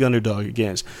big underdog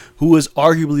against, who was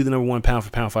arguably the number one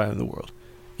pound-for-pound fighter in the world.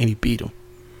 And he beat him.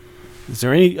 Is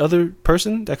there any other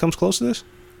person that comes close to this?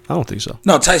 I don't think so.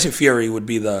 No, Tyson Fury would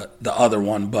be the other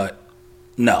one, but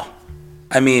no.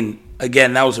 I mean,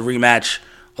 again, that was a rematch.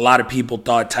 A lot of people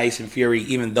thought Tyson Fury,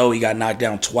 even though he got knocked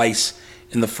down twice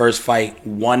in the first fight,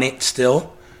 won it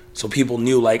still. So people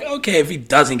knew, like, okay, if he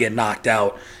doesn't get knocked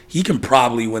out, he can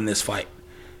probably win this fight.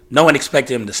 No one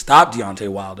expected him to stop Deontay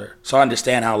Wilder. So I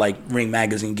understand how, like, Ring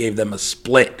Magazine gave them a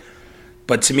split.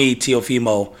 But to me,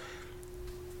 Teofimo,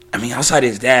 I mean, outside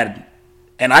his dad,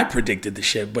 and I predicted the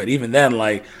shit, but even then,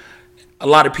 like, a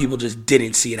lot of people just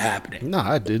didn't see it happening. No,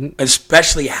 I didn't.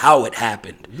 Especially how it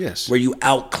happened. Yes. Where you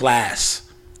outclass,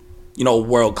 a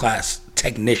world-class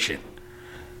technician.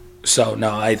 So,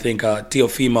 no, I think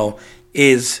Teofimo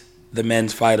is the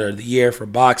men's fighter of the year for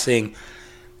boxing.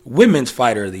 Women's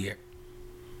fighter of the year.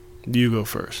 You go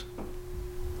first.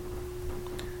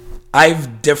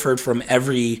 I've differed from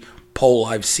every poll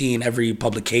I've seen, every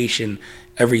publication,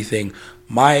 everything.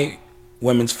 My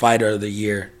women's fighter of the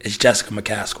year is Jessica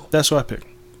McCaskill. That's what I picked.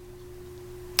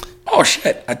 Oh,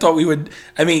 shit. I thought we would.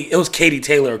 I mean, it was Katie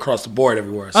Taylor across the board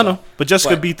everywhere. So. I know. But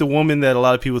Jessica beat the woman that a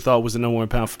lot of people thought was the number one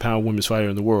pound-for-pound women's fighter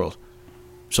in the world.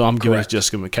 So I'm giving it to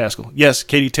Jessica McCaskill. Yes,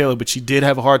 Katie Taylor, but she did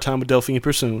have a hard time with Delphine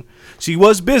Pursoon. She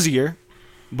was busier,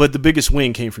 but the biggest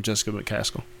win came from Jessica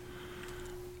McCaskill.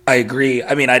 I agree.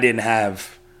 I mean, I didn't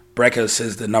have Breckus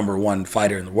as the number one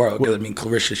fighter in the world because, I mean,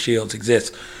 Clarissa Shields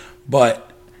exists.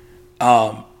 But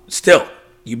still,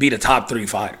 you beat a top 3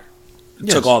 fighter.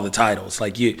 Yes. Took all the titles.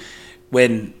 Like,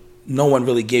 when no one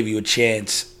really gave you a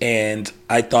chance, and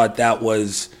I thought that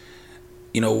was,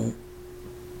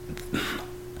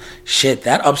 shit,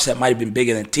 that upset might have been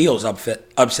bigger than Teal's upset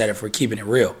if we're keeping it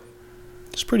real.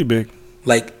 It's pretty big.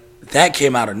 Like, that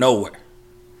came out of nowhere.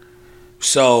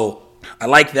 So, I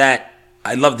like that.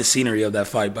 I love the scenery of that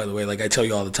fight, by the way. Like, I tell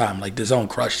you all the time. Like, the zone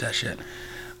crushed that shit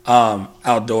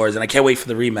outdoors. And I can't wait for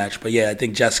the rematch. But, yeah, I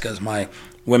think Jessica is my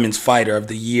women's fighter of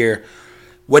the year.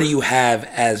 What do you have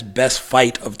as best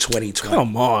fight of 2020?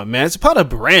 Come on, man. Zapata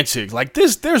Baranchyk. Like,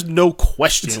 there's no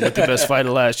question what the best fight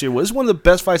of last year was. It's one of the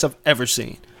best fights I've ever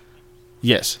seen.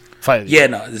 Yes. Fight. Yeah,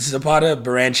 no. Zapata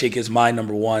Baranchyk is my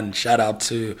number one. Shout out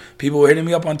to people who were hitting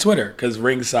me up on Twitter because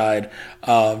ringside,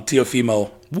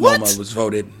 Teofimo Loma was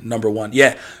voted number one.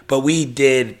 Yeah, but we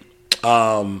did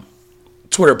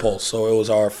Twitter polls, so it was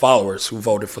our followers who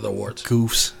voted for the awards.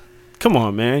 Goofs. Come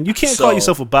on, man. You can't call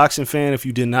yourself a boxing fan if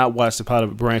you did not watch Zapata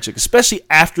Baranchyk, especially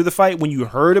after the fight. When you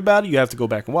heard about it, you have to go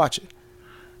back and watch it.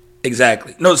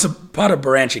 Exactly. No, Zapata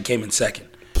Baranchyk came in second,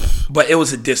 but it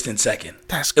was a distant second.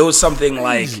 It was something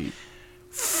crazy. Like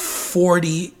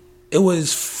 40. It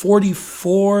was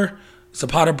 44.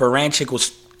 Zapata Baranchyk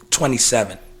was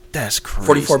 27. That's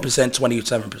crazy. 44%,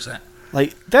 27%.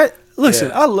 Like that. Listen,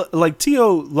 yeah. Like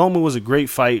Teo Loma was a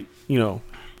great fight.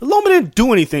 But Loma didn't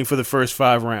do anything for the first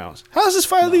 5 rounds. How's this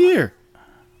fight of the year?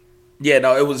 Yeah,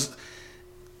 no, it was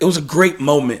a great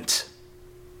moment.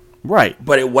 Right.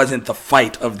 But it wasn't the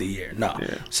fight of the year. No.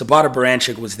 Yeah. Zapata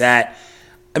Baranchyk was that.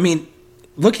 I mean,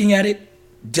 looking at it,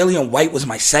 Dillian White was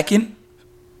my second.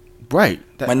 Right.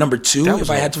 My number 2,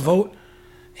 if I had to vote.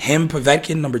 Him,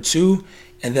 Povetkin, number 2.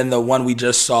 And then the one we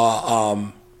just saw,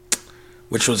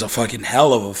 which was a fucking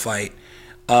hell of a fight,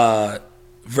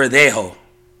 Verdejo.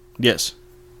 Yes.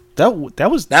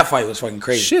 That fight was fucking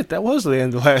crazy. Shit, that was the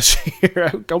end of last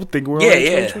year. I would think we're on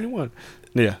 2021.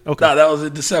 Yeah, okay. No, that was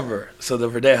in December. So the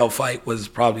Verdejo fight was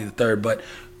probably the third, but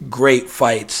great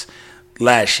fights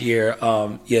last year.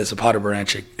 Zapata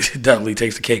Baranchyk definitely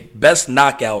takes the cake. Best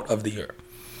knockout of the year.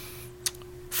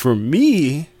 For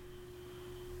me,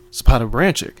 Zapata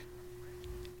Baranchyk.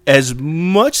 As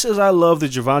much as I love the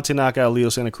Gervonta knockout Leo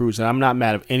Santa Cruz, and I'm not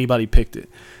mad if anybody picked it,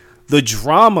 the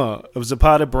drama of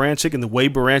Zapata Baranchyk and the way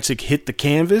Baranchyk hit the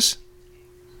canvas,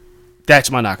 that's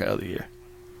my knockout of the year.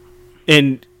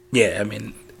 And yeah, I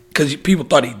mean, because people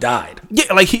thought he died.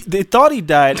 Yeah, like they thought he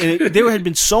died, and there had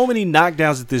been so many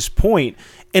knockdowns at this point.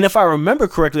 And if I remember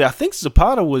correctly, I think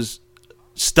Zapata was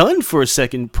stunned for a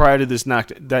second prior to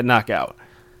that knockout.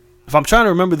 If I'm trying to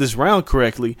remember this round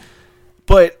correctly,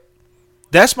 but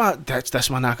that's my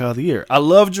knockout of the year. I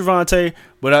love Gervonta,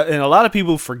 and a lot of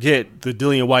people forget the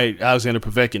Dillian White Alexander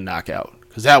Povetkin knockout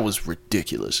because that was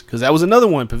ridiculous. Because that was another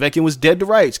one. Povetkin was dead to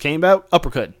rights, came out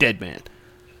uppercut, dead man.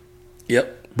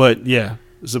 Yep. But yeah,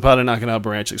 Zapata knocking out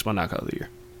Baranchyk my knockout of the year.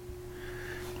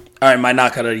 All right, my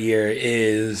knockout of the year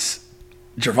is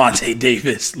Gervonta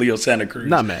Davis, Leo Santa Cruz.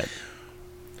 Not mad.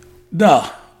 No.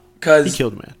 Because he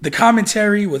killed man. The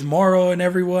commentary with Morrow and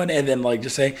everyone, and then like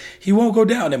just saying he won't go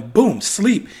down, and boom,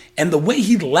 sleep. And the way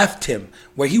he left him,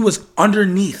 where he was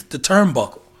underneath the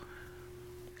turnbuckle,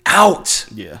 out.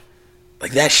 Yeah.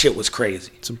 Like that shit was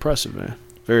crazy. It's impressive, man.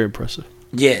 Very impressive.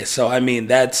 Yeah, so I mean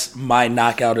that's my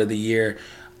knockout of the year.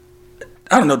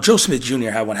 I don't know, Joe Smith Jr.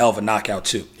 had one hell of a knockout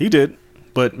too. He did,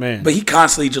 but man. But he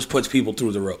constantly just puts people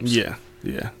through the ropes. Yeah.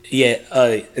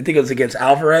 I think it was against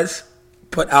Alvarez.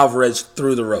 Put Alvarez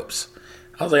through the ropes.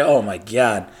 I was like, oh my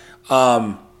God.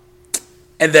 And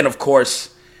then, of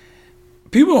course,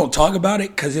 people don't talk about it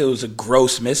because it was a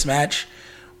gross mismatch.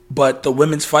 But the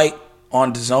women's fight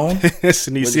on DAZN.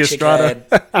 Senicia Estrada.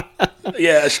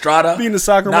 Estrada. Being the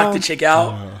soccer knocked mom. the chick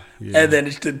out. Yeah. And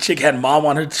then the chick had mom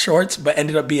on her shorts, but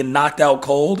ended up being knocked out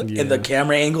cold. Yeah. And the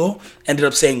camera angle ended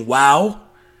up saying, wow.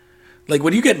 Like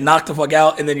when you get knocked the fuck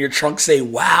out and then your trunks say,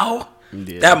 wow.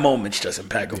 Yeah. That moment's just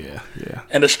impeccable. Yeah.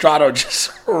 And Estrada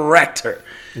just wrecked her.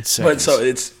 It's But seconds. so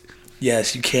it's,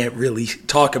 yes, you can't really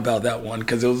talk about that one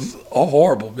because it was a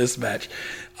horrible mismatch.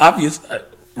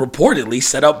 Reportedly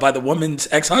set up by the woman's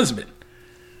ex-husband.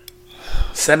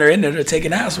 Sent her in there to take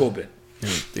an ass whooping.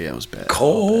 Yeah, it was bad.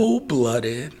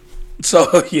 Cold-blooded.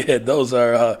 So, yeah, those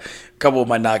are a couple of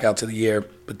my knockouts of the year.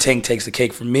 But Ting takes the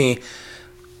cake from me.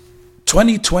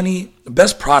 2020, the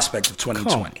best prospect of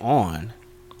 2020. Come on.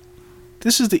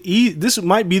 This is this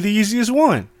might be the easiest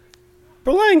one.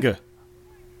 Berlanga.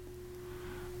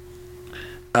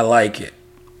 I like it.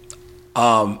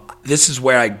 This is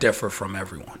where I differ from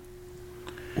everyone.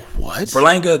 What?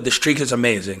 Berlanga, the streak is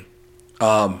amazing.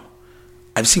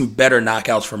 I've seen better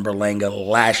knockouts from Berlanga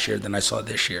last year than I saw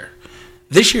this year.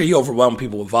 This year, he overwhelmed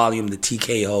people with volume, the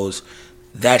TKOs.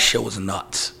 That shit was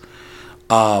nuts.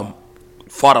 Fought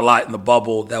a lot in the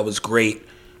bubble. That was great.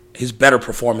 His better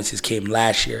performances came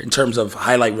last year in terms of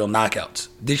highlight reel knockouts.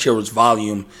 This year was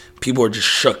volume. People are just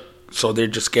shook, so they're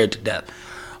just scared to death.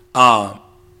 And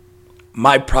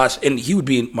he would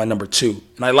be my number 2.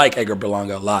 And I like Edgar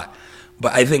Berlanga a lot.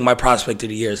 But I think my prospect of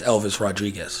the year is Elvis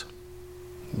Rodriguez.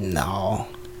 No.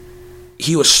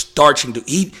 He was starching.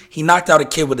 He knocked out a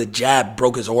kid with a jab,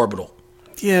 broke his orbital.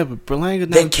 Yeah, but Berlanga...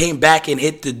 Then came back and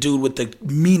hit the dude with the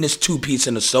meanest 2-piece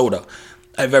in the soda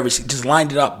I've ever seen. Just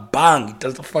lined it up. Bang. He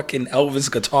does the fucking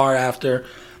Elvis guitar after.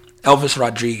 Elvis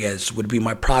Rodriguez would be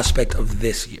my prospect of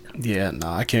this year. Yeah, no,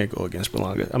 I can't go against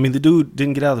Berlanga. I mean, the dude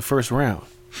didn't get out of the first round.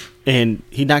 And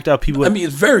he knocked out people... I mean,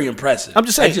 it's very impressive. I'm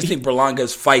just saying... I just think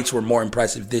Berlanga's fights were more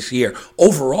impressive this year.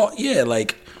 Overall, yeah,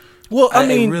 like... Well, I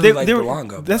mean, really like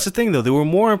Berlanga. That's the thing, though. They were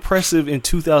more impressive in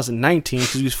 2019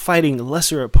 because he was fighting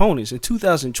lesser opponents. In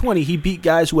 2020, he beat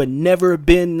guys who had never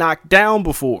been knocked down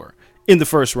before in the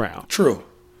first round. True.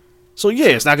 So, yeah,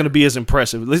 it's not going to be as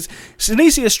impressive.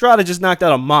 Sinisi Estrada just knocked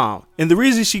out a mom. And the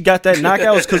reason she got that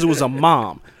knockout was because it was a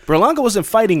mom. Berlanga wasn't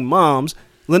fighting moms.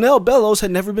 Linnell Bellows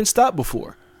had never been stopped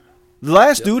before. The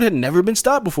last dude had never been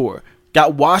stopped before.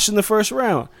 Got washed in the first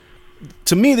round.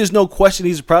 To me, there's no question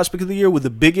he's a prospect of the year with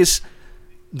the biggest,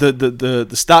 the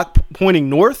stock pointing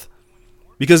north,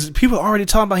 because people are already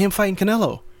talking about him fighting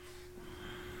Canelo.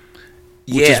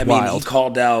 Yeah, I mean, he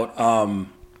called out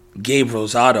Gabe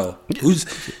Rosado, who's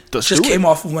just came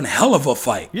off of one hell of a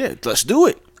fight. Yeah, let's do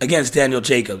it. Against Daniel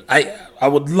Jacobs. I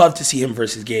would love to see him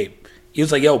versus Gabe. He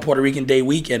was like, yo, Puerto Rican Day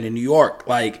weekend in New York.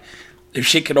 Like, if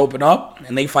shit could open up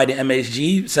and they fight at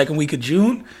MSG second week of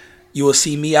June, you will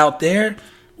see me out there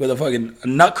with a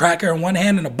nutcracker in one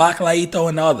hand and a bacalaito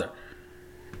in the other.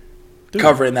 Dude.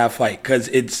 Covering that fight because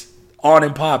it's on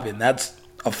and popping. That's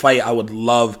a fight I would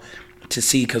love to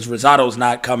see because Rosado's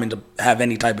not coming to have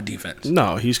any type of defense.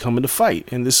 No, he's coming to fight,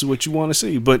 and this is what you want to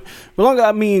see. But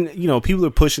I mean, people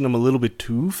are pushing him a little bit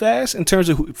too fast in terms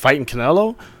of fighting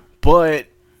Canelo. But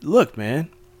look, man,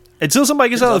 until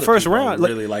somebody gets out of the first round,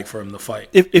 really like for him to fight.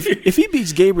 If he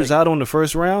beats Gabe Rosado in the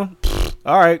first round,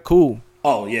 all right, cool.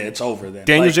 Oh yeah, it's over then.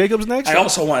 Daniel Jacobs next. I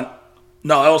also want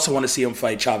to see him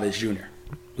fight Chavez Jr.,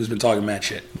 who's been talking mad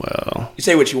shit. Well, you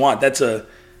say what you want. That's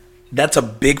a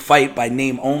big fight by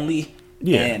name only.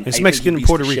 Yeah, and it's Mexican and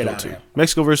Puerto Rico too.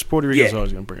 Mexico versus Puerto Rico is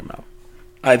always going to bring him out.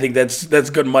 I think that's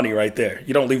good money right there.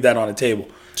 You don't leave that on the table.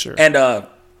 Sure. And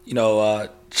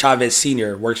Chavez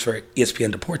Sr. works for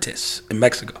ESPN Deportes in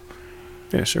Mexico.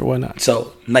 Yeah, sure. Why not?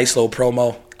 So nice little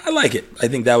promo. I like it. I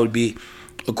think that would be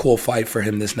a cool fight for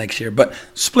him this next year. But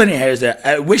splitting hairs there,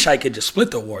 I wish I could just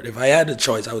split the award. If I had a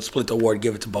choice, I would split the award,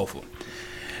 give it to both of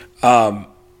them.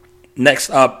 Next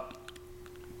up,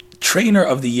 Trainer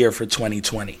of the Year for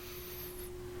 2020.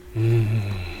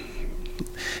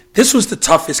 This was the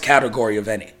toughest category of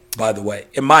any, by the way,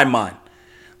 in my mind,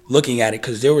 looking at it,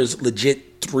 because there was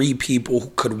legit 3 people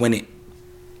who could win it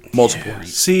multiple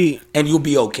reasons. See, and you'll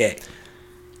be okay.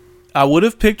 I would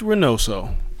have picked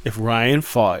Reynoso if Ryan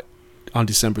fought on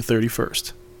December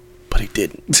 31st, but he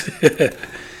didn't.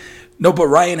 No, but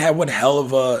Ryan had one hell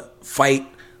of a fight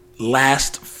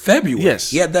last February.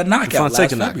 Yes. He had that knockout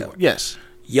last February. Yes.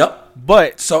 Yep.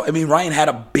 But so, I mean, Ryan had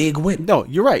a big win. No,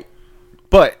 you're right.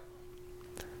 But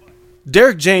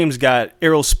Derek James got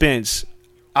Errol Spence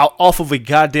out off of a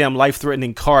goddamn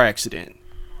life-threatening car accident,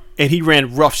 and he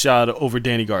ran roughshod over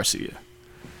Danny Garcia.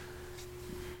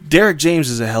 Derek James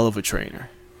is a hell of a trainer.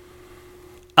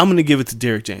 I'm going to give it to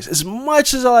Derek James. As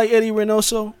much as I like Eddie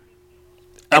Reynoso,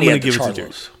 I'm going to give it to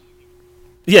Derek.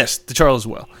 Yes, the Charles as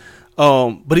well.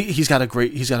 But he's got a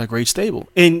great stable.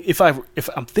 And if I'm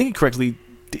thinking correctly,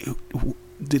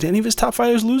 did any of his top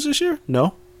fighters lose this year?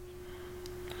 No.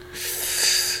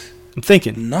 I'm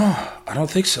thinking. No, I don't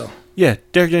think so. Yeah,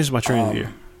 Derek James is my trainer of the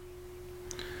year.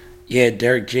 Yeah,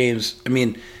 Derek James. I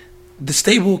mean, the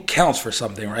stable counts for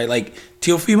something, right? Like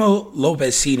Teofimo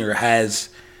Lopez Sr. has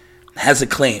a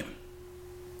claim.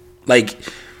 Like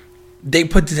they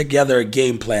put together a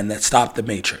game plan that stopped the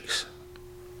Matrix.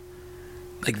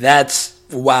 Like that's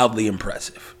wildly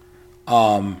impressive.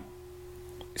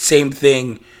 Same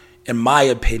thing, in my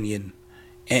opinion,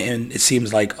 and it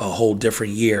seems like a whole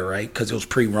different year, right? Because it was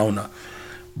pre-Rona.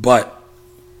 But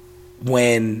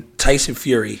when Tyson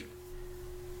Fury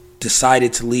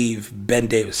decided to leave Ben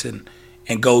Davison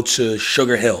and go to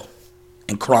Sugar Hill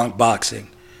and Kronk Boxing,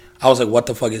 I was like, what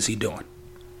the fuck is he doing?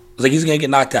 I was like, he's going to get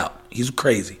knocked out. He's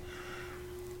crazy.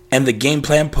 And the game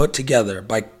plan put together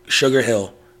by Sugar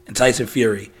Hill and Tyson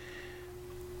Fury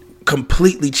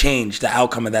completely changed the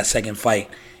outcome of that second fight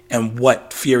and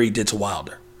what Fury did to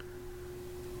Wilder.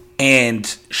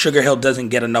 And Sugar Hill doesn't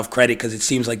get enough credit because it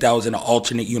seems like that was in an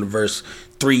alternate universe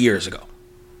 3 years ago.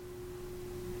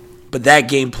 But that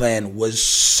game plan was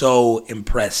so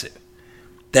impressive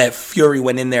that Fury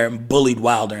went in there and bullied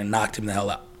Wilder and knocked him the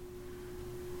hell out.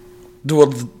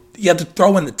 You had to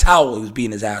throw in the towel. He was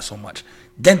beating his ass so much.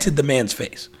 Dented the man's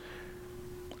face.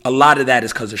 A lot of that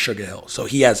is because of Sugar Hill. So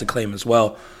he has a claim as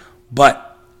well.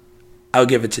 But I'll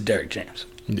give it to Derrick James.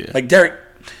 Yeah. Like, Derrick,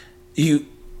 you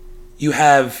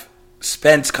have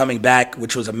Spence coming back,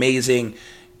 which was amazing.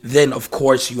 Then, of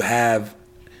course, you have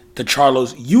the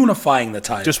Charlos unifying the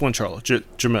title. Just one Charlo,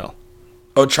 Jamel.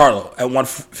 Oh, Charlo at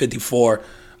 154.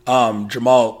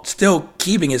 Jamal still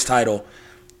keeping his title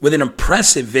with an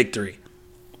impressive victory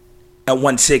at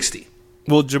 160.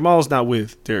 Well, Jamal's not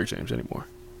with Derrick James anymore.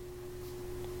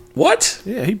 What?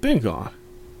 Yeah, he been gone.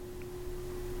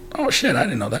 Oh, shit, I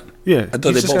didn't know that. Yeah. I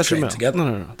thought they both trained together.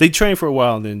 No. They trained for a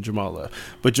while and then Jamal left.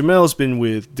 But Jamel's been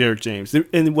with Derrick James. And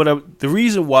the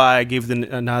reason why I gave the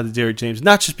nod to Derrick James,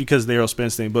 not just because of the Errol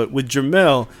Spence thing, but with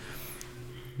Jamel,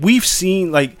 we've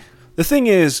seen, like, the thing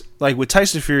is, like, with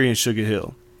Tyson Fury and Sugar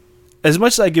Hill, as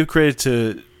much as I give credit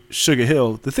to Sugar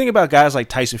Hill, the thing about guys like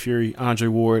Tyson Fury, Andre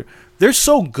Ward, they're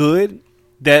so good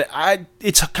that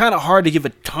it's kind of hard to give a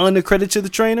ton of credit to the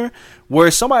trainer,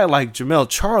 whereas somebody like Jamel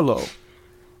Charlo,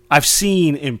 I've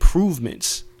seen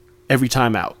improvements every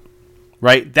time out,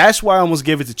 right? That's why I almost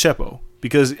gave it to Chepo,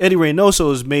 because Eddie Reynoso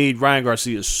has made Ryan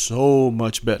Garcia so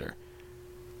much better.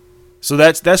 So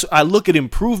that's I look at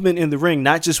improvement in the ring,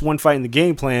 not just one fight in the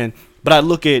game plan, but I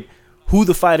look at who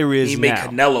the fighter is now. He made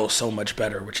Canelo so much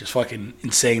better, which is fucking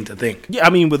insane to think. Yeah, I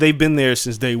mean, but they've been there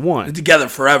since day one. They're together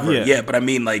forever, Yeah. yeah. But I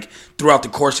mean, like, throughout the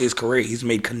course of his career, he's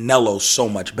made Canelo so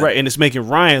much better. Right, and it's making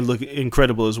Ryan look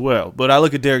incredible as well. But I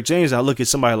look at Derrick James, I look at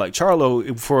somebody like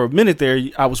Charlo. For a minute there,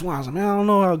 I was like, man, I don't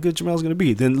know how good Jamel's going to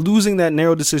be. Then losing that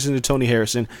narrow decision to Tony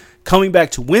Harrison, coming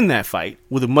back to win that fight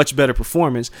with a much better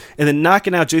performance, and then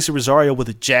knocking out Jason Rosario with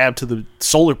a jab to the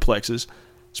solar plexus.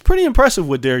 It's pretty impressive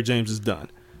what Derrick James has done.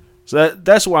 So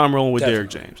that's why I'm rolling with Definitely.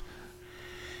 Derrick James.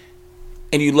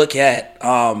 And you look at,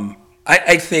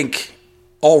 I think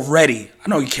already, I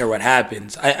don't care what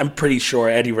happens, I'm pretty sure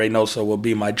Eddie Reynoso will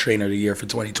be my trainer of the year for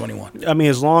 2021. I mean,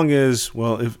 as long as,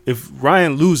 well, if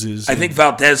Ryan loses. I think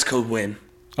Valdez could win.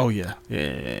 Oh, yeah.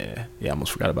 Yeah, I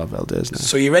almost forgot about Valdez now.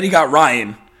 So you already got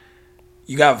Ryan.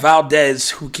 You got Valdez,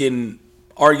 who can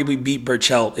arguably beat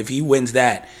Burchell if he wins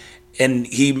that. And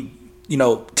he,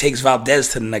 takes Valdez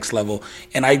to the next level.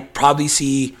 And I probably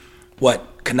see,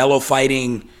 Canelo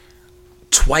fighting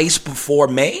twice before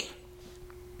May?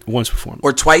 Once before May.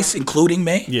 Or twice, including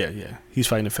May? Yeah. He's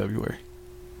fighting in February.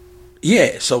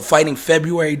 Yeah, so fighting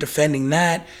February, defending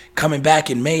that, coming back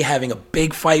in May, having a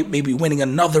big fight, maybe winning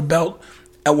another belt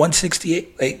at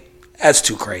 168. That's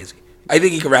too crazy. I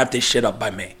think he could wrap this shit up by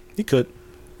May. He could.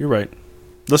 You're right.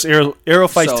 Unless Arrow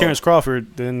fights So- Terrence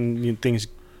Crawford, then things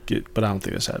get. But I don't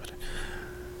think that's happening.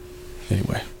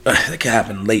 Anyway, That could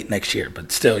happen late next year,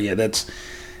 but still, yeah,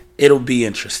 it'll be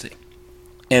interesting.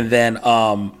 And then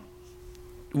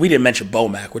we didn't mention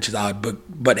Bomac, which is odd,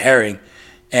 but Herring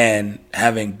and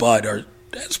having Bud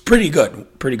that's pretty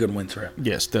good wins for him.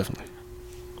 yes, definitely.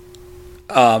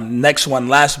 Next one,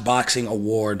 last boxing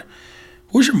award.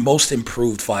 Who's your most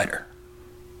improved fighter?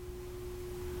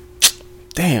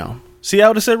 Damn. See, I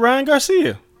would have said Ryan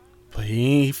Garcia, but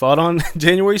he fought on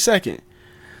January 2nd.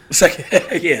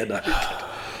 Second, yeah, no.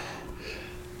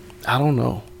 I don't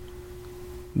know.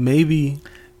 Maybe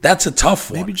That's a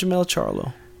tough one. Maybe Jamel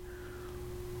Charlo.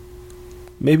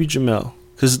 Maybe Jamel.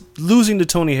 Because losing to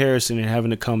Tony Harrison and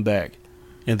having to come back,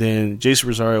 and then Jason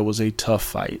Rosario was a tough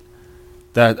fight.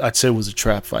 That I'd say was a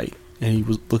trap fight, and he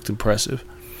looked impressive.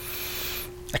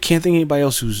 I can't think of anybody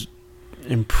else who's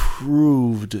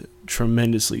improved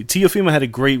tremendously. Teofimo had a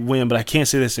great win, but I can't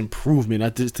say that's improvement. I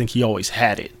just think he always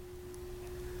had it.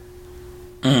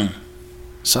 Mm.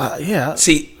 So, yeah.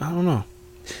 See, I don't know.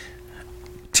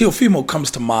 Teofimo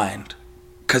comes to mind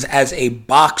because as a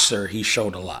boxer, he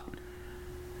showed a lot.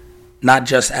 Not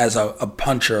just as a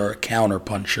puncher or a counter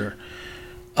puncher.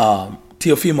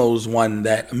 Teofimo was one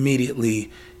that immediately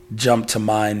jumped to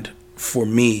mind for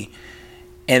me.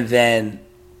 And then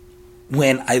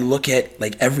when I look at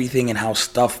like everything and how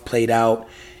stuff played out,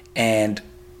 and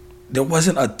there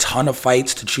wasn't a ton of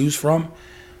fights to choose from,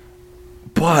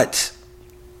 but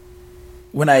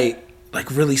when I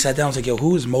like really sat down, I was like, yo,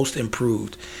 who is most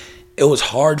improved? It was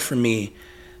hard for me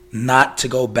not to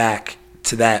go back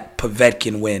to that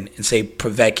Povetkin win and say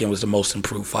Povetkin was the most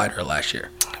improved fighter last year.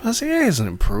 I say, yeah, he hasn't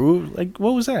improved. Like,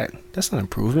 what was that? That's not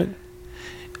improvement.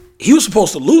 He was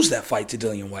supposed to lose that fight to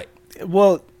Dillian White.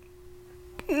 Well,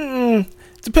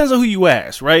 depends on who you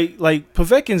ask, right? Like,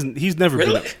 he's never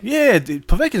Really?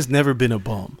 Povetkin's never been a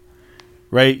bum,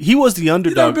 right? He was the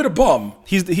underdog. He's never been a bum.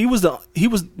 He was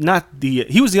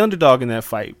the underdog in that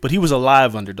fight, but he was a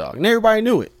live underdog, and everybody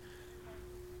knew it.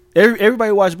 Everybody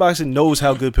who watches boxing knows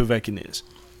how good Povetkin is.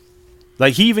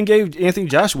 Like, he even gave Anthony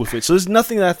Joshua fit. So there's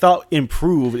nothing that I thought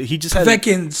improved. He just had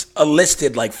Povetkin's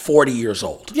listed like 40 years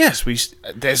old. Yes,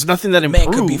 there's nothing that improved.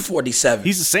 Man could be 47.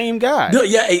 He's the same guy. No,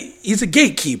 yeah, he's a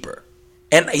gatekeeper.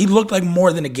 And he looked like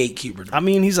more than a gatekeeper. I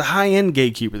mean, he's a high-end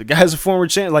gatekeeper. The guy's a former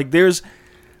champ. Like, there's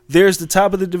the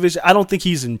top of the division. I don't think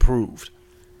he's improved.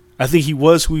 I think he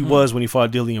was who he was when he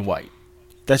fought Dillian White.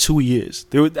 That's who he is.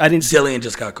 Dillian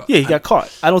just got caught. Yeah, he got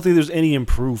caught. I don't think there's any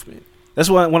improvement. That's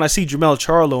why when I see Jermell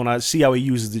Charlo and I see how he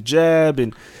uses the jab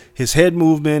and his head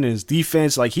movement and his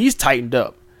defense, like, he's tightened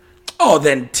up. Oh,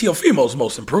 then Teofimo's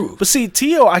most improved. But see,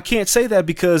 Teo, I can't say that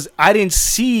because I didn't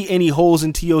see any holes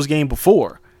in Teo's game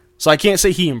before. So I can't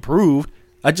say he improved.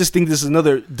 I just think this is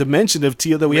another dimension of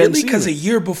Teo that we hadn't seen. Because a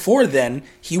year before then,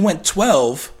 he went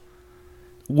 12.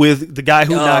 With the guy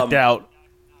who knocked out.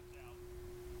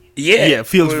 Yeah,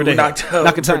 Felix Verdejo.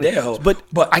 Nakatani.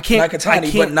 But I can't.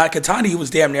 Nakatani was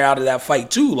damn near out of that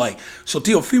fight too. Like, so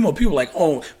Teofimo, people were like,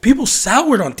 oh, people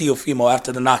soured on Teofimo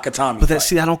after the Nakatani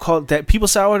fight. I don't call that. People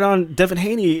soured on Devin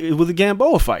Haney with the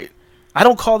Gamboa fight. I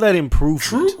don't call that improvement.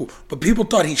 True, but people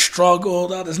thought he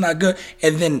struggled. Oh, that's not good.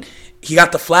 And then he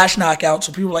got the flash knockout.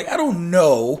 So people were like, I don't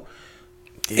know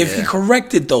if he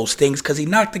corrected those things because he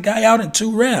knocked the guy out in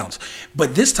 2 rounds.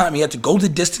 But this time he had to go the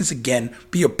distance again,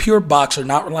 be a pure boxer,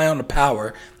 not rely on the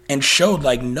power, and showed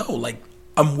like, no, like,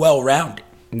 I'm well-rounded.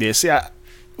 Yeah, see,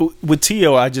 with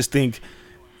Teo, I just think,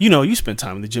 you spend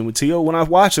time in the gym with Teo. When I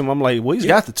watch him, I'm like, well, he's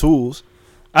got the tools.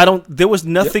 There was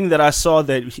nothing that I saw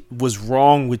that was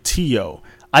wrong with Teo.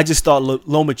 I just thought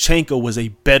Lomachenko was a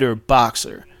better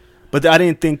boxer. But I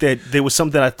didn't think that there was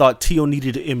something I thought Teo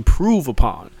needed to improve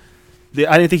upon.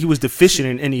 I didn't think he was deficient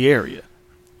in any area.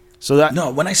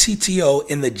 No, when I see Teo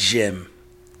in the gym,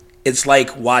 it's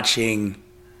like watching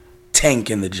Tank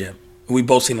in the gym. We've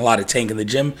both seen a lot of Tank in the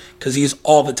gym because he's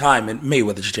all the time in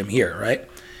Mayweather's gym here, right?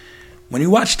 When you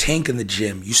watch Tank in the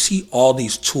gym, you see all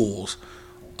these tools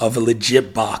of a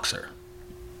legit boxer.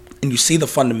 And you see the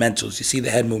fundamentals. You see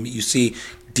the head movement. You see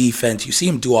defense. You see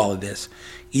him do all of this.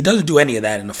 He doesn't do any of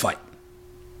that in a fight.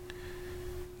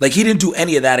 Like, he didn't do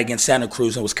any of that against Santa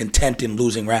Cruz and was content in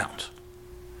losing rounds.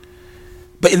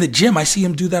 But in the gym, I see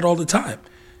him do that all the time.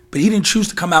 But he didn't choose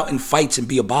to come out in fights and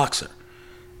be a boxer.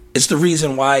 It's the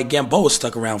reason why Gamboa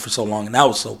stuck around for so long and that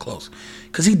was so close.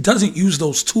 Because he doesn't use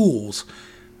those tools.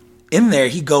 In there,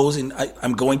 he goes and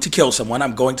I'm going to kill someone,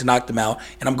 I'm going to knock them out,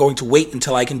 and I'm going to wait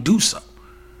until I can do so.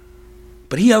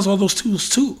 But he has all those tools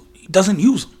too. He doesn't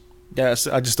use them. Yes,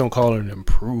 I just don't call it an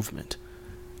improvement.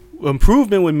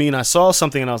 Improvement would mean I saw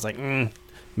something and I was like,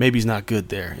 maybe he's not good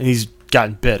there, and he's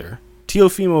gotten better.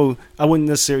 Teofimo, I wouldn't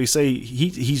necessarily say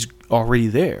he's already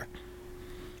there,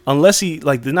 unless he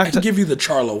like the. I can give you the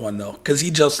Charlo one though, because he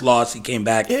just lost. He came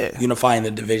back, unifying the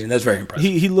division. That's very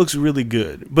impressive. He looks really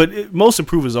good, but most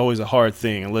improved is always a hard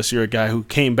thing unless you're a guy who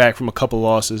came back from a couple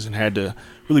losses and had to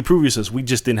really prove yourself. We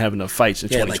just didn't have enough fights in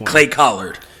 2020. Like Clay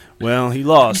Collard. Well, he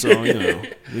lost, so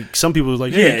some people was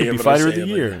like, he could be fighter of the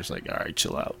year. It's like, all right,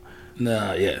 chill out.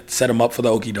 Nah, set him up for the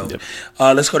okie doke. Yep.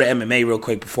 Let's go to MMA real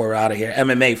quick before we're out of here.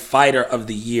 MMA fighter of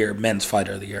the year, men's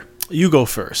fighter of the year. You go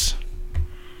first.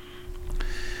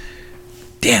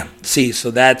 Damn. See, so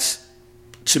that's,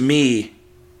 to me,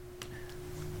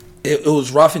 it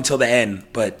was rough until the end,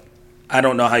 but I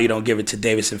don't know how you don't give it to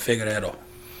Deiveson Figueiredo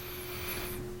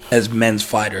as men's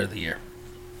fighter of the year.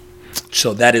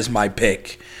 So that is my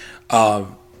pick.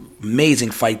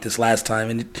 Amazing fight this last time,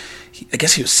 and I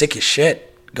guess he was sick as shit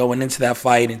going into that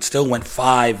fight and still went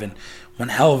 5 and one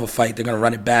hell of a fight. They're going to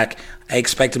run it back. I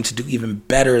expect him to do even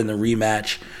better in the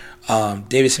rematch.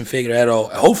 Deiveson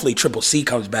Figueiredo, hopefully Triple C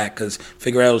comes back because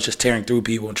Figueiredo's just tearing through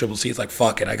people and Triple C is like,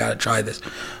 fuck it, I got to try this.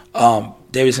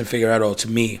 Deiveson Figueiredo, to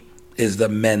me, is the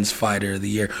men's fighter of the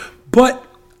year. But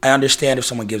I understand if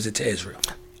someone gives it to Israel.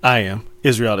 I am.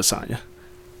 Israel Adesanya.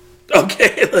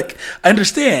 Okay, like, I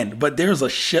understand, but there's a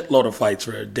shitload of fights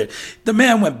where the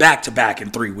man went back-to-back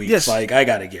in 3 weeks. Yes. Like, I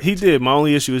got to give it. He did. My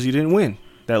only issue is he didn't win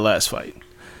that last fight.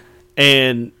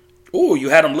 And Ooh, you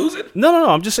had him losing? no.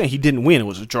 I'm just saying he didn't win. It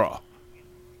was a draw.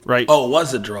 Right? Oh, it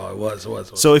was a draw. It was.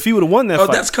 So if he would have won that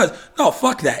fight. That's because, no,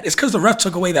 fuck that. It's because the ref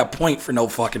took away that point for no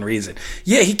fucking reason.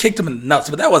 Yeah, he kicked him in the nuts,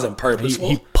 but that wasn't purposeful.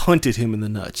 He punted him in the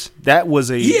nuts. That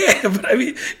was a... Yeah, but I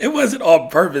mean, it wasn't on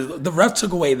purpose. The ref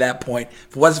took away that point.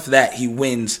 If it wasn't for that, he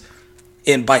wins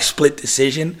by split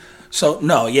decision. So,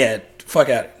 no, yeah, fuck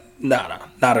out. No,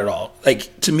 not at all.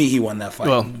 Like, to me, he won that fight.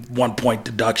 Well, 1 point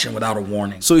deduction without a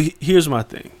warning. So here's my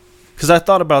thing. Because I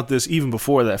thought about this even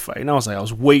before that fight. And I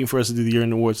was waiting for us to do the year in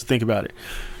the awards to think about it.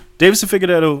 Deiveson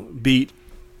Figueiredo beat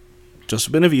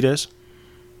Joseph Benavidez.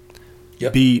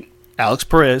 Yep. Beat Alex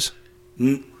Perez.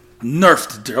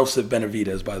 Nerfed Joseph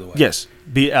Benavidez, by the way. Yes.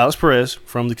 Beat Alex Perez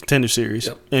from the Contender Series.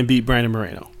 Yep. And beat Brandon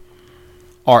Moreno.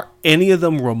 Are any of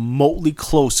them remotely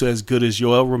close to as good as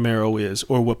Yoel Romero is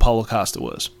or what Paulo Costa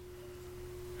was?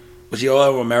 Was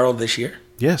Yoel Romero this year?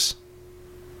 Yes.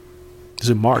 This is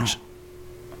in March.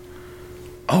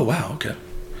 Oh, wow, okay.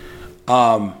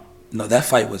 No, that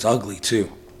fight was ugly, too.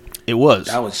 It was.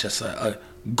 That was just a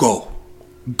go.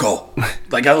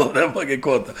 Like, I love that fucking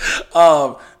quote.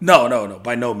 No,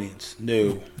 by no means.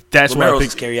 No. That's why I Romero's think,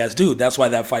 a scary ass dude. That's why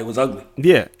that fight was ugly.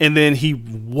 yeah, and then he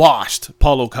washed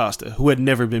Paulo Costa, who had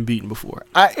never been beaten before.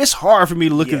 It's hard for me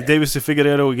to look at Deiveson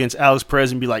Figueiredo against Alex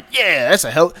Perez and be like, yeah, that's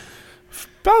a hell.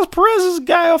 Alex Perez is a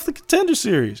guy off the Contender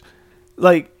Series.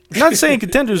 Like, not saying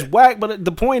Contender's whack, but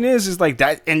the point is like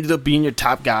that ended up being your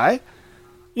top guy.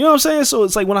 You know what I'm saying? So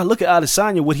it's like when I look at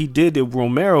Adesanya, what he did to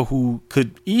Romero, who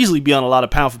could easily be on a lot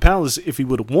of pound for pound lists if he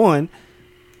would have won.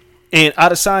 And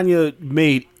Adesanya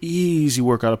made easy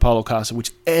work out of Paulo Costa,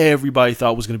 which everybody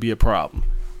thought was going to be a problem.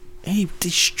 And he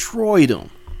destroyed him.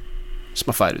 It's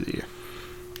my fight of the year.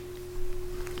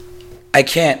 I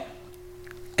can't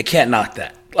knock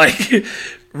that. Like,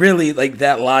 really, like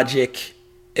that logic.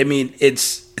 I mean,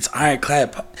 it's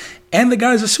ironclad. And the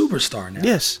guy's a superstar now.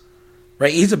 Yes.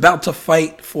 Right? He's about to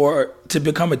fight to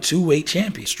become a 2-weight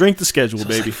champion. Strength of schedule, So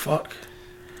baby. it's like, fuck.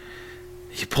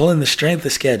 You're pulling the strength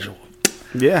of schedule.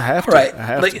 Yeah, I have to. All right. I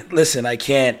have to. Listen, I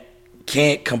can't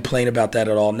complain about that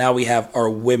at all. Now we have our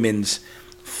women's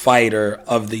fighter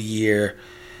of the year.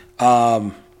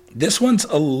 This one's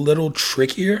a little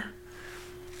trickier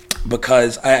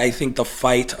because I think the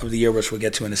fight of the year, which we'll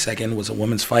get to in a second, was a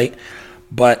women's fight.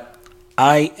 But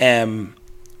I am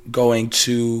going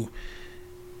to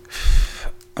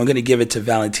give it to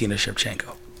Valentina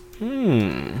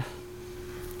Shevchenko.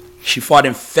 She fought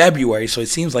in February, so it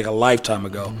seems like a lifetime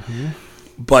ago. Mm-hmm.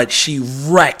 But she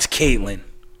wrecked Caitlin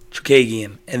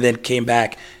Chukagian and then came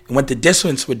back and went the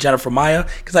distance with Jennifer Maia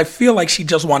because I feel like she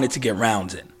just wanted to get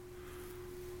rounds in.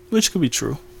 Which could be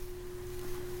true.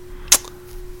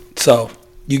 So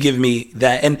you give me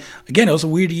that. And again, it was a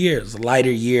weird year. It was a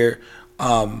lighter year.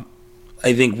 I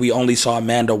think we only saw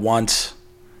Amanda once.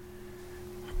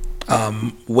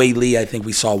 Wei Li, I think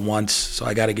we saw once. So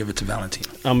I got to give it to Valentina.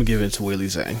 I'm going to give it to Weili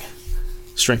Zhang.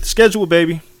 Strength of schedule,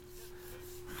 baby.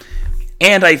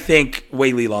 And I think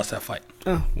Wei Li lost that fight.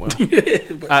 Oh, well.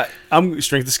 I'm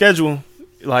strength of schedule.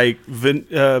 Like,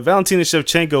 Valentina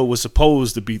Shevchenko was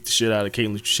supposed to beat the shit out of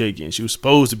Caitlin Chukagian. She was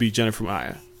supposed to beat Jennifer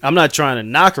Maia. I'm not trying to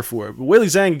knock her for it, but Weili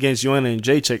Zhang against Joanna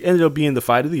Jędrzejczyk ended up being the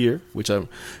fight of the year, which I'm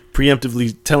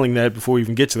preemptively telling that before we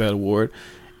even get to that award.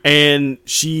 And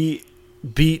she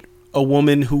beat a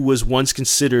woman who was once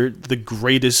considered the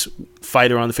greatest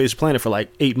fighter on the face of the planet for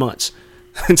like 8 months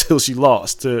until she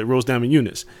lost to Rose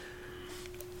Namajunas.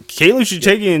 Caitlin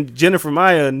Chukagian and Jennifer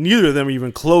Maia, neither of them are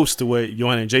even close to what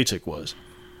Joanna Jędrzejczyk was.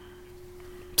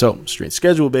 So, straight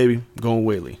schedule, baby. Going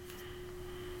Weili.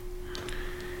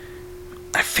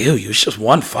 I feel you. It's just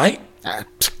one fight. I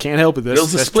can't help it. It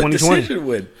was a That's split 2020. decision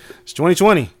win. It's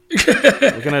 2020.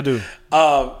 What can I do?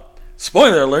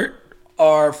 Spoiler alert.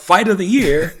 Our fight of the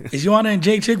year is Joanna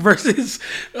Jędrzejczyk versus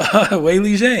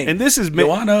Weili Zhang. And this is men.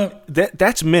 Joanna,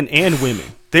 That's men and women.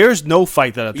 There's no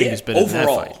fight that I think is better than that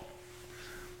fight.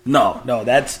 No,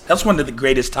 that's one of the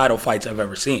greatest title fights I've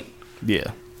ever seen.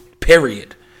 Yeah.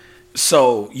 Period.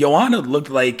 So Joanna looked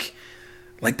like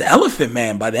the Elephant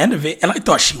Man by the end of it, and I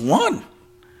thought she won.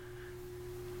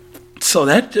 So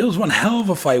it was one hell of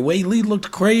a fight. Wei Li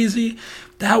looked crazy.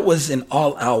 That was an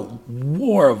all-out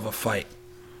war of a fight.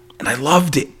 And I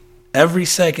loved it. Every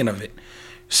second of it.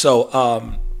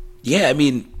 So, yeah, I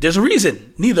mean, there's a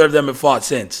reason neither of them have fought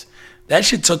since. That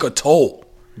shit took a toll.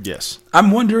 Yes.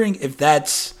 I'm wondering if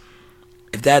that's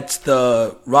if that's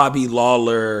the Robbie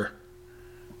Lawler,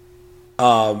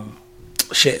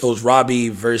 it was Robbie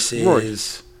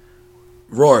versus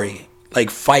Rory, like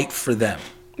fight for them.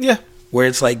 Yeah. Where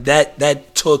it's like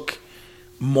that took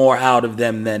more out of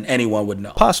them than anyone would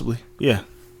know. Possibly. Yeah.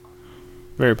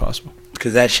 Very possible.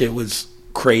 Because that shit was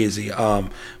crazy. But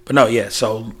no, yeah,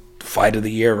 so fight of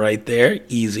the year right there.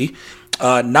 Easy.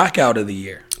 Knockout of the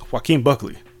year. Joaquin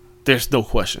Buckley. There's no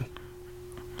question.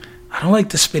 I don't like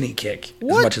the spinning kick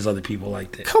What? as much as other people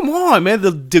liked it. Come on, man.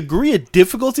 The degree of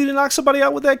difficulty to knock somebody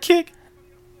out with that kick.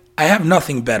 I have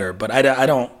nothing better, but I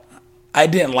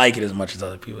didn't like it as much as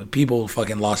other people. People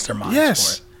fucking lost their minds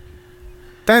Yes. for it.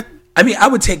 That. I mean, I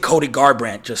would take Cody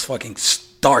Garbrandt just fucking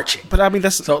starching. But I mean,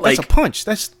 that's like, a punch.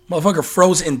 That's motherfucker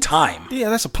froze in time. Yeah,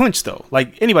 that's a punch, though.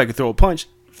 Like, anybody could throw a punch.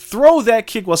 Throw that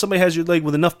kick while somebody has your leg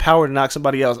with enough power to knock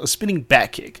somebody else. A spinning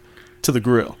back kick to the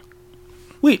grill.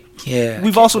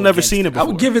 We've also never seen it before.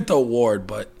 I would give it the award,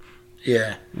 but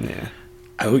yeah.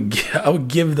 I would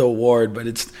give the award, but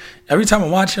it's every time I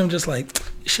watch it, I'm just like, this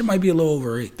shit might be a little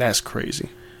overrated. That's crazy.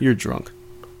 You're drunk.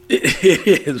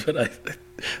 It is, but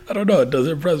I don't know. It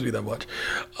doesn't impress me that much.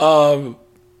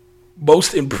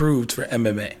 Most improved for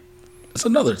MMA. That's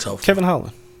another tough one. Kevin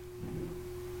Holland.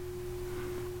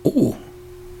 Ooh.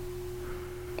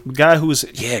 The guy who's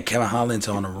Kevin Holland's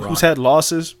on a run. who's had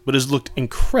losses, but has looked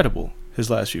incredible his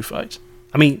last few fights.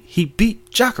 I mean, he beat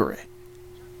Jacare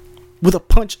with a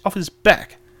punch off his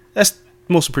back. That's the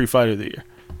most improved fighter of the year.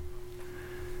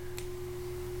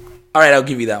 All right, I'll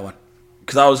give you that one.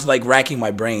 Because I was like racking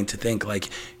my brain to think like,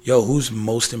 yo, who's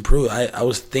most improved? I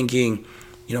was thinking,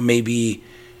 maybe,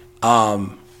 I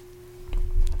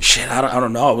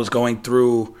don't know. I was going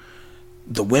through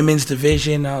the women's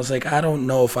division. I was like, I don't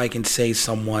know if I can say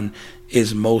someone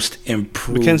is most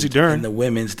improved Mackenzie Dern. in the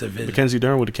women's division. Mackenzie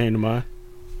Dern would have came to mind.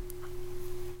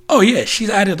 Oh, yeah. She's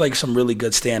added like some really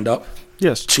good stand-up.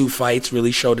 Yes. 2 fights,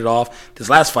 really showed it off. This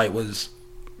last fight was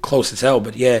close as hell.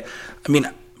 But, yeah, I mean,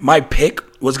 my pick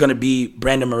was going to be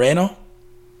Brandon Moreno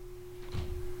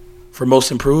for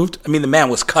most improved. I mean, the man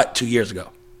was cut 2 years ago.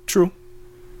 True.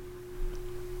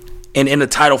 And in a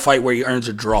title fight where he earns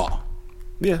a draw.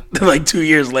 Yeah. Like 2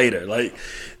 years later. Like,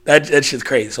 that shit's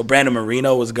crazy. So, Brandon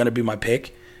Moreno was going to be my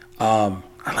pick. I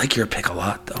like your pick a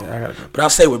lot, though. Yeah, I gotta go. But I'll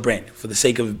stay with Brandon for the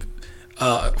sake of,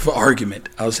 for argument.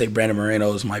 I'll say Brandon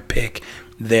Moreno is my pick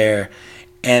there.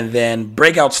 And then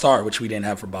Breakout Star, which we didn't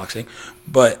have for boxing,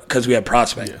 but because we had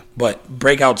Prospect. Yeah. But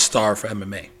Breakout Star for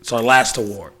MMA. It's our last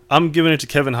award. I'm giving it to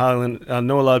Kevin Holland. I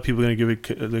know a lot of people are going to give it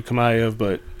to Kamaev,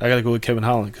 but I got to go with Kevin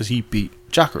Holland because he beat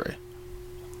Jacare.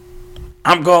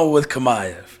 I'm going with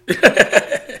Kamaev.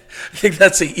 I think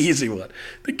that's an easy one.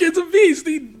 The kid's a beast.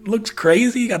 He looks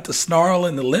crazy. He got the snarl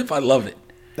in the lip. I love it.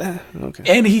 Okay.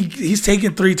 And he's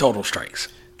taken 3 total strikes.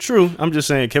 True. I'm just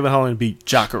saying Kevin Holland beat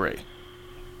Jacare.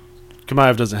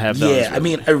 Kamaev doesn't have that. Yeah, I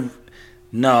mean,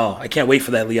 I can't wait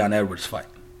for that Leon Edwards fight.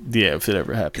 Yeah, if it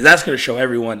ever happens. Because that's going to show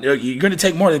everyone, you're going to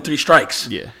take more than 3 strikes.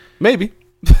 Yeah. Maybe.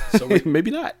 So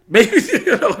Maybe not. Maybe,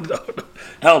 no.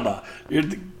 Hell no.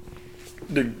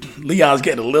 Leon's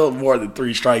getting a little more than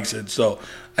 3 strikes in, so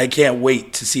I can't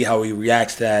wait to see how he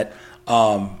reacts to that.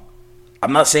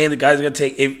 I'm not saying the guy's going to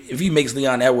take, if he makes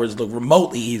Leon Edwards look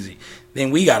remotely easy,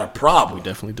 then we got a problem. We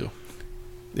definitely do.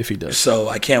 If he does. So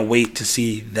I can't wait to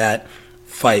see that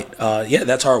fight.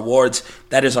 That's our awards.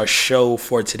 That is our show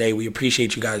for today. We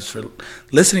appreciate you guys for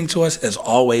listening to us. As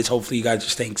always, hopefully you guys are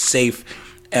staying safe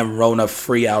and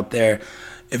Rona-free out there.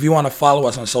 If you want to follow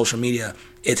us on social media,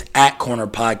 it's at Corner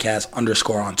Podcast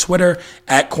 _ on Twitter,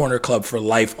 at Corner Club for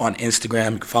Life on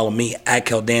Instagram. You can follow me at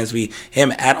Kel Dansby,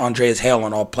 him at Andreas Hale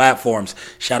on all platforms.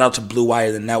 Shout out to Blue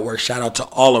Wire, the network. Shout out to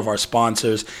all of our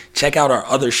sponsors. Check out our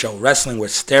other show, Wrestling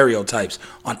with Stereotypes,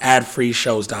 on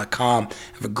adfreeshows.com.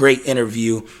 Have a great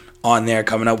interview on there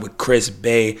coming up with Chris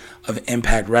Bay of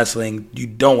Impact Wrestling. You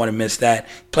don't want to miss that.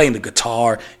 Playing the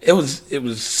guitar. It was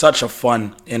such a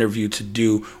fun interview to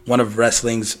do. One of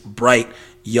wrestling's bright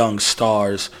young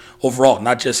stars overall,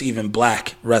 not just even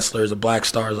black wrestlers or black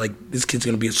stars. Like, this kid's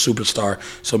going to be a superstar.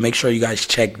 So make sure you guys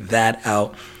check that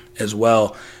out as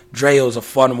well. Dre, was a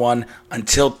fun one.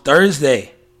 Until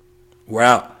Thursday, we're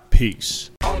out.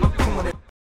 Peace.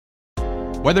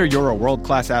 Whether you're a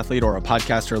world-class athlete or a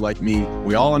podcaster like me,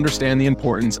 we all understand the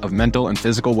importance of mental and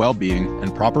physical well-being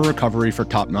and proper recovery for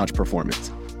top-notch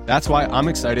performance. That's why I'm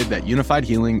excited that Unified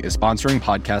Healing is sponsoring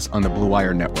podcasts on the Blue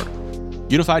Wire Network.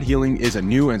 Unified Healing is a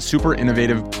new and super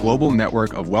innovative global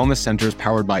network of wellness centers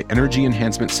powered by Energy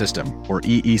Enhancement System, or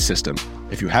EE System.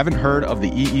 If you haven't heard of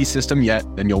the EE System yet,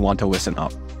 then you'll want to listen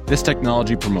up. This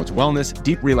technology promotes wellness,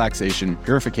 deep relaxation,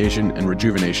 purification, and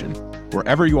rejuvenation.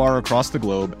 Wherever you are across the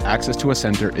globe, access to a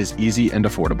center is easy and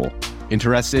affordable.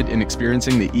 Interested in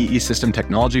experiencing the EE System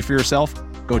technology for yourself?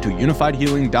 Go to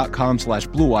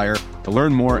unifiedhealing.com/bluewire to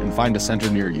learn more and find a center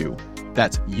near you.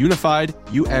 That's unified,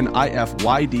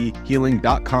 UNIFYD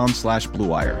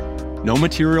healing.com/bluewire. No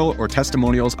material or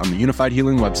testimonials on the Unified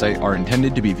Healing website are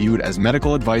intended to be viewed as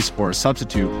medical advice or a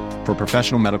substitute for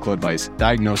professional medical advice,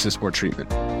 diagnosis, or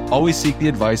treatment. Always seek the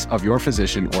advice of your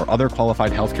physician or other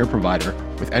qualified healthcare provider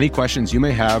with any questions you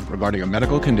may have regarding a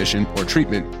medical condition or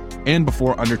treatment and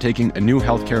before undertaking a new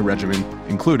healthcare regimen,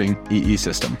 including EE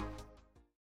System.